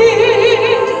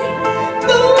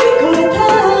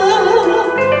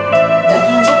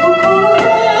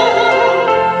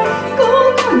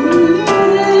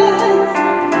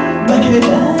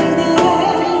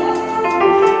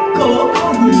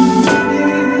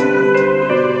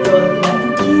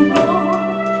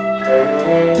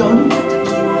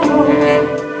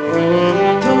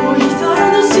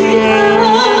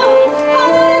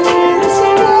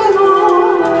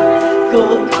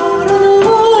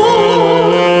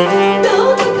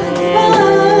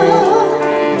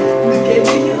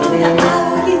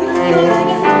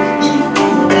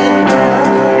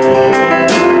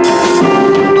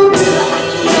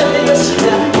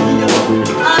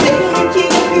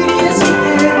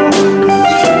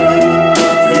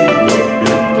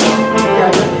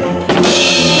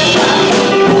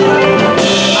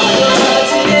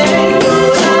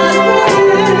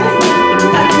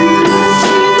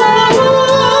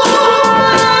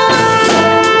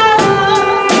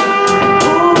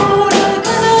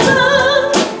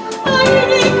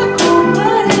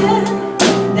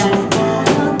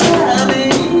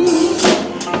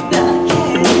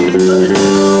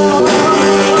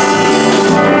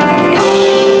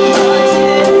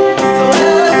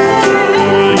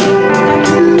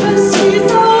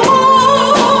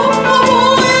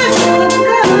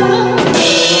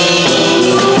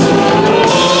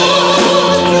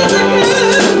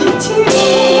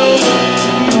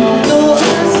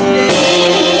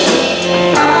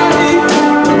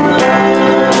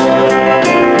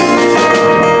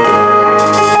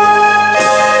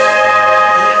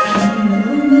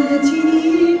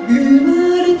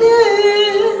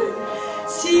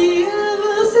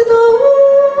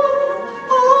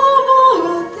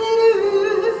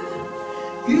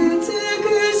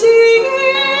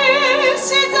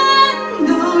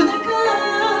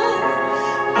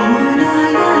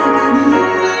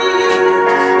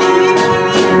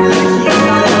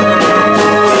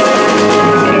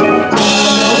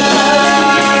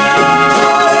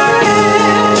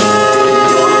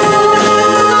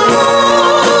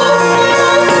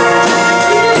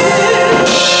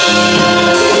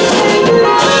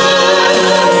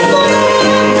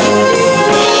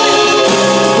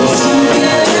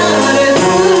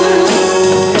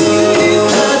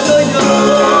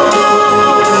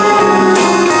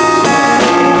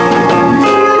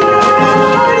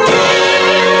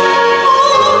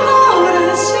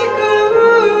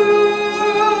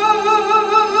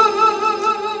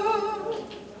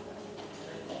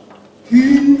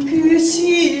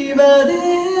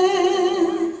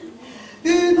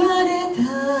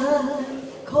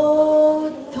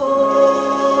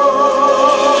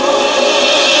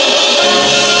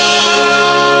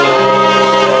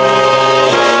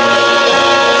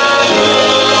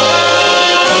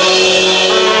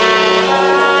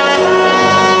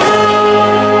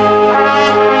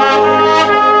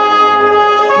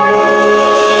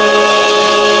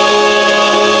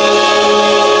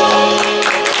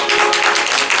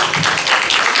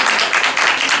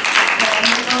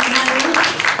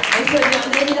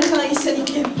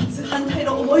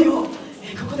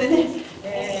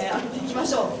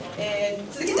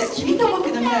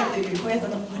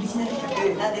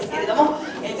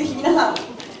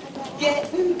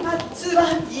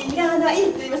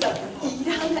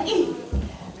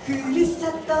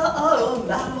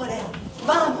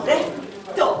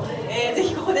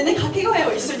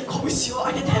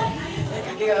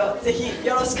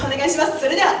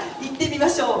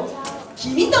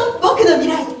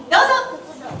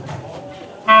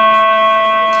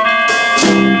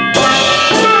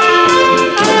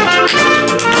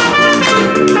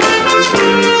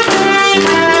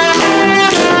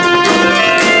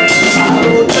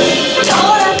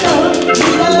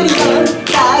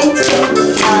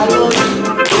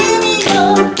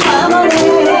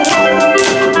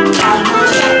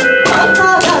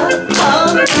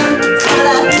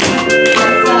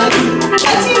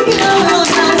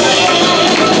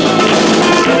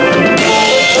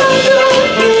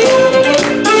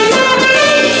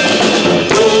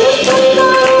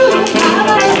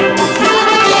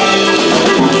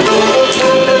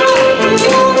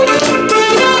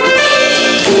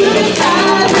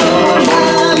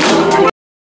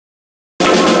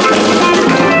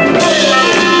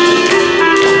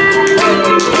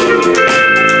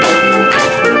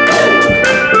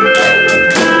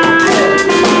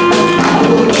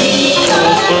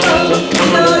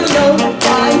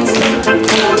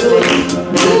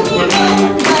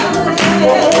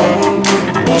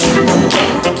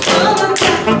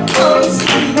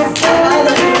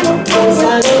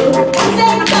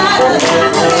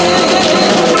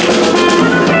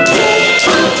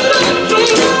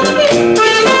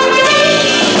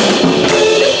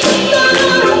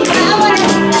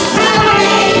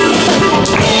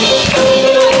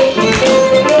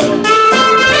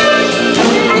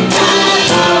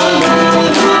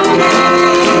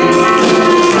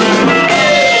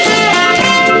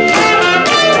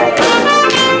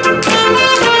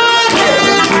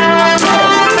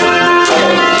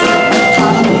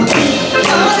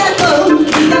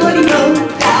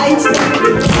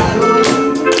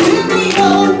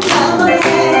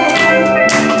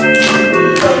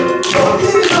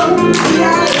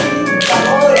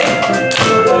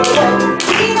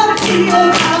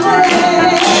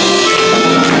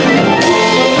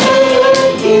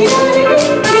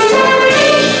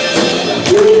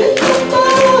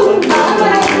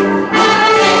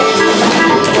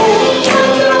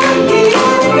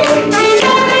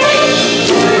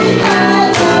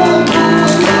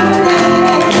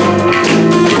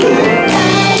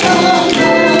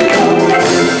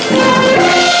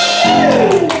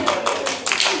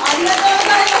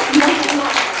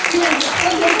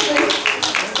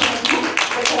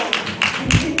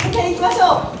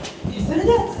れ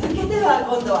では続けては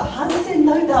今度は反戦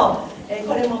の歌を、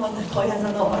これもまた高野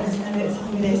山のオリジナルソ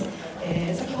ングです。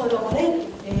先ほどもね、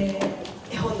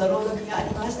絵本の朗読があ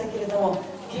りましたけれども、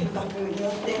原爆によ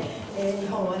って、日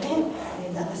本はね、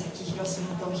長崎、広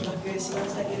島と被爆しま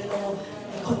したけれども、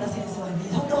こんな戦争は二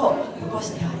度と起こ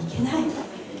してはいけない、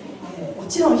も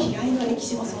ちろん被害の歴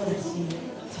史もそうだし、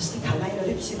そして加害の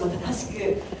歴史も正し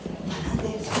く学ん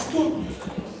で、そして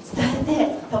伝え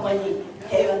て共に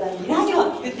平和な未来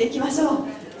を作っていきましょう。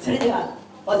それでは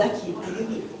尾崎あゆ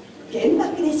み、原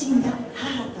爆で死んだ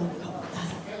母と子、どうぞ。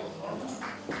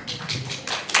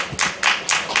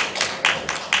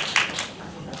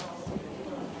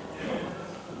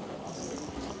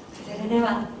それで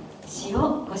は詩を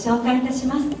ご紹介いたし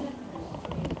ます。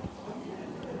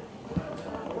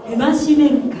馬しめ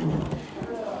んかな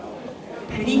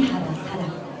栗原さら、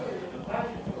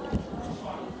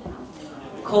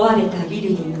壊れたビル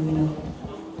ディングの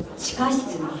地下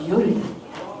室の夜だった。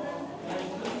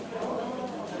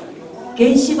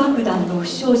原子爆弾の負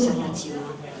傷者たちは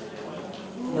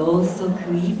ろうそ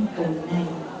く一本なり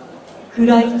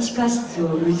暗い地下室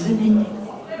をうずめて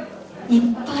いっ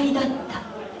ぱいだった。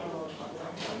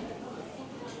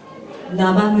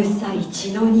生臭い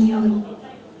血の匂い、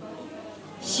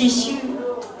刺繍、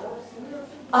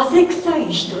汗臭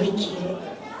い一息で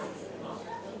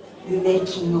うめ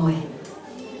き声、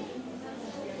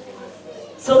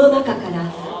その中から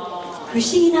不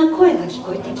思議な声が聞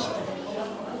こえてきた。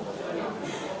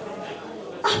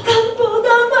赤ん坊が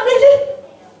生まれる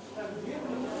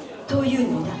とい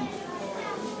うのだ。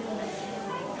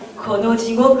この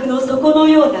地獄の底の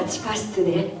ような地下室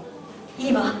で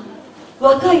今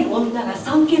若い女が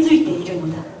産気づいている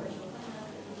のだ。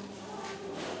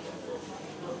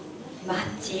マッ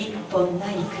チ一本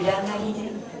ない暗がり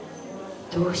で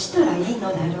どうしたらいい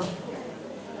のだろう。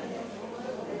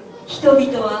人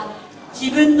々は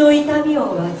自分の痛み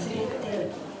を忘れて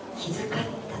気遣っ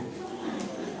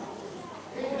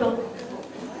たと。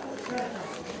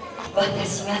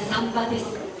私が産婆です、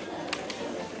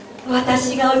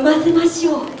私が産ませまし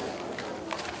ょう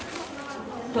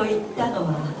と言ったの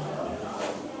は、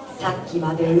さっき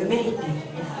までうめいていた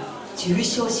重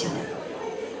症者だ。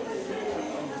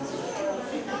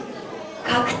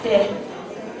かくて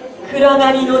暗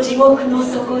がりの地獄の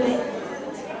底で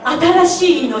新し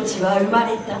い命は生ま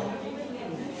れた。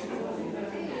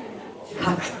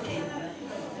かくて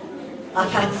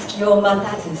暁を待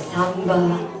たず産婆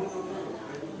は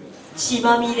血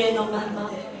まみれのまま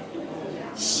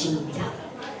死んだ。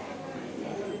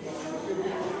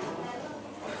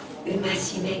馬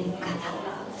しめんかな、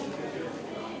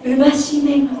馬し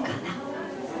めんかな、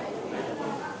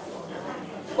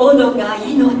斧が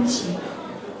命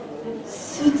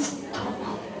すつとも。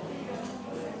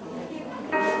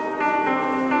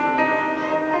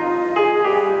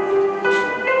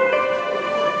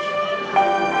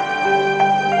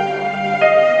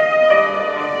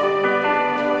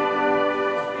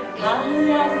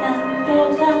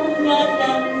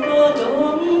ど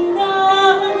んな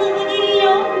に呼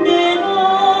んでも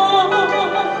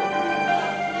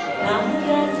母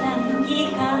さんに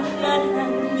抱かれ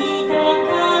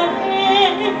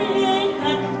な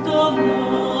くとも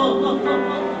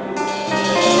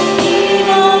今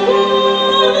も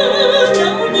何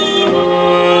も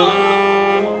見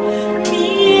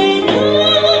えな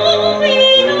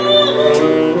いの。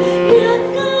焼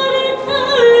かれた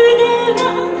腕は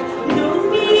伸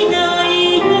びない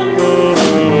の。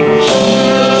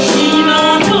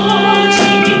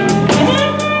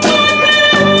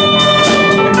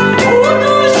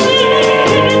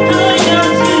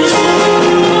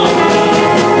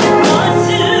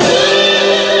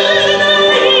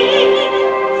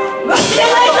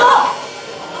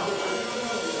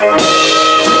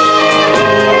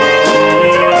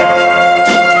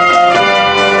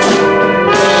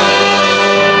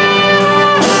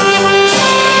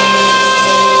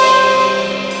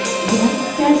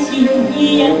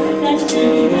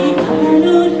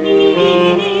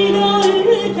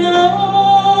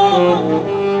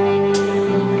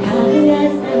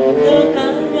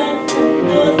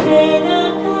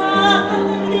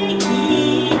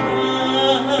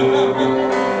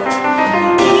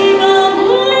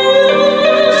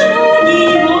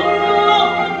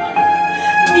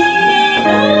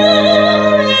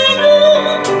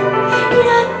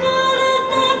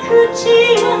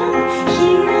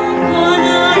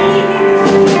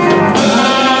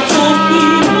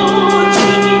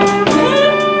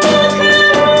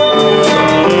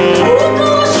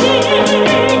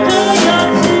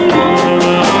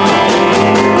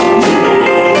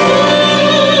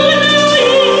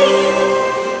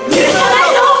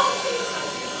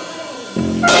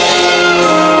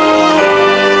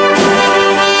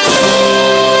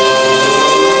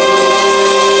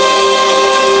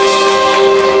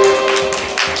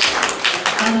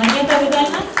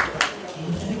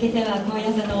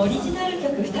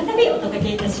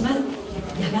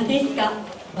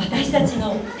私たち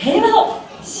の平和を、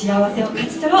幸せを勝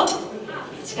ち取ろう。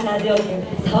力強く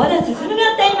沢田進が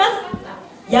歌いま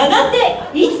す。やが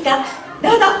ていつか。ど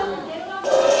うぞ。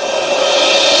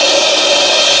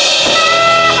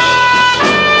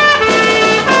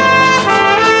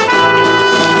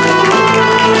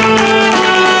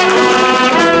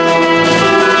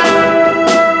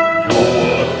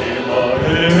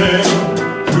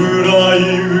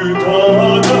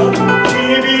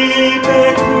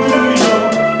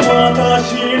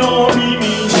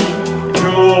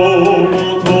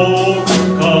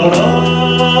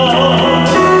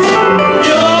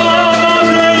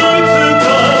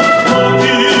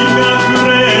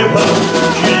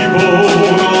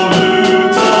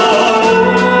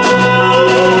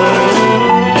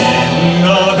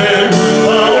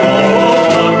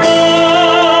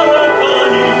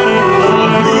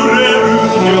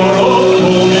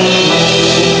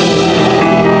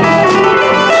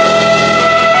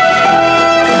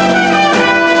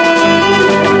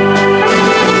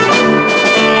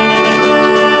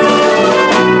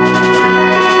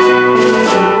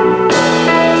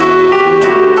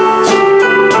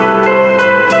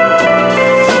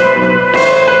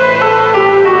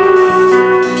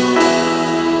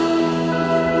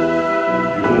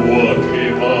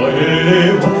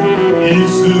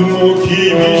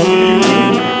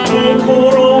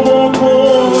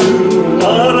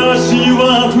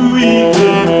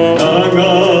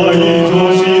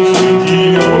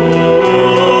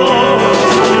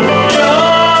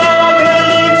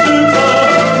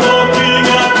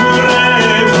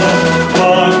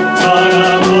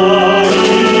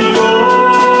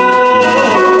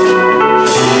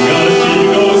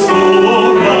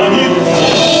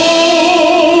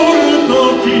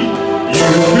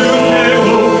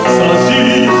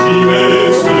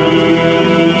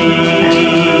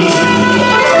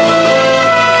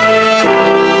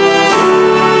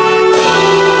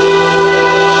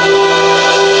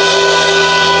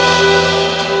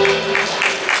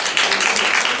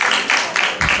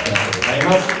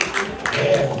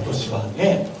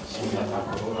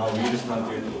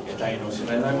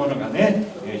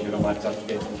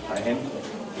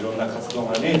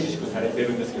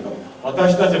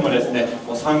私たちもですね、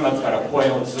もう3月から公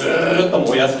演をずーっともう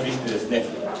お休みしてですね、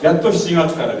やっと7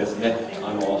月からですね、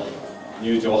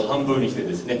入場を半分にして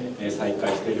ですね、再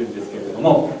開しているんですけれど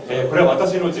も、これは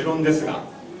私の持論ですが、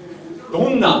ど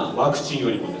んなワクチン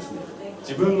よりもですね、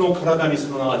自分の体に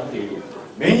備わっている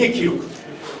免疫力、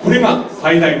これが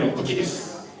最大の武器で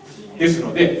す。です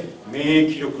ので、免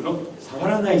疫力の下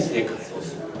がらない生活を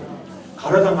する、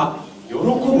体が喜ぶ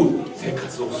生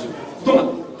活をすることが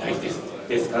大事です。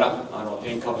ですから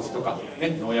添加物とか、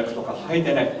ね、農薬とか入っ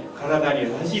てない体に優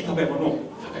しい食べ物を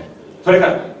食べる。それか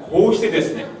らこうしてで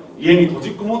すね、家に閉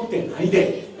じこもってない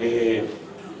で、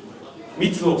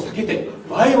密を避けて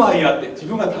ワイワイやって自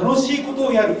分が楽しいこと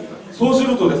をやる。そうす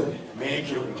るとですね、免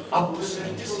疫力がアップする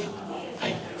んですよ。は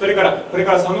い、それからこれ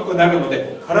から寒くなるの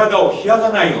で体を冷やさ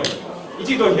ないように、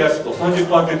一度冷やすと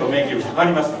 30% 免疫力下が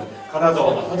りますので、体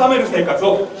を温める生活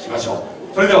をしましょ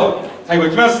う。それでは最後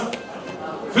いきます。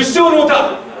不死鳥の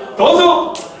歌、どう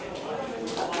ぞ。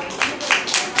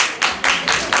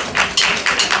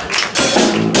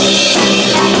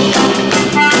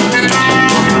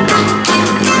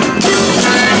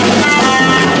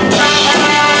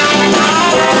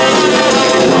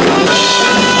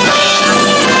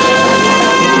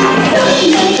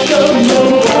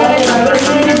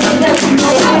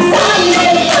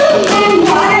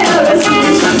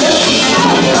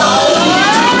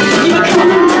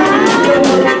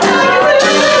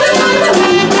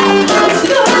今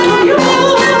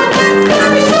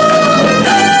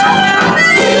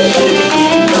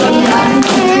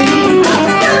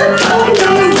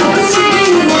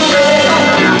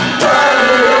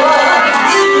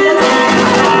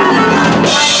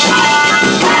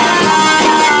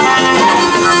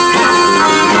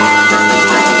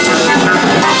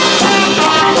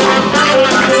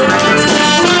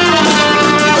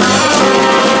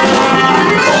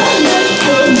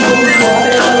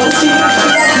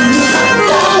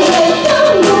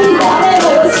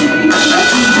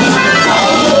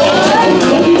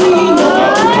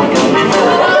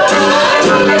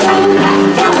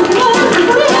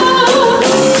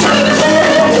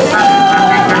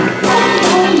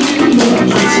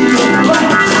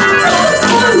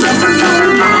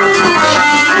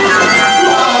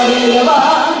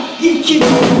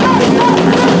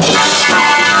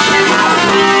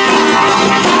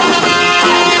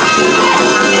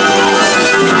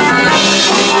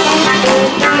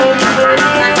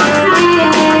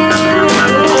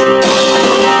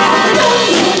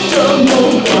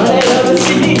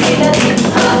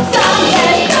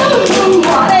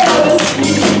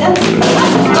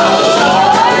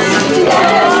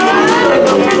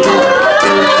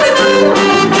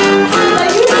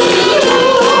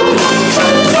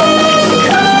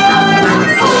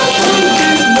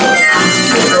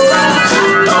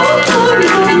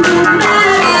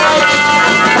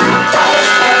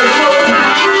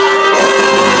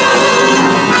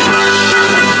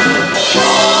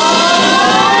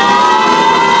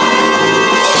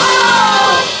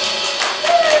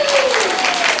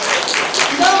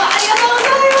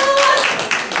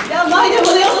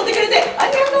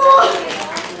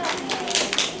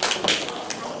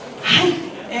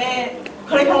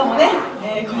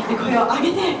上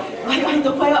げてワイワイ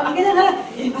と声を上げながら原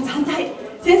発反対、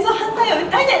戦争反対を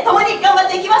訴えて共に頑張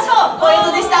っていきましょう。高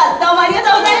野でした。どうもありがと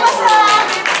うございました。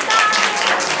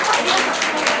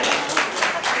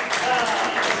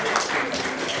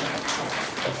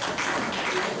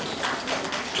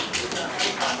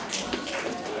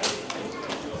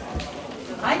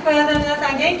はい、小屋の皆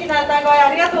さん、元気な歌声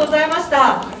ありがとうございまし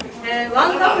た。ワ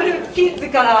ンダフルキッズ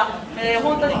から、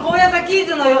本当に高野座キッ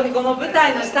ズのようにこの舞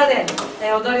台の下で、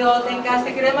踊りを展開し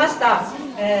てくれました。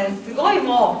すごい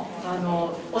も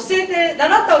う教えて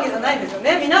習ったわけじゃないんですよ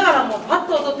ね。見ながらもパッ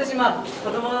と踊ってしまう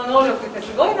子どもの能力って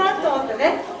すごいなと思って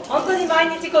ね、本当に毎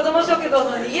日子ども食堂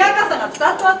の賑やかさが伝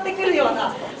わってくるよう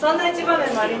なそんな一場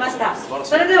面もありました。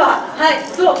それでは、はい、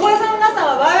そう高野座の皆さん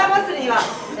はワイワイ祭りには、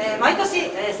毎年、出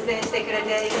演してくれ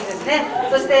ているんですね。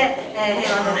そして、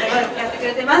平和の歌声を聞かせてく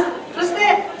れています。そし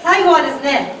て最後はです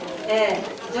ね、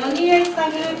ジョニー・エイチさ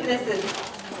んグループです。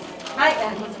はい、こ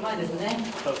っち前ですね。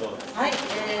はい、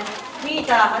ミー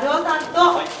ター春夫さんと、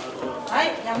は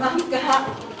い、山深明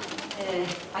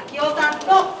夫さんと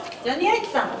ジョニー・エイチ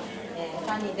さん、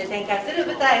3人で展開する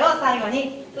舞台を最後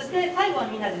に、そして最後は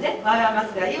みんなでね、ワイワイ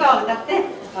祭りが岩を歌って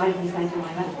終わりにしたいと思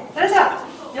います。それでは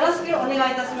よろしくお願い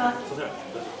いたします。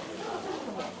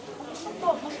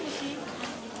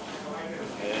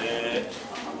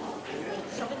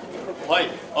はい、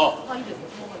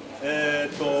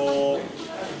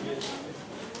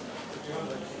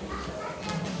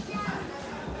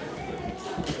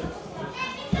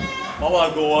まもな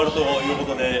く終わるというこ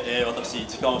とで、私、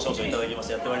時間を少々いただきまし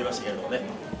てやってまいりましたけれどもね、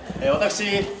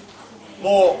私、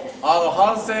もう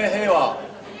反戦平和、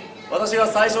私が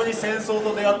最初に戦争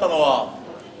と出会ったのは、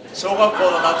小学校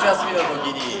の夏休みの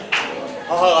時に、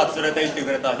母が連れて行って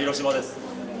くれた広島です。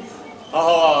母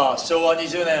は昭和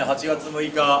20年8月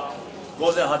6日、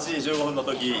午前8時15分の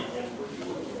時、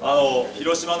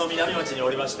広島の南町にお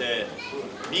りまして、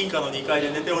民家の2階で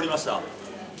寝ておりました。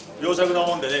病弱な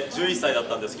もんでね、11歳だっ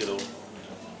たんですけど、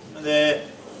で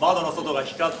窓の外が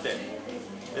光って、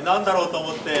なんだろうと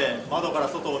思って窓から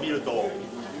外を見ると、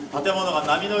建物が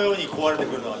波のように壊れて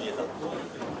くるのが見えた。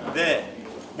で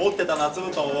持ってた夏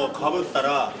布団をかぶった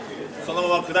ら、その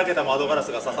まま砕けた窓ガラ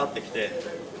スが刺さってきて、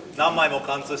何枚も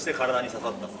貫通して体に刺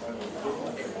さった。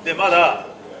でまだ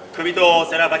首と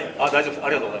背中に、大丈夫です、あ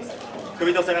りがとうございます。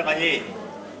首と背中に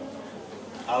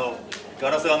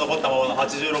ガラスが残ったままの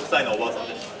86歳のおばあさん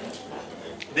です。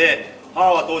で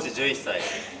母は当時11歳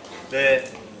で、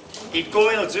1個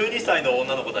上の12歳の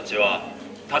女の子たちは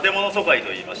建物疎開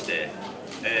といいまして、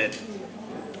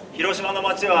広島の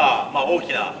町は、大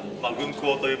きな、軍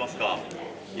港といいますか、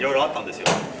いろいろあったんですよ。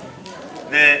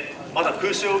でまだ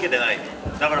空襲を受けてない。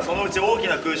だからそのうち大き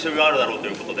な空襲があるだろうと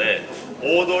いうことで、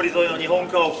大通り沿いの日本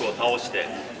家屋を倒して、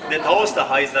で倒した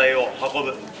廃材を運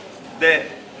ぶ。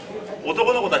で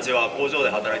男の子たちは工場で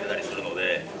働いてたりするの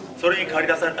で、それに駆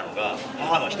り出されたのが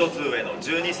母の一つ上の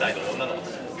12歳の女の子た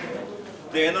ちです。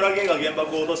でエノラ・ゲイが原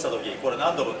爆を落とした時、これ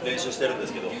何度も練習してるんで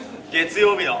すけど、月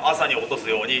曜日の朝に落とす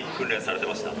ように訓練されて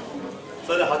ました。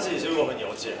それで8時15分に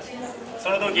落ちる。そ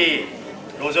の時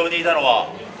路上にいたのは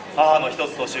母の一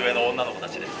つ年上の女の子た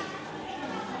ちです。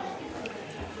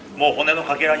もう骨の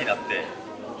かけらになって、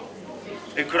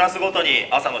でクラスごとに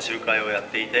朝の集会をやっ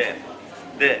ていて、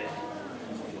で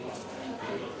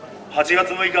8月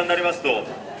6日になりますと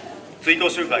追悼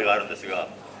集会があるんですが、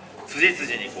辻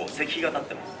々にこう石碑が立っ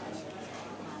てます。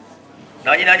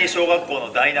何々小学校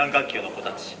の第何学級の子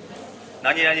たち、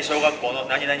何々小学校の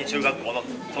何々中学校の、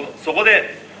そこ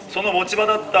でその持ち場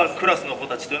だったクラスの子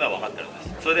たちというのは分かってるんで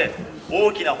す。それで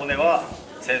大きな骨は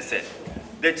先生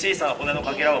で、小さな骨の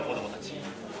かけらは子どもたち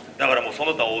だから、もうそ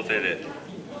の他大勢で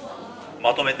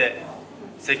まとめて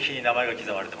石碑に名前が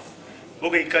刻まれてます。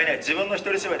僕一回ね、自分の一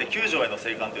人芝居で9条への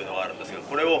生還というのがあるんですけど、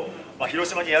これを、広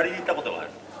島にやりに行ったことがあ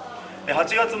る。で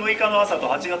8月6日の朝と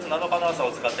8月7日の朝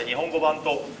を使って日本語版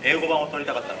と英語版を撮り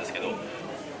たかったんですけど、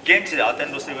現地でアテ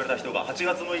ンドしてくれた人が8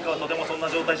月6日はとてもそんな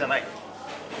状態じゃない、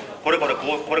これこれこ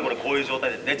ういう状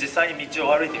態で、実際に道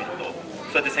を歩いてみると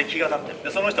そうやって石碑が立ってる。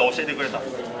でその人は教えてくれた。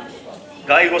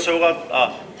何々小学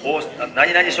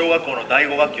校の第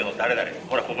5学級の誰々、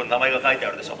ほらここに名前が書いてあ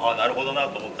るでしょ。なるほどな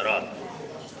と思ったら、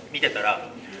見てたら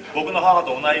僕の母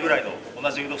と同じ年ぐら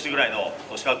いの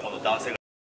年学校の男性が「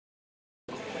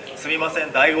すみませ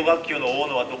ん、第5学級の大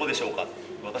野はどこでしょうか?」って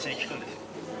私に聞くんですよ。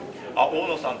大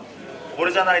野さんこ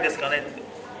れじゃないですかねって、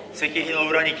石碑の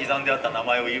裏に刻んであった名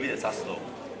前を指で指すと、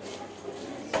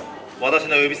私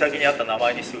の指先にあった名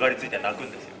前にすがりついて泣く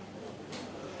んですよ。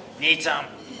兄ちゃん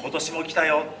今年も来た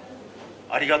よ、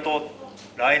ありがとう、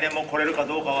来年も来れるか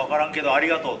どうかわからんけどあり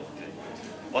がとうって、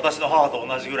私の母と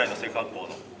同じぐらいの背格好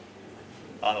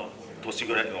の年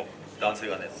ぐらいの男性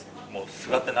がねもうす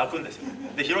がって泣くんですよ。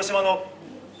で広島の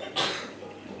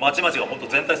町々が本当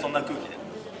全体そんな空気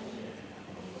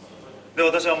で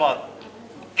私はまあ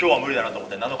今日は無理だなと思っ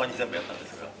て7日に全部やったんで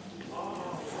すが、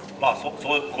まあこ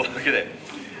れだけ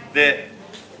で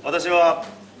私は、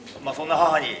まあ、そんな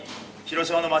母に広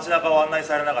島の街中を案内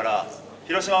されながら、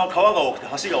広島は川が多くて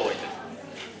橋が多いんです。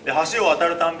で橋を渡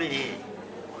るたんびに、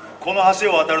この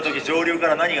橋を渡るとき上流か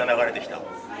ら何が流れてきた、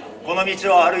この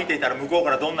道を歩いていたら向こうか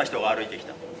らどんな人が歩いてき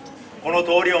た、この通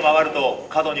りを曲がると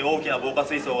角に大きな防火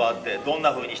水槽があってどん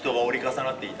な風に人が折り重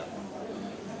なっていた、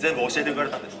全部教えてくれ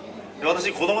たんです。で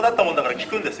私子供だったもんだから聞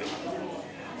くんですよ。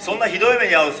そんなひどい目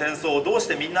に遭う戦争をどうし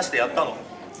てみんなしてやったの、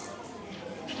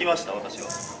聞きました。私は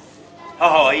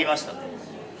母は言いました。お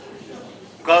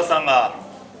母さんが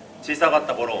小さかっ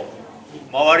た頃、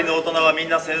周りの大人はみん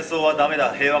な戦争はダメ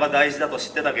だ、平和が大事だと知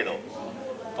ってたけど、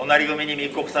隣組に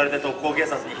密告されて特攻警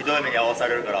察にひどい目に遭わさ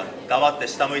れるから黙って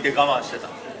下向いて我慢してた。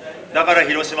だから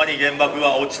広島に原爆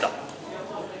は落ちた。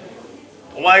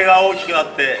お前が大きくな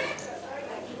って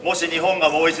もし日本が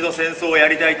もう一度戦争をや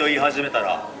りたいと言い始めた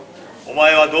ら、お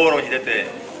前は道路に出て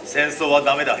戦争は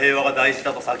ダメだ、平和が大事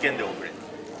だと叫んでおくれ。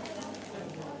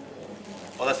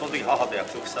私その時母と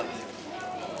約束したんですよ。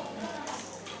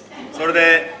それ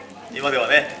で今では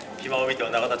ね、暇を見て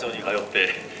は永田町に通って、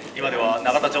今では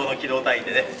永田町の機動隊員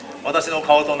でね、私の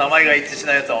顔と名前が一致し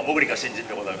ないやつはもぐりか新人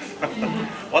でございます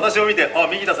私を見て、あ、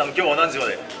右田さん今日は何時ま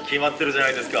で、決まってるじゃな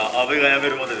いですか、安倍が辞め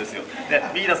るまでですよ、ね、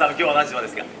右田さん今日は何時まで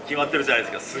ですか、決まってるじゃないで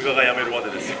すか、菅が辞めるま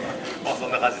でですよまあそ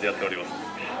んな感じでやっております。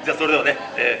じゃあそれではね、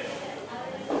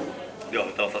では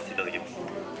歌わさせていただきます。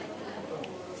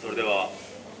それでは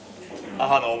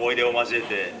母の思い出を交え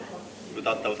て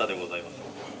歌った歌でございます。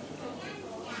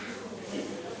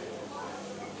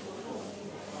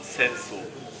戦争。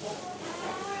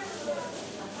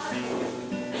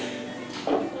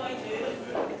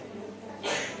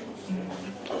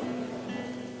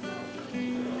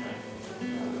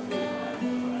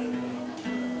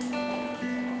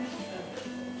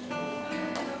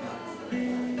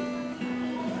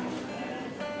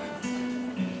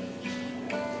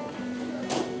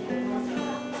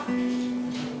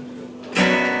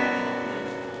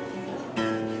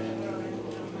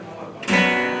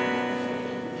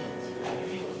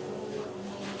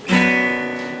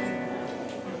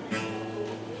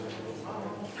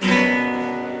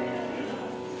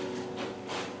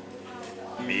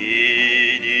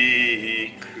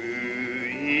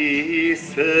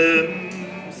戦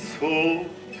争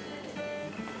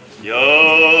や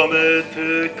め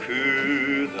てく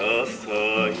ださ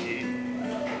い。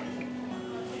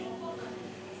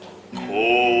子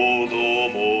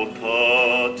供た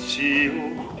ちを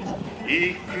戦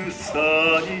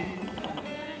に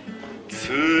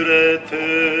連れて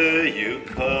行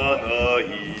かない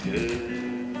で、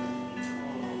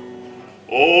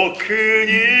お国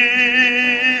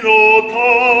のた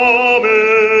め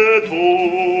とは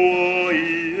い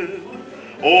え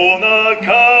お腹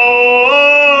を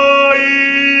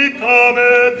痛め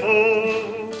た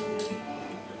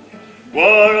我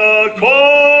が子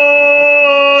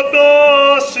出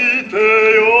して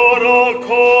喜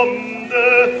んで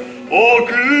送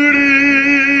り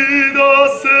出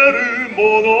せるも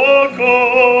のか。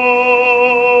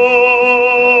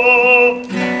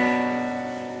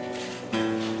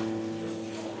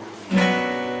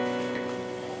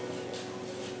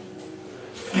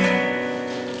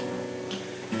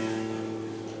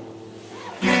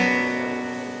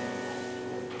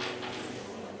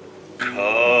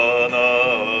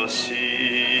悲し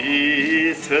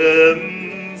い戦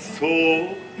争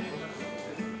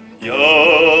や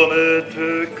めて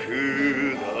く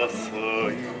ださ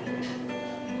い。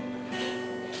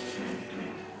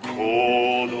子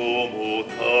供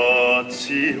たち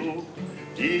を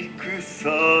戦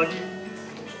に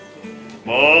巻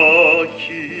き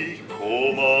込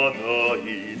まない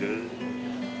で、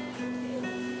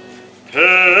鉄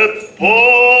砲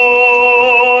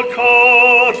担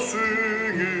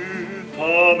ぐた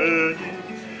めに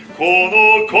この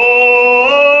子は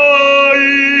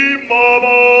今ま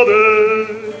で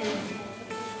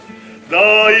大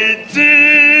事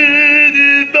に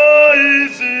大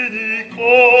事にこ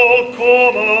こ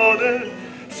まで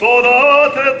育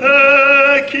てて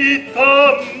きた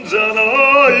んじゃな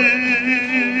い。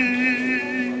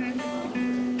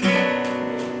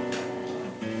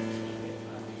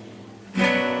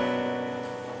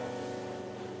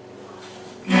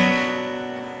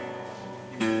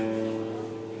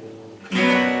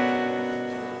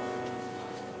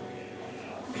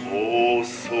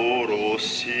恐ろ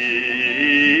し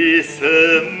い戦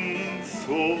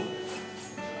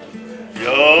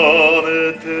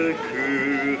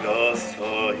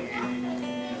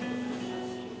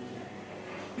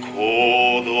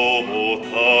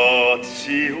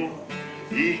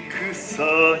戦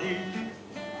に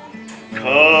駆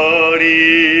り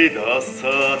出さ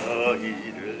ないで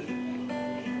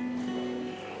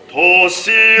年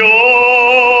老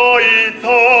いた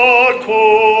こ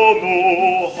の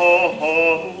母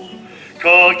のか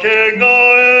けが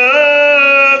え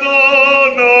の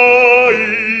ない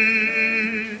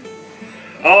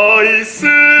愛する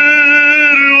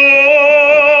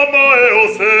お前を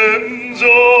戦場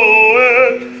へ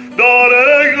誰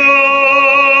が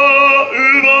奪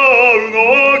うの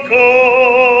か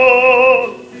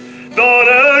誰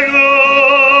が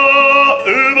奪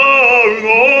うの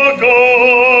か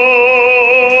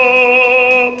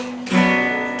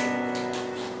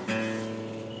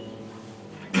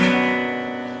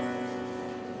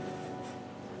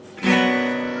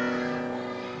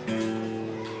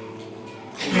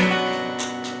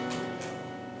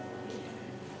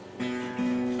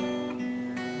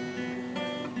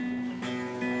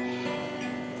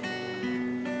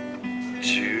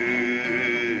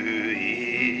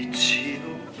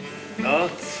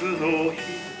夏の日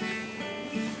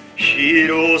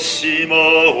広島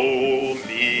を見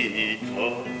た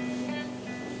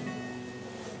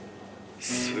水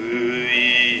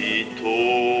筒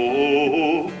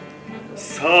を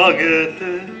下げて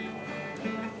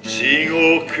地獄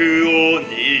を逃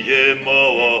げ回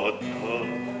った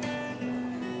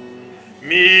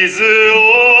水を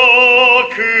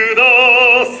くだ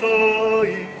さい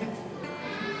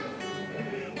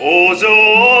お嬢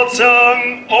ちゃ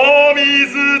んお水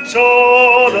ちょ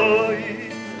うだい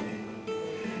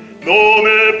飲め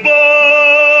ば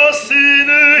死ぬ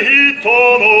人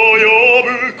の呼ぶ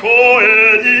声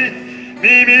に耳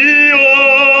を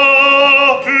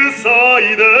塞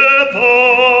いで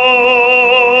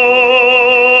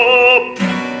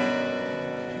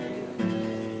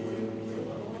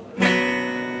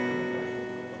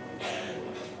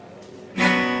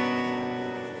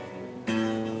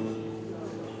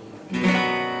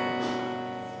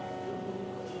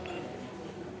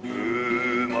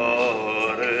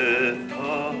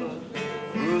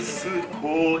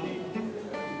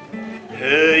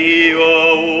平和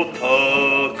を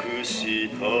託し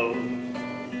た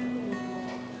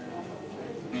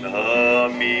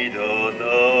涙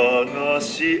流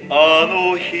しあの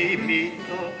日見た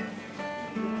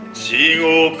地獄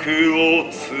を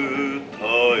伝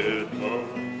え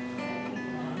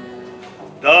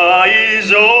た大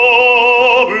丈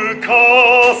夫母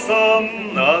さん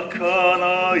泣か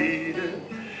ないで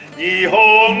日本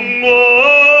は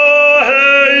平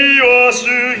和主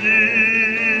義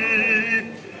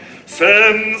戦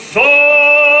争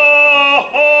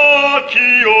破棄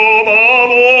を守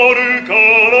るから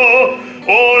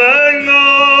俺が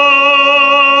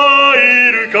い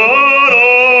るから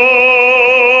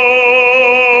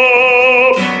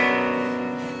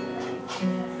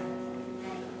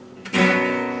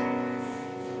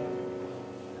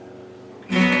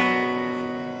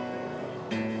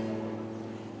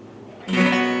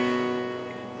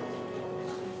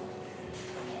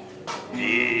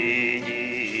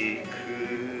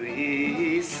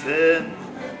戦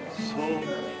争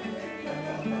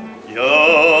や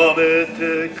めて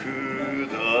く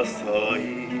ださい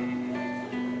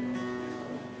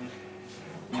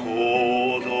子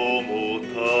供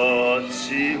たち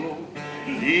を戦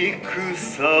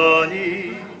に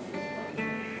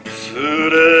連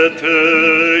れて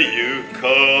行か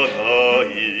ない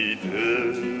で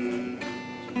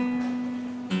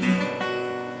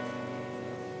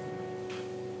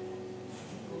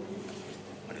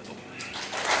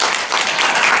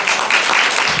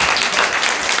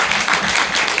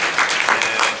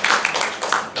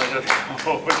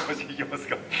もう少しいきます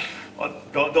か。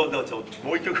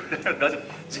もう一曲大丈夫。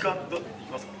時間い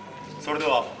きますか。それで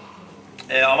は、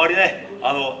あまりね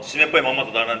締めっぽいまんま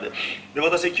とダメなんで。で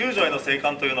私救助への生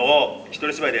還というのを一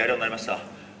人芝居でやるようになりました。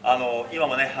今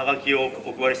もねはがきを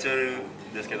お配りしてる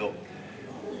んですけど、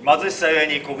貧しさゆえ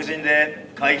に黒人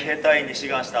で海兵隊員に志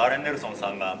願したアレン・ネルソンさ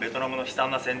んがベトナムの悲惨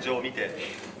な戦場を見て、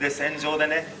で戦場で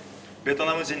ねベト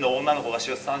ナム人の女の子が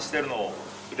出産してるのを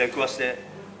出くわして。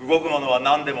動くものは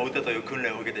何でも撃てという訓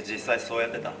練を受けて実際そうや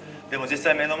ってた。でも実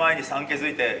際目の前に産気づ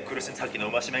いて苦しんさっきの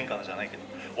馬しめんかなじゃないけど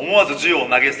思わず銃を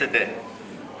投げ捨てて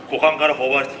股間からほ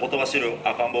とばしる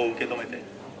赤ん坊を受け止めて、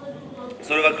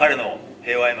それが彼の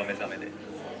平和への目覚め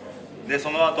でそ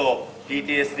の後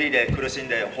PTSD で苦しん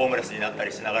でホームレスになった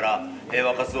りしながら平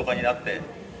和活動家になって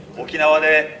沖縄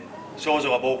で少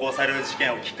女が暴行される事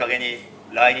件をきっかけに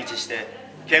来日して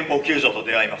憲法9条と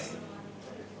出会います。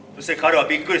そして彼は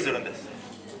びっくりするんです。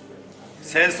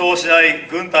戦争をしない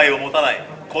軍隊を持たない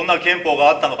こんな憲法が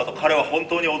あったのかと彼は本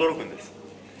当に驚くんです。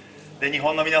で日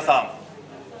本の皆さ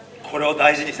んこれを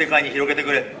大事に世界に広げて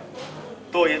くれ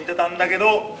と言ってたんだけ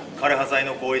ど、枯葉剤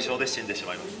の後遺症で死んでし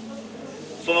まいま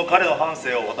す。その彼の半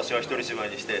生を私は一人芝居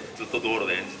にしてずっと道路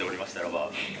で演じておりましたら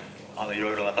ば、い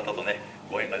ろいろな方とね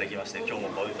ご縁ができまして、今日も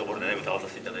こういうところでね歌わさ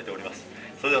せていただいております。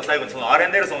それでは最後にそのアレ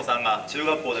ン・ネルソンさんが中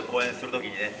学校で講演するとき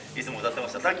にねいつも歌ってま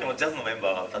した、さっきもジャズのメン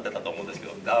バーが歌ってたと思うんですけ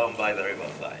ど、 Down by the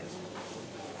Riverside。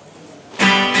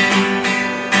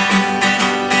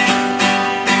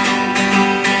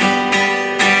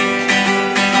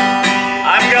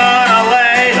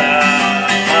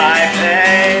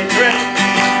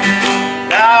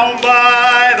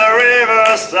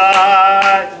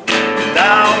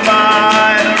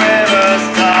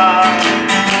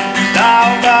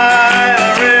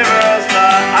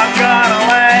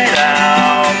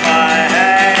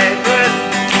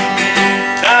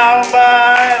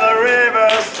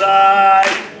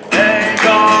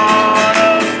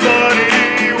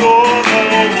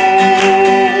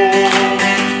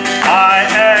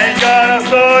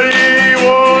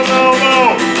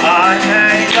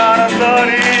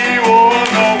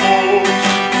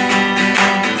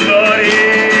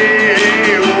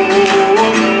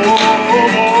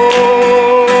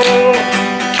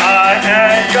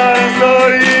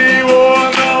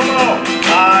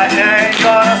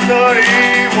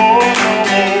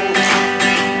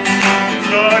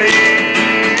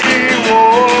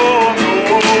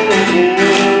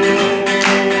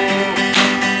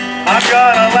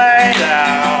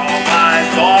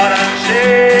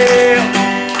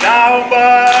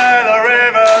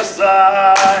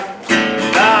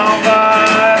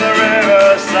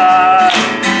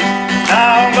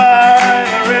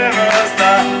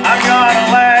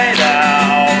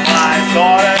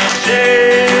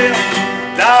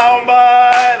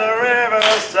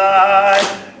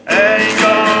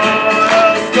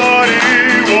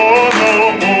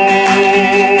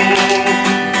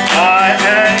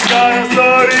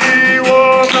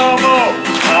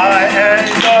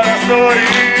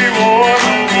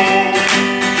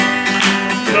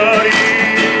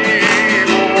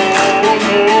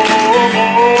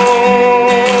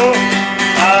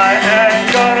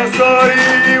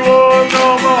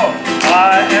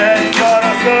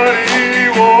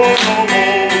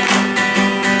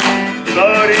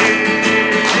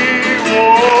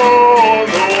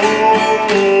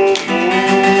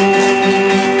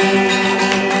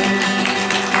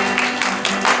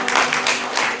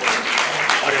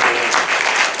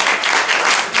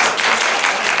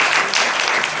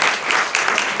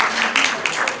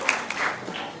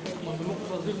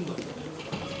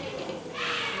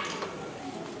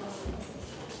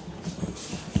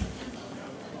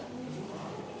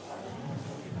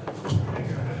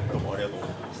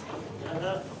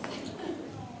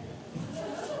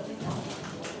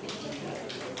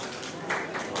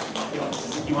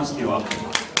続きましては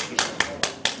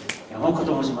山岡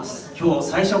と申します。今日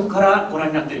最初からご覧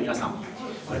になっている皆さん、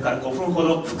これから5分ほ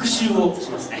ど復習をし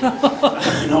ますね。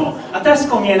新し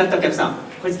くお見えになったお客さん、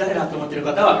こいつ誰だと思っている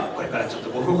方はこれからちょっと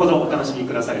5分ほどお楽しみ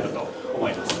くだされると思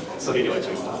います。それではち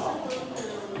ょいと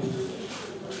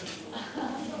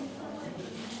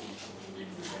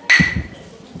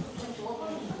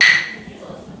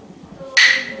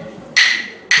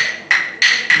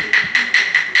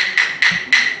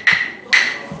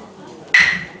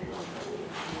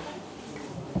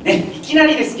いきな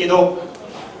りですけど、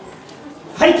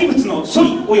廃棄物の処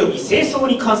理及び清掃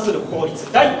に関する法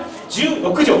律第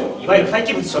16条、いわゆる廃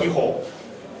棄物処理法、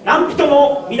何人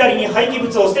もみだりに廃棄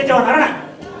物を捨ててはならない、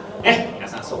ね、皆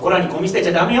さんそこらにゴミ捨てち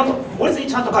ゃダメよと法律に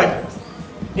ちゃんと書いてあります。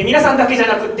で、皆さんだけじゃ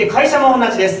なくって会社も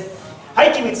同じです。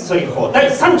廃棄物処理法第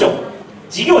3条、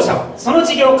事業者はその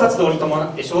事業活動に伴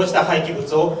って生じた廃棄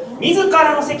物を自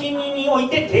らの責任におい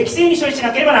て適正に処理し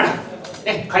なければならない、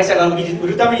ね、会社が売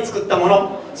るために作ったも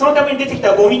の、そのために出てき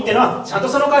たゴミっていうのはちゃんと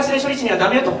その会社で処理しにはダ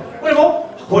メよと、これも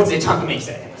法律でちゃんと明記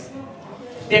されています。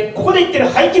で、ここで言ってる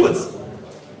廃棄物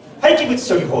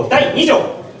処理法第2条、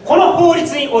この法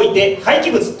律において廃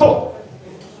棄物と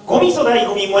ゴミ、粗大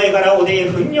ゴミ、燃え殻、汚泥、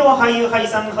糞尿、廃油、廃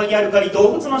酸、廃アルカリ、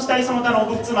動物の死体その他の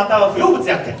物または不要物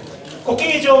であって固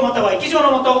形状または液状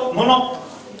のもの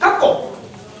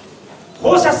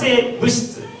放射性物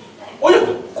質およ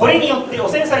びこれによって汚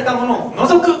染されたものを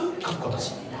除く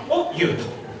を言うと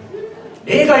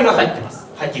例外が入ってます。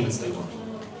廃棄物というもの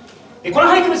で、この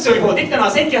廃棄物処理法できたの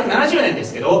は1970年で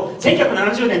すけど、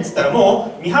1970年っつったら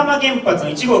もう美浜原発の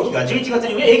1号機が11月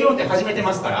に営業運転始めて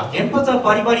ますから、原発は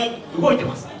バリバリ動いて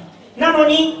ます。なの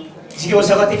に事業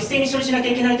者が適正に処理しなき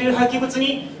ゃいけないという廃棄物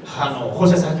に放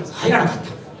射性廃棄物入らなかっ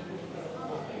た。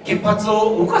原発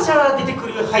を動かしゃ出てく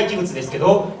る廃棄物ですけ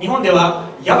ど、日本では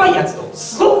やばいやつと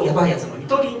すごくやばいやつの2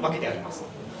通りに分けてあります。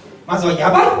まずは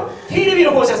やばい低レベ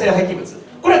ル放射性廃棄物、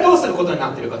これはどうすることにな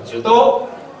っているかというと、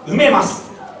埋めま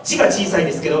す。字が小さい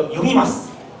ですけど読みます。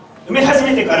埋め始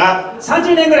めてから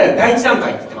30年ぐらいは第1段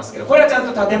階って言ってますけど、これはちゃ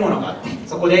んと建物があって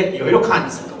そこでいろいろ管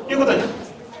理するということになりま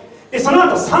す。でその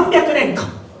後300年間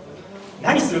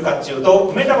何するかっていう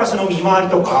と、埋めた場所の見回り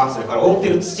とか、それから覆ってい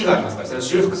る土がありますからそれを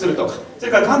修復するとか、そ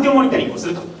れから環境モニタリングをす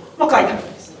るとも書いてあるん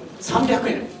です。300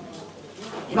年、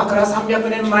今から300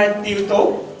年前っていう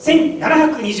と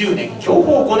1720年享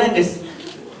保5年です。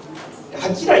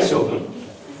8代将軍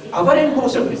暴れん坊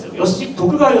将軍ですよ。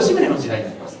徳川吉宗の時代に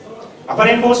なります。暴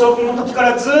れん坊将軍の時か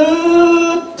らず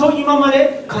ーっと今ま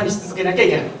で管理し続けなきゃい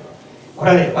けない。こ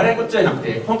れはね、笑いこっちゃじゃなく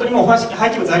て、本当にもう廃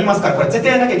棄物ありますから、これ絶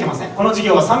対やらなきゃいけません。この事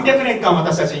業は300年間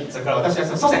私たち、それから私たち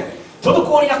の祖先、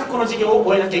滞りなくこの事業を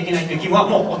終えなきゃいけないという義務は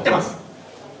もう負ってます。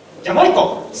じゃあもう一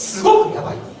個、すごくや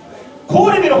ばい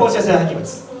高レベル放射性廃棄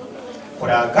物。こ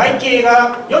れは外径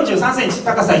が43センチ、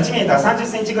高さ1メーター30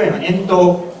センチぐらいの円筒、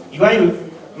いわゆる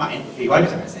じゃない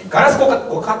ですね、ガラス固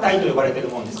化体と呼ばれている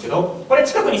ものですけど、これ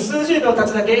近くに数十秒経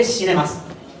つだけで死ねます。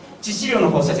致死量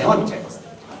の放射線は見ちゃいます。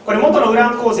これ元のウラ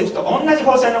ン鉱石と同じ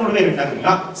放射能レベルになるに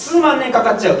は数万年か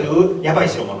かっちゃうというやばい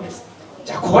代物です。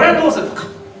じゃあこれはどうするのか。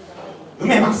埋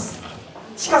めます。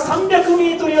地下300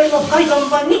メートルよりも深い岩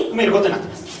盤に埋めることになってい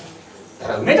ます。だ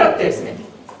から埋めたってですね、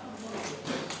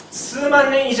数万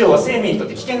年以上は生命にとっ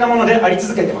て危険なものであり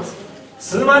続けてます。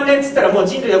数万年っつったらもう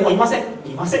人類はもういませんと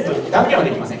言って断言はで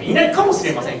きません。いないかもし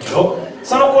れませんけど、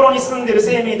その頃に住んでる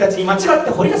生命たちに間違って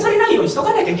掘り出されないようにしと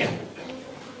かなきゃいけない。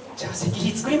じゃあ石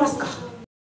碑作りますか。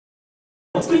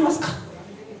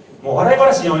もう笑い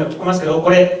話に聞こえますけど、こ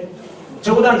れ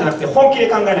冗談じゃなくて本気で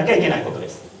考えなきゃいけないことで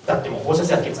す。だってもう放射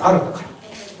性廃棄物あるんだから。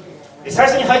で最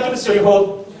初に廃棄物処理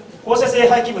法、放射性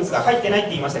廃棄物が入ってないって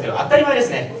言いましたけど、当たり前です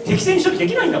ね。適正に処理で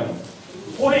きないんだもん。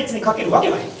法律にかけるわけ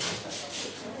がない。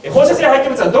放射性廃棄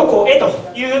物はどこへと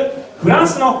いうフラン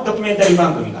スのドキュメンタリー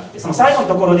番組があって、その最後の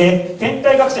ところで天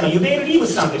体学者のユベール・リーブ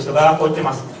スさんという人がこう言って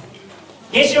ます。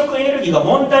原子力エネルギーが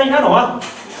問題なのは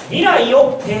未来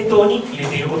を抵当に入れ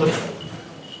ていることです。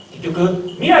結局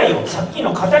未来を借金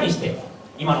の型にして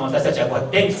今の私たちはこうやっ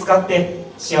て電気使って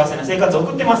幸せな生活を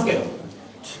送ってますけど、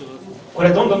こ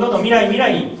れどんどん未来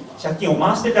に借金を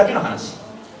回してるだけの話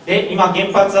で、今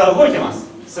原発は動いてます。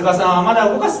菅さんはまだ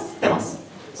動かすって言ってます。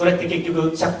それって結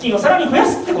局借金をさらに増や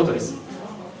すってことです。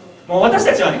もう私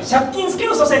たちはね、借金付け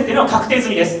の祖先っていうのは確定済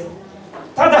みです。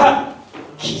ただ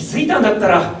気づいたんだった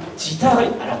ら自体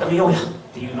改めようやっ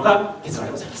ていうのが結論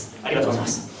でございます。ありがとうございま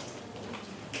す。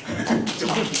ジ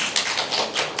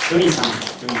ョニーさん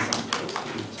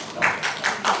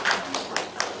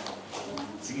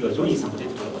次はジョニーさんも出て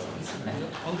くればいいですよね。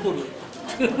アンコールジ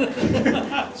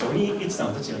ョニー・エチさん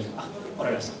はどちらに、おら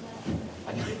れました。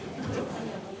ありがとう。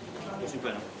心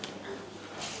配な。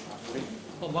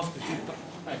マスクついてた。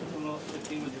はい、そのセッ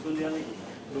ティング自分でやらないと。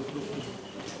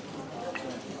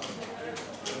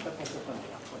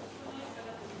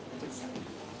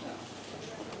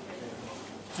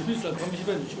ジョニーさん、紙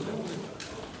芝居にしようか。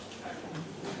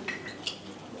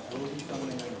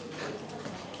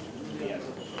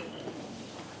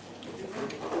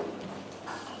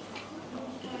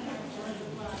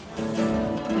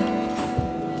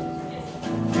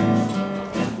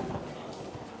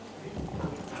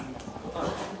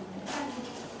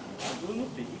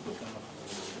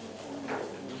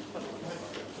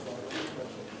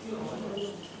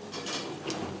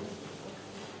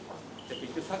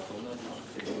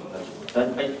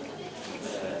はい。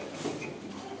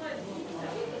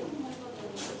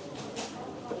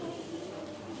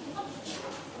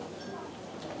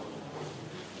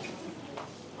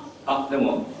で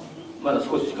もまだ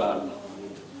少し時間ある。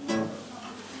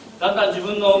だんだん自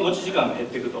分の持ち時間が減っ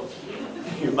ていくと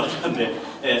いうパターンで、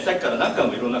さっきから何回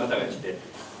もいろんな方が来て、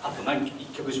あと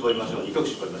1曲絞りましょう、2曲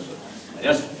絞りましょうなり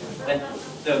ました、ね、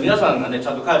でも皆さんがねち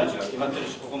ゃんと帰る時間決まってる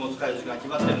し、ここも使える時間決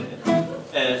まってるんで、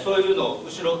そういうのを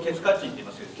後ろケツカッチンって言い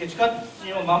ますけど、ケツカッチ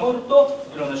ンを守ると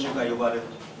いろんな集会呼ばれる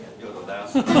ということでございま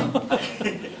す、ケ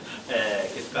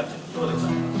ツカッチンのどうです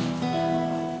か。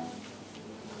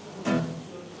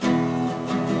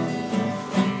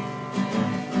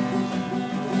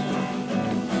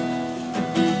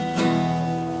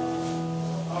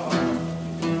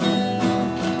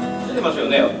出てますよ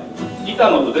ね。ギタ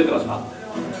ーの音出てますか。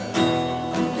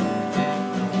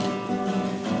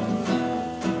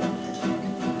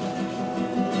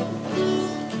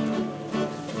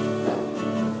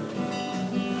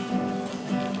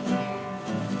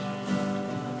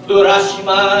浦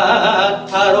島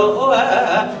太郎は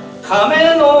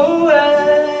亀の上、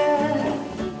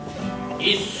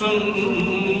一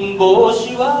寸法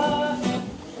師は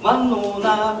間の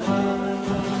中、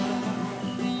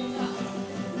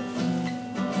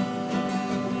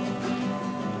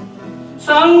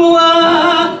サンゴ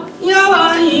はや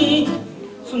わい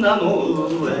砂の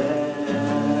上、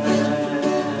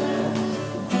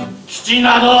基地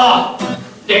など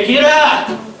できる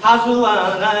はず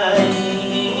はない。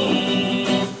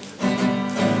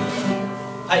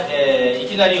はい、い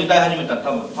きなり歌い始めたら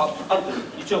多分パッと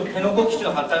一応辺野古基地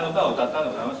の反対の歌を歌った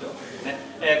んでございますよ、ね。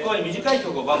こういう短い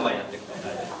曲をバンバンやっていくというこ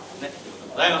とで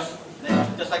ございます、ね。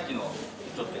じゃあさっきの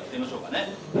ちょっとやってみましょうか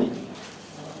ね。はい、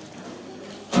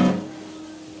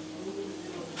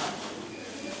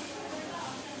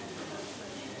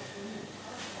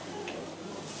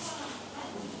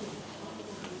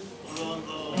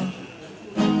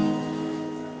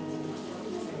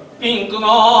ピンクの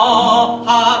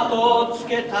ハートをつ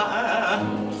けた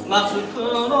マスク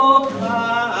の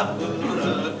カップ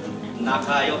ル、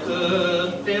仲良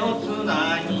く手をつ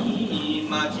なぎ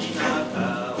街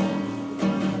中を、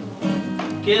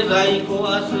経済壊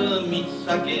す三つ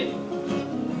酒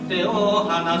手を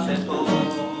離せと、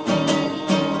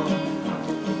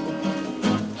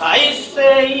大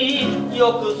勢翼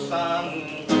さん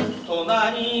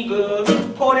隣組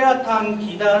こりゃ短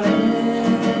気だね。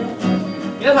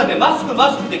皆さんね、マスクっ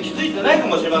て気づいてないか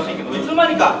もしれませんけど、いつの間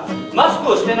にかマス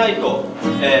クをしてないと、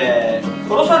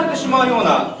殺されてしまうよう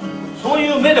な、そうい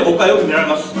う目で僕はよく見られ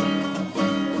ます。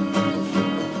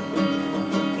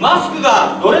マスク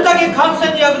がどれだけ感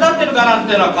染に役立ってるかなん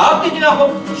ていうのは科学的な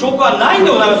証拠はないんで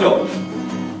ございますよ。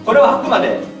これはあくま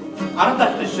であなた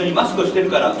たちと一緒にマスクをしてる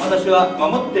から私は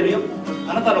守ってるよ、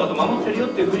あなたのこと守ってるよっ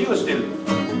ていうふりをしてる。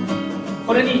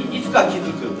これにいつか気づ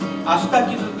く、明日気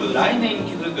づく、来年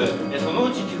気づく、その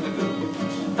うち気づく。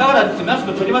だからってマス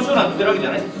ク取りましょうなんて言ってるわけじ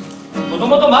ゃないです。もと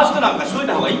もとマスクなんかしとい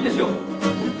た方がいいんですよ。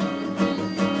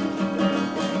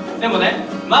でもね、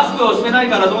マスクをしてない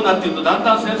からどうなっていうと、だん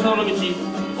だん戦争の道、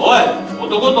おい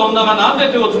男と女がなんで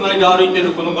手をつないで歩いて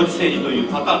るこのご時世にという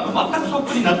パターンと全くそっ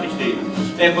くりになってきている。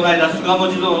この間巣鴨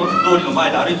地通りの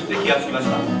前で歩いてて気がつきまし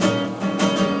た。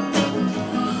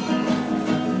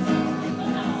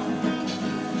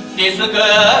ディス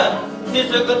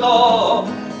クと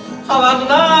騒ぐ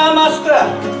なマスク。あ、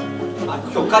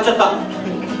今日変わっちゃった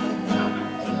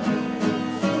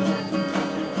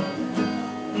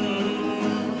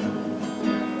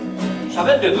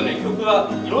喋ってるとね、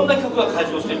いろんな曲が改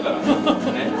装してるからね、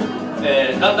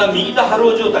だんだん右田春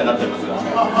夫状態になってますが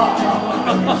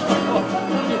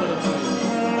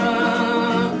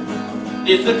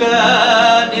ディスク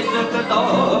と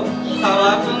騒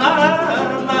ぐな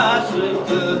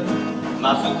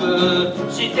マスク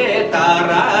してた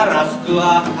らラスク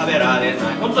は食べられな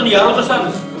い。本当にやろうとしたん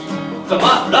です。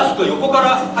まあ、ラスク横か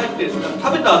ら入って食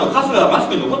べた後カスがマス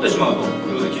クに残ってしまうとい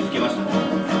うことで気づきました。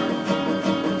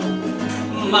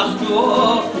マスク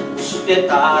をして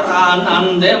たら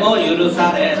何でも許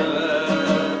される。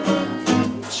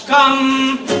痴漢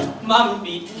万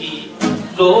引き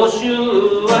増収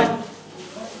は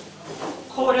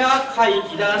こりゃ怪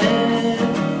奇だね。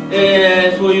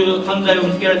そういう犯罪を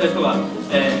見つけられた人が、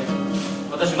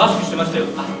私マスクしてましたよ。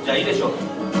あ、じゃあいいでしょう。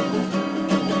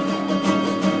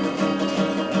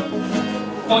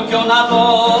根拠な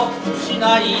どし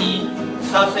ない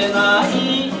させな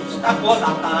いしたこ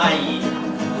ない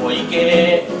小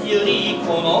池百合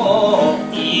子の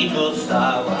言い草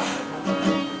は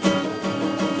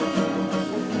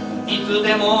いつ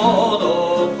でも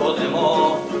どこで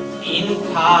もイン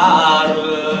タール。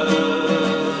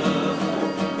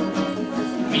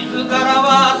自ら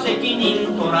は責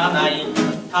任取らない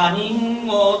他人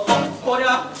をと、こり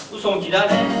ゃ嘘んきだ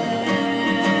ね。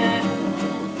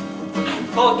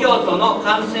東京都の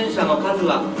感染者の数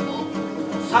は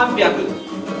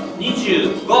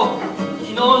325、昨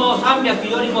日の300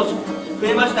よりも増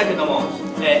えましたけども、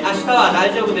明日は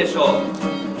大丈夫でしょ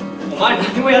う。お前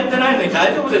何もやってないのに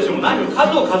大丈夫でしょう。何も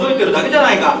数を数えてるだけじゃ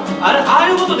ないか。ああ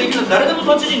いうことできるの誰でも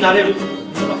都知事になれる。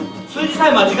数字さ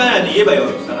え間違えないで言えばいいわ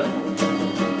けですからね。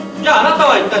じゃああなた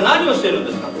は一体何をしてるん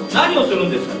ですか、何をするん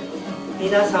ですか。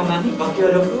皆様にご協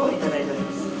力をいただいており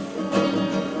ます。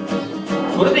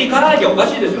それで行かなきゃおか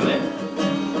しいですよね。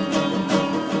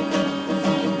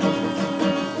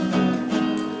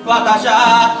私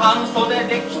は炭素で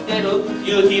できてる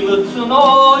有機物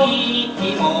の生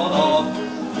き物。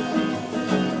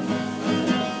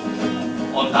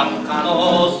温暖化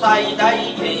の最大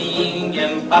原因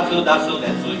原発出す熱。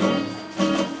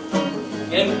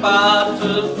原発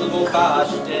動か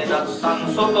して脱酸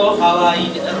素と騒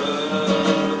いでる。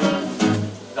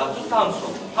脱炭素、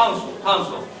炭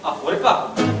素、あ、これ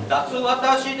か。脱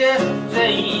私で全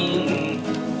員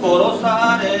殺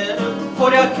される。こ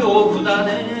りゃ恐怖だ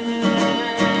ね。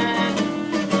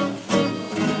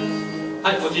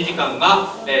はい、持ち時間が、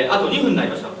あと2分になり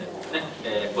ましたので、ね、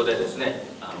ここでですね、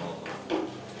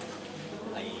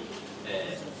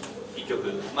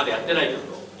曲まだやってない曲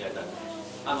をやりたいと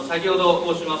思います。先ほど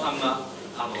大島さんが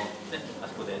あ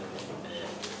そこで、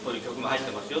こういう曲も入っ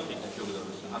てますよって言った曲なん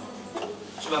ですが、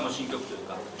一番の新曲という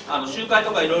か集会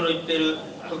とかいろいろ行ってく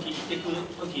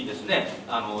時にですね、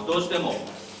どうしても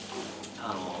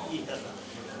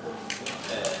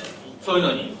そういう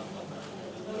のに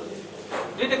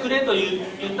出てくれと言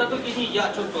った時に、い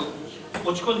やちょっと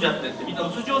落ち込んじゃってってみんな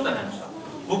うつ状態になりました。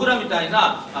僕らみたい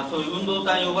なそういう運動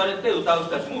隊に呼ばれて歌う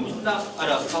人たちもみんな、あ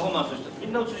るいはパフォーマンスの人たちみ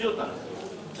んなうつ状態なんで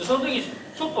す。でその時にち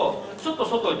ょっと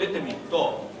外に出てみる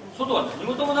と、外は何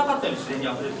事もなかったように自然に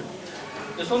あふれてる。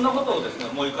でそんなことをですね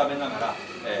思い浮かべながら、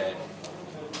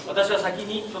私は先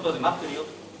に外で待ってるよ、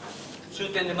終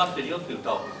点で待ってるよっていう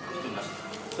歌を作りまし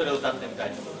た。それを歌ってみた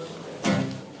いと思います。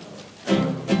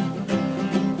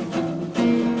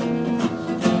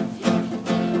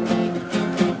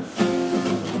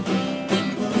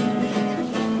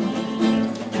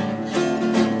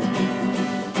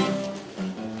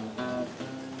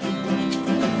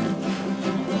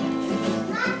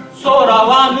空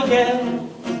は抜け、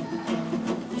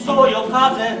そよ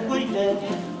風吹いて、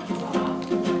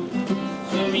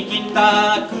澄み切った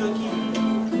空気、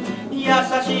優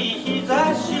しい日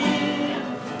差し、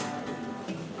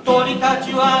鳥た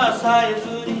ちはさえ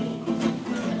ずり、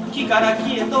木から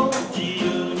木へと自由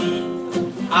に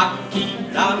諦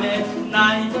め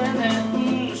ないでね、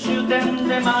終点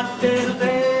で待ってるぜ。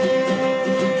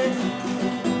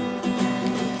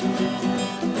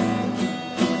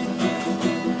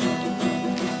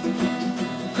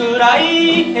暗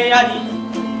い部屋に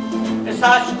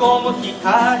差し込む光、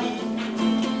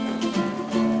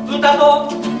歌と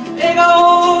笑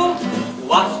顔を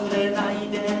忘れない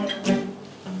で。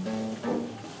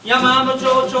山の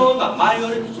蝶々が舞い降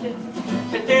りてき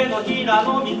て、手のひら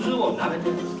の水を舐めて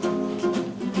る。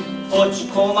落ち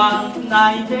込ま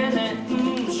ないでね、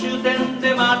終点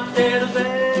で待ってる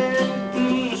ぜ、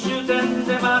終点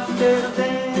で待ってる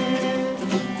ぜ。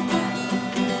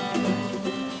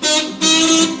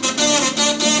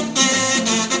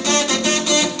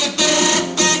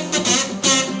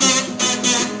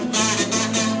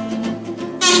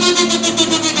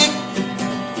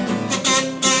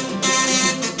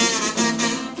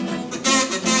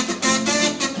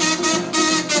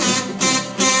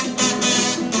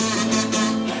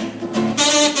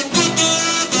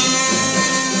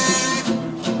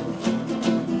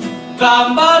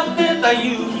頑張ってた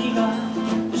夕日が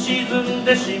沈ん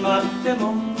でしまって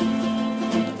も、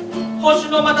星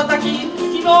の瞬き、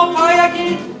月の輝き、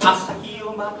朝日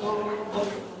をまと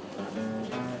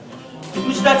う。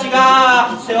虫たち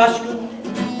がせわしく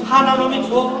花の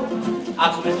蜜を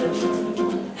集めてる。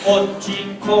落ち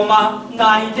込ま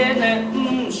ないでね、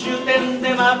終点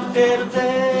で待ってる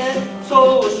ぜ、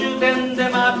そう終点で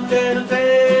待ってる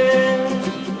ぜ。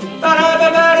バラバ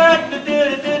バラット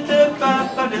ゥルトゥトゥパ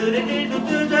ッパルレリルト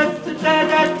ゥダッタ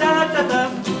ダッタダダ。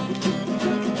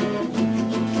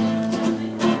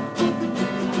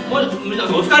お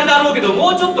疲れだろうけど、も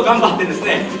うちょっと頑張ってです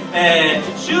ね、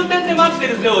終点で待って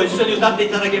るぜを一緒に歌ってい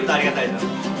ただけるとありがたいです。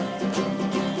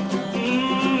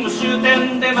終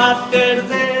点で待ってる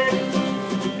ぜ、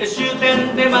終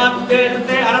点で待ってる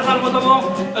ぜ、あなたのことも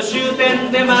終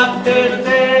点で待ってる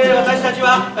ぜ、私たち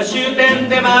は終点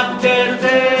で待ってる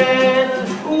ぜ。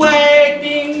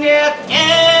 Waiting at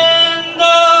end of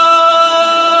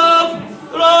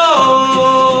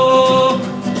road。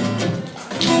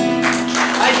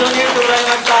 はい、非常にありがとうございま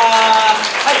した。は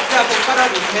い、じゃあここから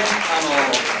ですね、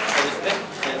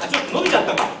ちょっと伸びちゃっ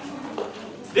たか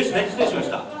ですね、失礼しまし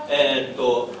た。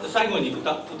最後に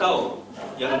歌を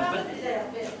やるんですね。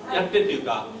やってっていう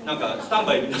か、なんかスタン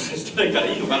バイ皆さんしてないから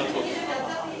いいのかなとや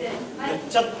っ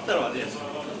ちゃったのはね。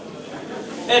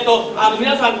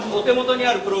皆さんお手元に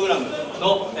あるプログラム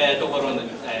の、ところに、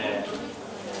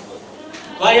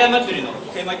ワイヤー祭りの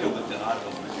テーマ曲っていうのがあると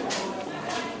思うんです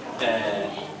け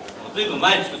ど、ずいぶん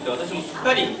前に作って私もすっ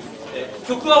かり、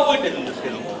曲は覚えてるんですけ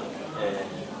ども、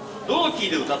どのキー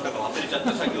で歌ったか忘れちゃって、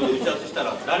先ほど打ち合わせした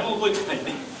ら誰も覚えてないん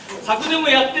で、昨年も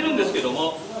やってるんですけど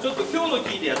も、ちょっと今日の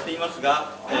キーでやっていますが、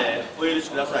お許し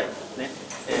くださいね。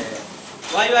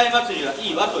ワイワイ祭りは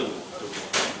いいわという曲。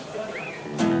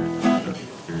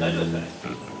大丈夫ですかね。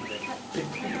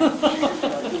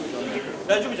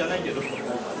大丈夫じゃないけど。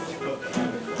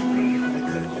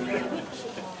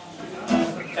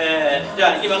じゃ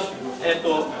あいきます。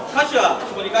歌詞は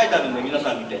そこに書いてあるんで皆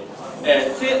さん見て。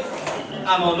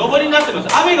上りになってま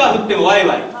す。雨が降ってもワイ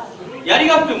ワイ、槍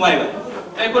が降ってもワイワイ。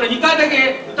これ2回だ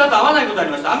け歌と合わないことあ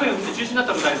りました。雨が降って中止になっ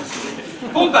たことありますので、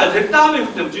今回は絶対雨降っ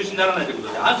ても中止にならないというこ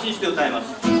とで安心して歌います。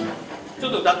ちょ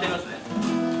っと歌ってみますね。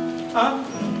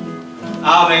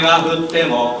雨が降って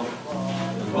も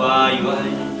わいわ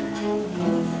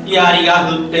い槍が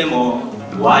降っても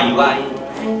わいわい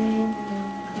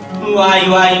わい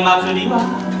わい祭りは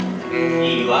い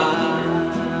いわ。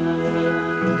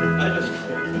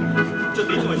ちょっ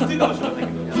といつも低いかもしれません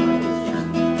けど、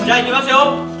じゃあいきますよ。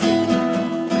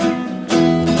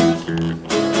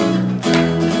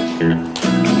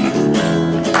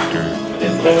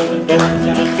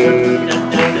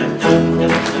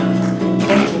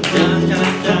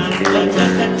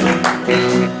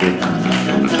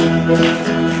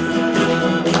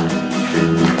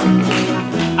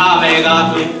雨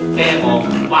が降っても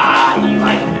わいわ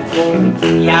い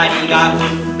槍が降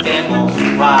っても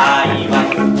わいわ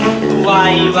いわ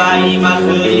いわい祭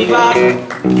りは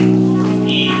い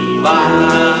いわ。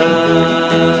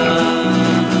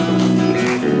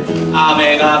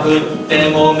雨が降って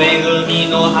も恵み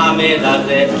の雨だ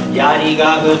ぜ槍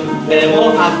が降って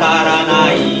も当たらな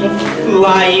い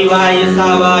わいわい騒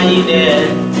いで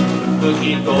吹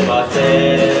き飛ばせ。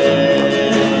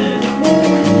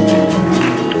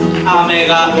雨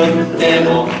が降って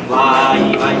もわい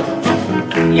わい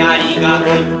槍が降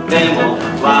っても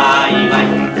わいわ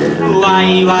いわ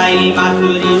いわい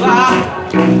祭り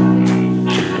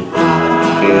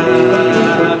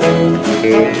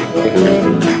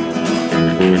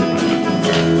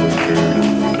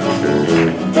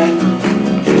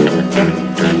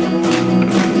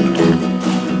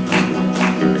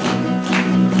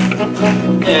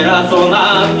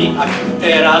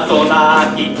偉そう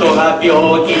な人が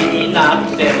病気になっ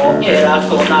ても偉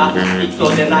そうな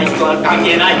人でない人は関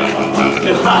係ないわ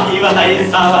いわい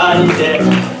騒いで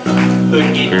吹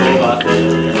き飛ばせ。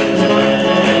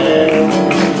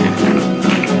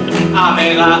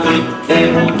雨が降って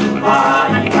もわ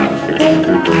いわい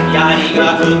槍が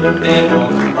降っても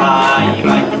わいわ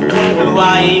いわ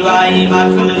いわい祭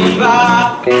りは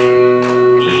い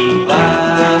いわ。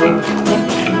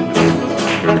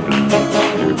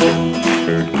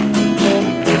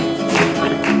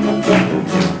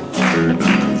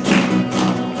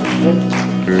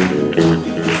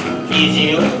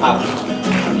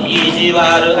意地悪、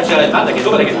違う、なんだっけ、ど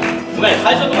こだっけな、ごめん、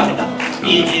最初のとこ入った。意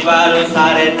地悪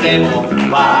されても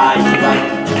わいわい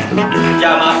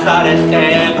邪魔されて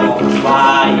もわ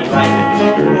いわい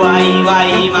わいわい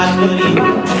祭り、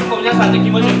皆さんで気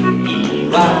持ちいい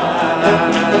わ。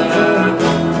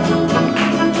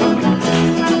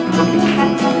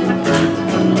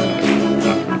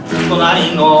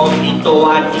隣の人は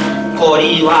にっこり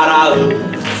笑う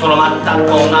そのまた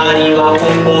隣は微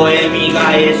笑み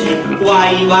返しわ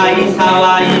いわい騒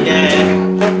いで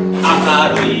明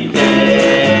るいで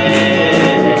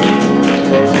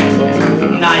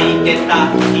泣いてた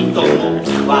人も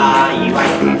わいわい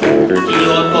気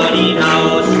を取り直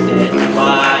してわ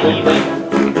いわ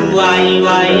いわいわ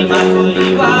い祭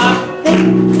りは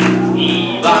い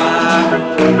いわ。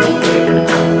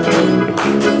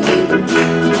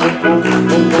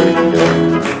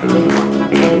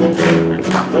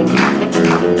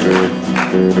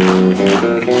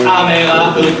雨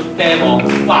が降っても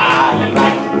わいわ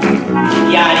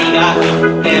い槍が降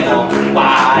ってもわ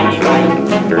いわ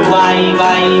いわいわ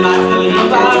い祭り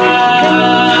は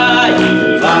い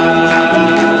いわ。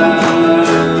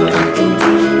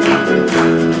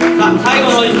さあ最後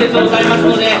の一節を歌いますの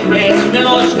で、締めの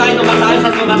司会の方挨拶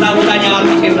の方舞台に上がって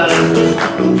きてください。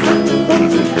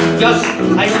いきます、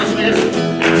最後の締めです。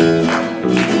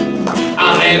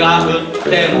雨が降って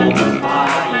もわ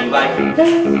いわい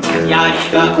槍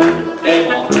が降って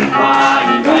もわ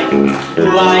いわい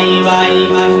わいわい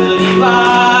祭りは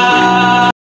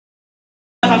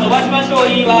皆さん伸ばしましょう。い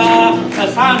いわ。3、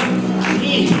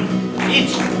2、1、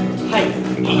はい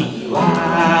いいわ。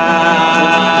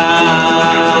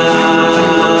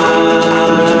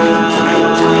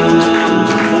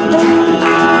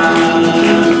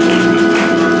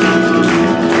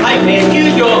急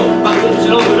遽うち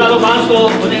の裏の伴奏をお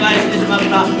願いしてしまった、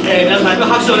皆さんに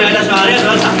拍手をお願いいたします。ありがと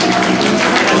うございました。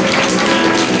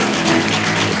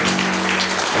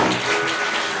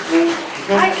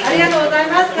はい、ありがとうござい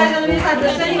ます。会場の皆さんと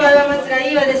一緒にわいわい祭りは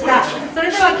いいわでした。それ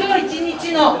では今日一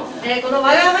日の、この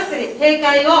わいわい祭り閉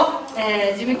会を、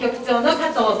事務局長の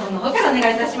加藤さんの方からお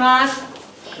願いいたします。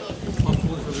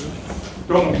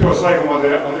どうも今日は最後まで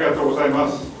ありがとうございま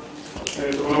す。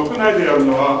この屋内でやる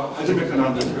のは初めてな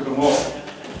んですけども、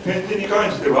展示に関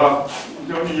しては非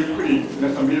常にゆっくり皆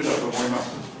さん見れたと思いま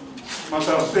す。ま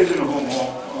たステージの方も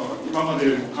今まで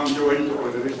より環境がいいとこ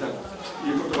ろでできたと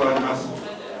いうことがあります。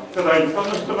ただ一般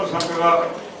の人の参加が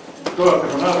どうだった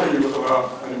かなということが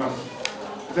あります。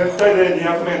全体で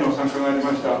200名の参加があり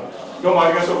ました。どうもあ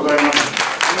りがとうございます。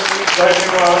来年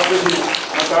はぜひ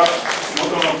また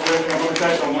元の公演に戻りた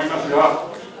いと思います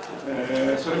が、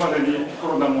それまでにコ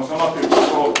ロナも収まっていること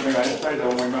をお願いしたいと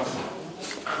思います。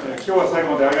今日は最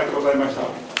後までありがとうございました。で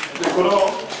こ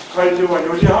の会場は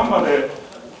4時半まで、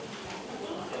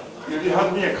4時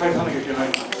半に返さなきゃいけな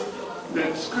い。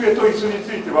で机と椅子につ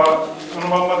いてはその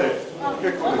まんまで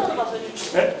結構で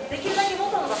す。できるだけ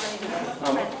元の場所に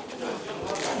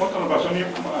元の場所に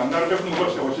なるべく戻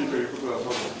してほしいということだ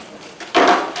そうです。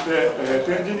で、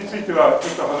展示についてはち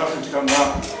ょっと話す時間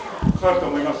がかかると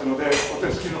思いますので、お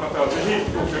手すきの方はぜひ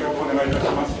ご協力お願いいたし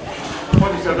ます。本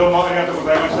日はどうもありがとうご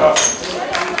ざいました。